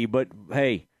Saturday. But,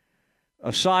 hey,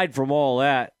 aside from all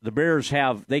that, the Bears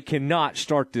they cannot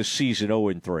start this season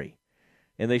 0-3.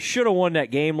 And they should have won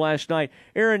that game last night.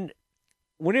 Aaron,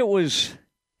 when it was,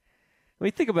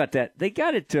 think about that. They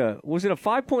got it to, was it a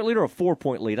 5-point lead or a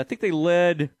 4-point lead? I think they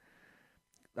led,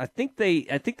 I think they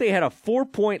had a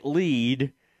 4-point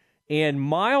lead, and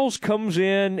Miles comes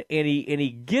in and he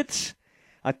gets,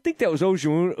 I think that was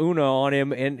Ojuna on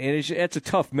him, and that's a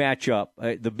tough matchup,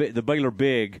 the Baylor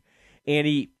big, and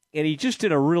he just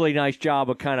did a really nice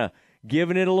job of kind of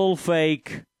giving it a little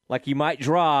fake, like he might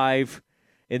drive,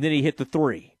 and then he hit the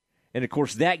three. And, of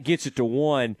course, that gets it to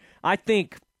 1. I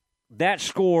think that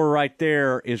score right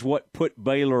there is what put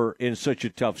Baylor in such a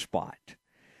tough spot.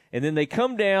 And then they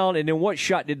come down, and then what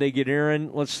shot did they get, Aaron?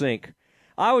 Let's think.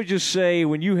 I would just say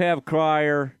when you have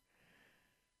Cryer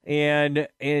and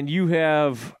you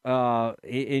have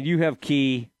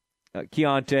Key,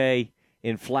 Keontae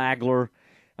and Flagler.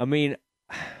 I mean,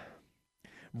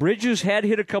 Bridges had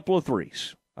hit a couple of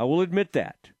threes. I will admit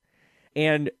that.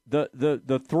 And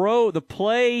the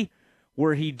play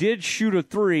where he did shoot a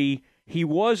three, he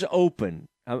was open.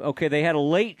 Okay, they had a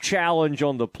late challenge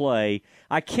on the play.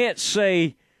 I can't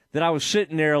say that I was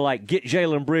sitting there like, get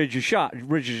Jalen Bridges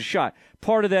a shot.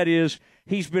 Part of that is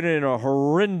he's been in a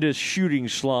horrendous shooting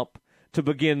slump to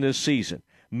begin this season.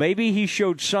 Maybe he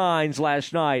showed signs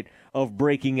last night of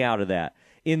breaking out of that.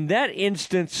 In that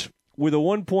instance, with a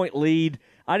 1-point lead,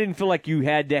 I didn't feel like you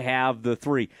had to have the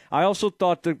three. I also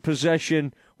thought the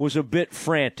possession was a bit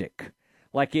frantic.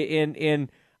 Like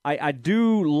I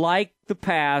do like the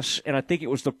pass, and I think it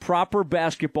was the proper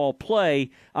basketball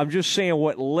play. I'm just saying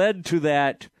what led to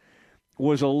that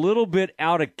was a little bit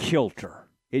out of kilter.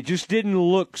 It just didn't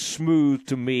look smooth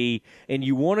to me, and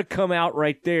you want to come out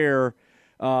right there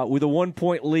with a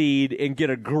 1-point lead and get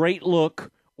a great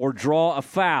look or draw a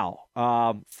foul.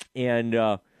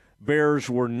 And Bears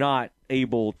were not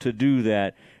able to do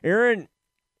that. Aaron,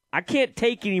 I can't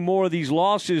take any more of these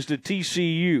losses to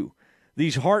TCU.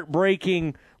 These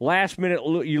heartbreaking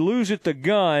last-minute, you lose at the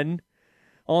gun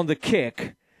on the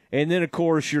kick, and then, of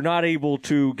course, you're not able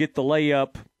to get the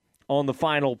layup on the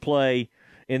final play,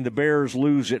 and the Bears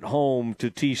lose at home to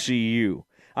TCU.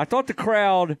 I thought the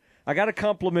crowd, I got to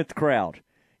compliment the crowd.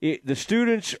 The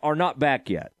students are not back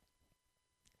yet.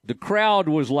 The crowd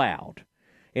was loud,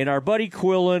 and our buddy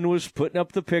Quillen was putting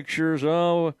up the pictures.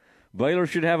 Oh, Baylor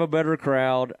should have a better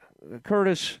crowd.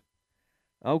 Curtis,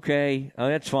 okay,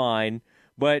 that's fine.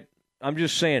 But I'm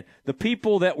just saying, the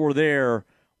people that were there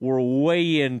were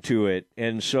way into it.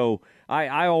 And so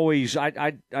I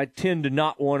tend to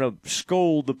not want to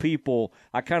scold the people.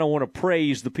 I kind of want to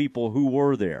praise the people who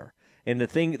were there. And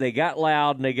they got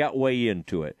loud and they got way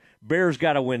into it. Bears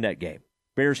got to win that game.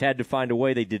 Bears had to find a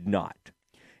way. They did not.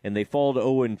 And they fall to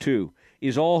 0-2.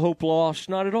 Is all hope lost?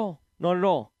 Not at all. Not at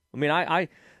all. I mean, I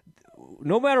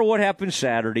no matter what happens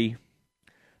Saturday,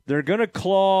 they're going to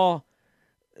claw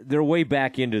their way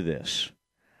back into this.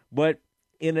 But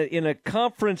in a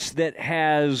conference that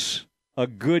has a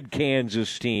good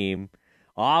Kansas team,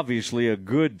 obviously a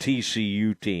good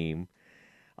TCU team,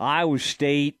 Iowa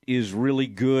State is really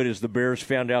good, as the Bears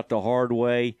found out the hard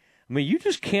way. I mean, you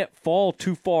just can't fall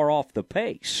too far off the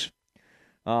pace.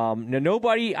 Now,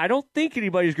 I don't think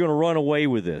anybody's going to run away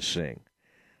with this thing.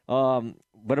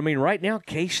 But, I mean, right now,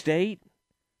 K-State,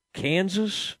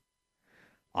 Kansas,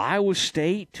 Iowa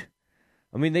State,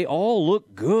 I mean, they all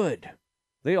look good.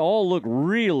 They all look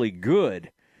really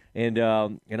good. And I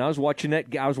was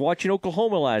watching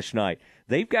Oklahoma last night.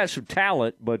 They've got some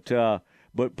talent, but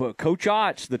Coach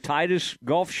Ott's, the tightest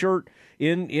golf shirt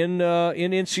in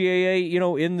NCAA,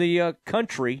 in the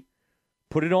country,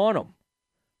 put it on them.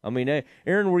 I mean,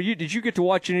 Aaron, did you get to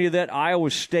watch any of that Iowa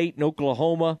State and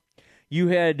Oklahoma? You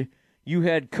had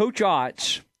Coach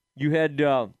Ott's. You had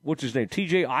what's his name,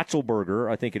 T.J.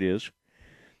 Otzelberger, I think it is.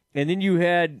 And then you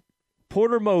had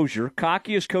Porter Moser,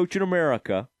 cockiest coach in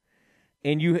America,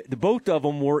 and both of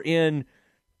them were in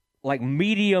like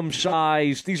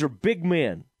medium-sized. These are big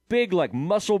men, big like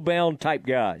muscle-bound type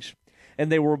guys, and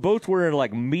they were both wearing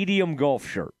like medium golf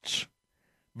shirts,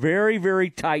 very, very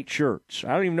tight shirts. I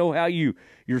don't even know how your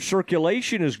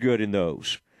circulation is good in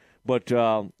those, but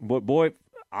boy,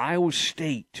 Iowa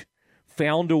State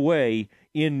found a way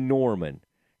in Norman.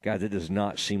 God, that does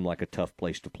not seem like a tough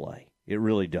place to play. It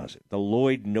really doesn't. The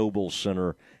Lloyd Noble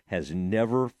Center has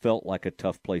never felt like a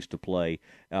tough place to play.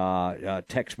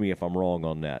 Text me if I'm wrong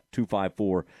on that.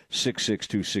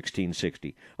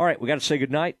 254-662-1660. All right, we got to say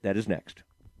goodnight. That is next.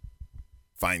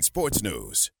 Find sports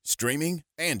news, streaming,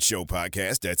 and show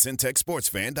podcast at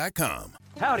syntechsportsfan.com.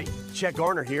 Howdy, Chet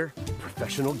Garner here,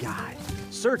 professional guide,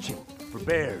 searching for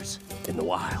bears in the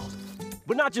wild.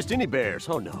 But not just any bears,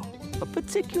 oh no, a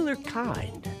particular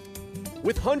kind.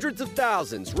 With hundreds of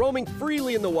thousands roaming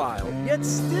freely in the wild, yet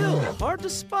still hard to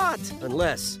spot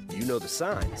unless you know the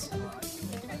signs.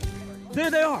 There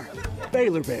they are,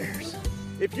 Baylor Bears.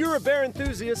 If you're a bear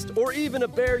enthusiast or even a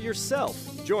bear yourself,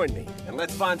 join me and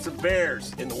let's find some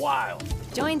bears in the wild.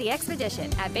 Join the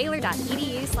expedition at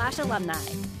Baylor.edu/alumni.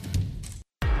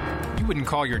 You wouldn't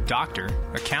call your doctor,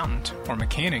 accountant, or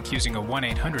mechanic using a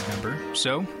 1-800 number,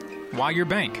 so why your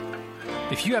bank?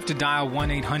 If you have to dial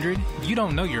 1-800, you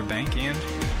don't know your bank, and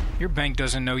your bank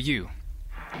doesn't know you.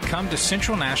 Come to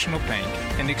Central National Bank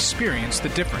and experience the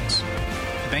difference.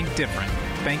 Bank different.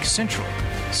 Bank Central.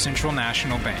 Central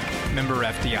National Bank. Member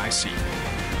FDIC.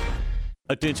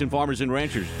 Attention farmers and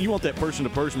ranchers, you want that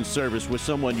person-to-person service with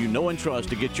someone you know and trust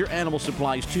to get your animal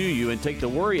supplies to you and take the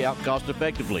worry out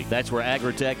cost-effectively. That's where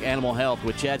Agritech Animal Health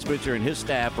with Chad Spitzer and his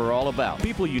staff are all about.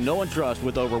 People you know and trust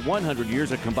with over 100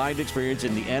 years of combined experience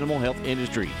in the animal health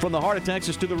industry. From the heart of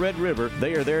Texas to the Red River,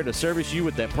 they are there to service you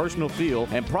with that personal feel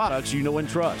and products you know and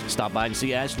trust. Stop by and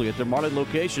see Ashley at their Marlin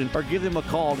location or give them a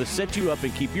call to set you up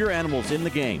and keep your animals in the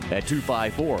game at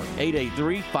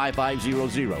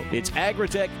 254-883-5500. It's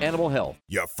Agritech Animal Health.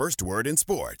 Your first word in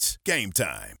sports. Game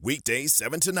Time. Weekdays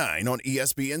 7 to 9 on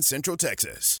ESPN Central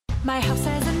Texas. My house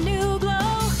has a new glow.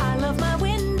 I love my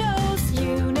windows.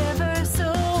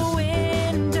 Universal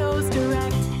Windows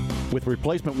Direct. With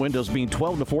replacement windows being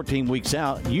 12 to 14 weeks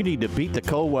out, you need to beat the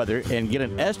cold weather and get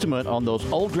an estimate on those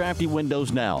old drafty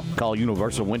windows now. Call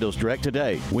Universal Windows Direct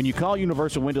today. When you call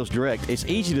Universal Windows Direct, it's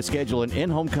easy to schedule an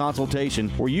in-home consultation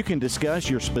where you can discuss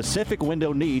your specific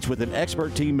window needs with an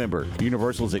expert team member.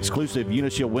 Universal's exclusive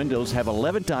Unishield windows have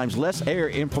 11 times less air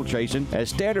infiltration as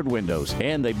standard windows,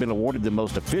 and they've been awarded the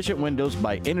most efficient windows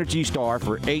by Energy Star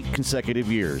for 8 consecutive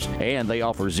years. And they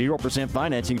offer 0%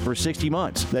 financing for 60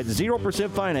 months. That's 0%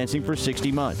 financing for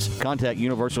 60 months. Contact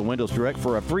Universal Windows Direct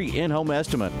for a free in-home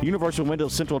estimate.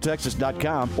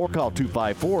 UniversalWindowsCentralTexas.com or call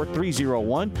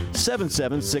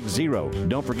 254-301-7760.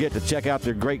 Don't forget to check out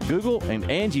their great Google and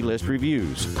Angie List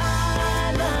reviews.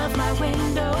 I love my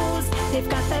windows. They've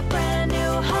got that brand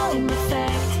new home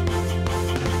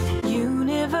effect.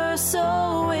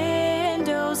 Universal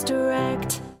Windows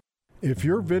Direct. If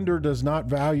your vendor does not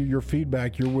value your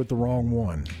feedback, you're with the wrong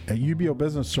one. At UBO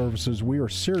Business Services, we are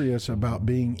serious about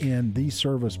being in the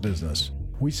service business.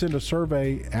 We send a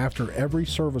survey after every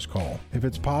service call. If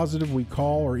it's positive, we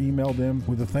call or email them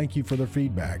with a thank you for their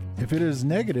feedback. If it is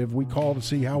negative, we call to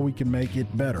see how we can make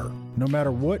it better. No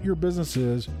matter what your business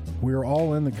is, we are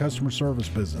all in the customer service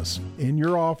business. In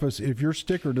your office, if your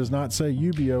sticker does not say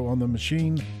UBO on the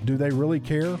machine, do they really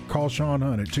care? Call Sean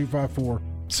Hunt at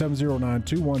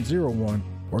 254-709-2101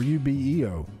 or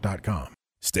ubeo.com.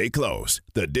 Stay close.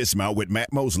 The Dismount with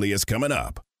Matt Mosley is coming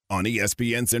up on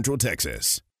ESPN Central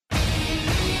Texas.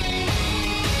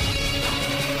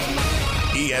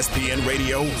 ESPN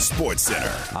Radio Sports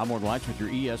Center. I'm Ward Lights with your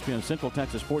ESPN Central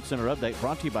Texas Sports Center update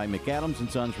brought to you by McAdams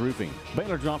 & Sons Roofing.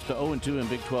 Baylor drops to 0-2 in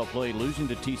Big 12 play, losing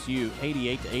to TCU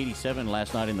 88-87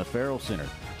 last night in the Farrell Center.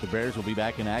 The Bears will be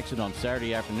back in action on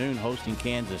Saturday afternoon hosting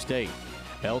Kansas State.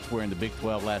 Elsewhere in the Big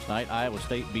 12 last night, Iowa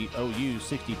State beat OU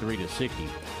 63-60.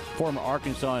 Former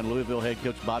Arkansas and Louisville head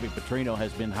coach Bobby Petrino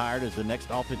has been hired as the next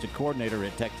offensive coordinator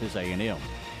at Texas A&M.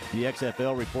 The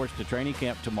XFL reports to training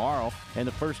camp tomorrow, and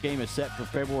the first game is set for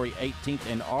February 18th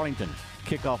in Arlington.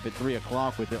 Kickoff at 3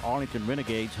 o'clock with the Arlington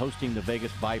Renegades hosting the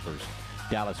Vegas Vipers.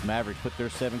 Dallas Mavericks put their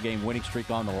 7-game winning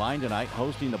streak on the line tonight,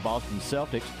 hosting the Boston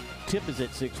Celtics. Tip is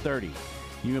at 6:30.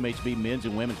 UMHB men's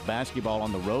and women's basketball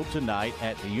on the road tonight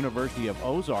at the University of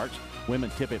Ozarks.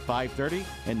 Women tip at 5:30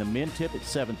 and the men tip at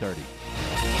 7:30.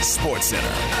 Sports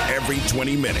Center, every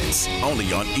 20 minutes,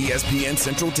 only on ESPN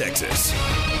Central Texas.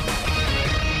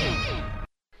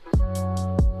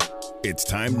 It's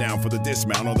time now for the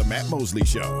Dismount on the Matt Mosley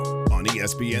Show on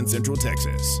ESPN Central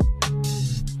Texas.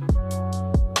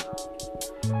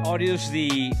 Oh, it is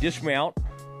the Dismount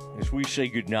as we say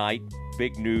goodnight.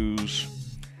 Big news.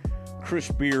 Chris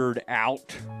Beard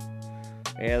out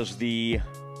as the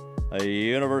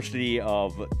University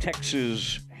of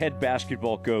Texas head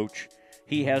basketball coach.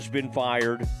 He has been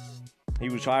fired. He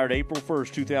was hired April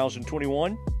 1st,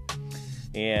 2021,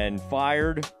 and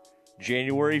fired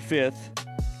January 5th,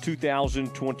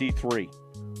 2023.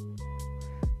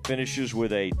 Finishes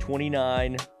with a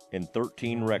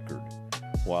 29-13 record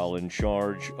while in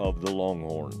charge of the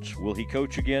Longhorns. Will he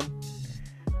coach again?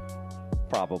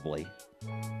 Probably.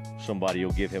 Somebody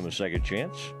will give him a second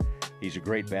chance. He's a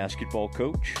great basketball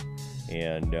coach,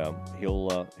 and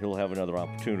he'll have another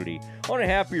opportunity. On a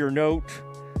happier note,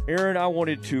 Aaron, I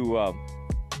wanted to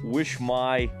wish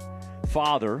my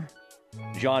father,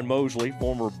 John Mosley,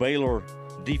 former Baylor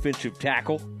defensive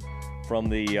tackle from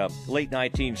the late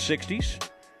 1960s,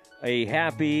 a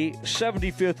happy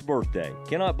 75th birthday.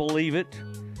 Cannot believe it.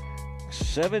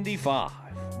 75,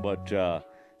 but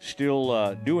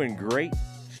still doing great.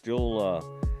 Still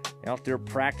out there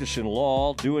practicing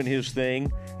law, doing his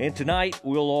thing. And tonight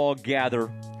we'll all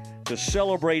gather to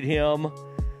celebrate him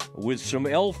with some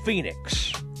El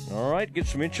Phoenix. All right, get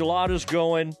some enchiladas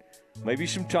going, maybe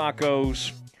some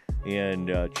tacos, and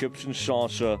chips and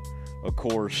salsa, of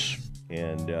course,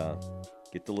 and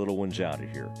get the little ones out of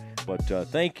here. But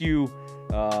thank you.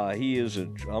 He is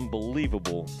an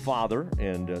unbelievable father,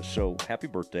 and so happy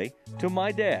birthday to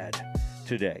my dad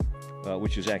today.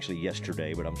 which is actually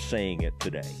yesterday, but I'm saying it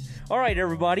today. All right,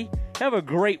 everybody, have a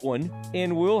great one,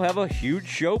 and we'll have a huge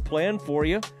show planned for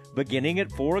you beginning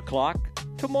at 4 o'clock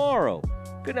tomorrow.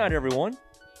 Good night, everyone.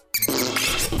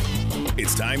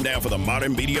 It's time now for the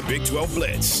Modern Media Big 12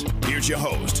 Blitz. Here's your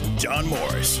host, John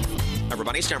Morris.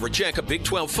 Everybody, it's time for a check of Big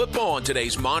 12 football on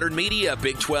today's Modern Media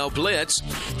Big 12 Blitz.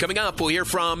 Coming up, we'll hear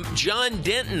from John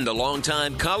Denton, the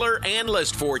longtime color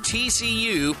analyst for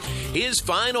TCU. His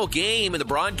final game in the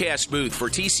broadcast booth for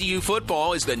TCU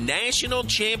football is the national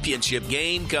championship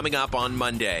game coming up on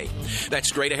Monday. That's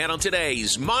straight ahead on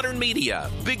today's Modern Media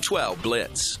Big 12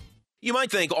 Blitz. You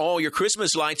might think all your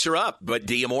Christmas lights are up, but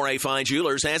D'Amore Fine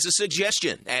Jewelers has a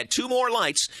suggestion. Add 2 more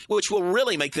lights, which will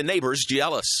really make the neighbors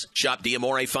jealous. Shop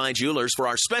D'Amore Fine Jewelers for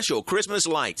our special Christmas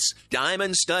lights.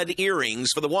 Diamond stud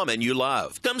earrings for the woman you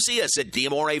love. Come see us at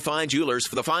D'Amore Fine Jewelers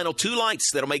for the final 2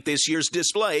 lights that'll make this year's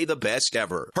display the best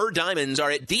ever. Her diamonds are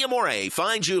at D'Amore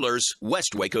Fine Jewelers,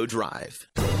 West Waco Drive.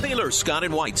 Baylor Scott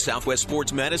 & White, Southwest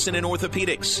Sports Medicine and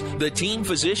Orthopedics. The team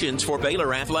physicians for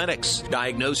Baylor Athletics.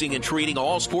 Diagnosing and treating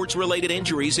all sports-related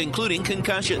injuries, including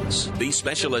concussions. These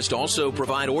specialists also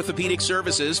provide orthopedic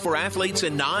services for athletes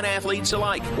and non-athletes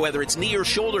alike, whether it's knee or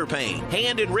shoulder pain,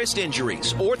 hand and wrist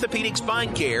injuries, orthopedic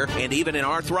spine care, and even an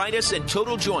arthritis and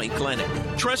total joint clinic.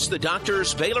 Trust the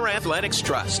doctors Baylor Athletics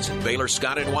trust. Baylor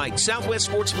Scott & White, Southwest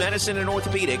Sports Medicine and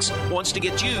Orthopedics wants to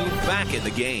get you back in the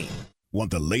game. Want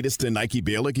the latest in Nike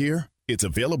Baylor gear? It's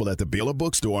available at the Baylor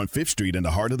Bookstore on 5th Street in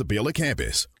the heart of the Baylor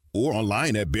campus or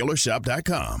online at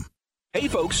BaylorShop.com. Hey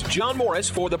folks, John Morris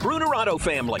for the Brunerado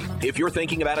family. If you're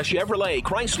thinking about a Chevrolet,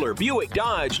 Chrysler, Buick,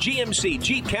 Dodge, GMC,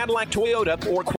 Jeep, Cadillac, Toyota, or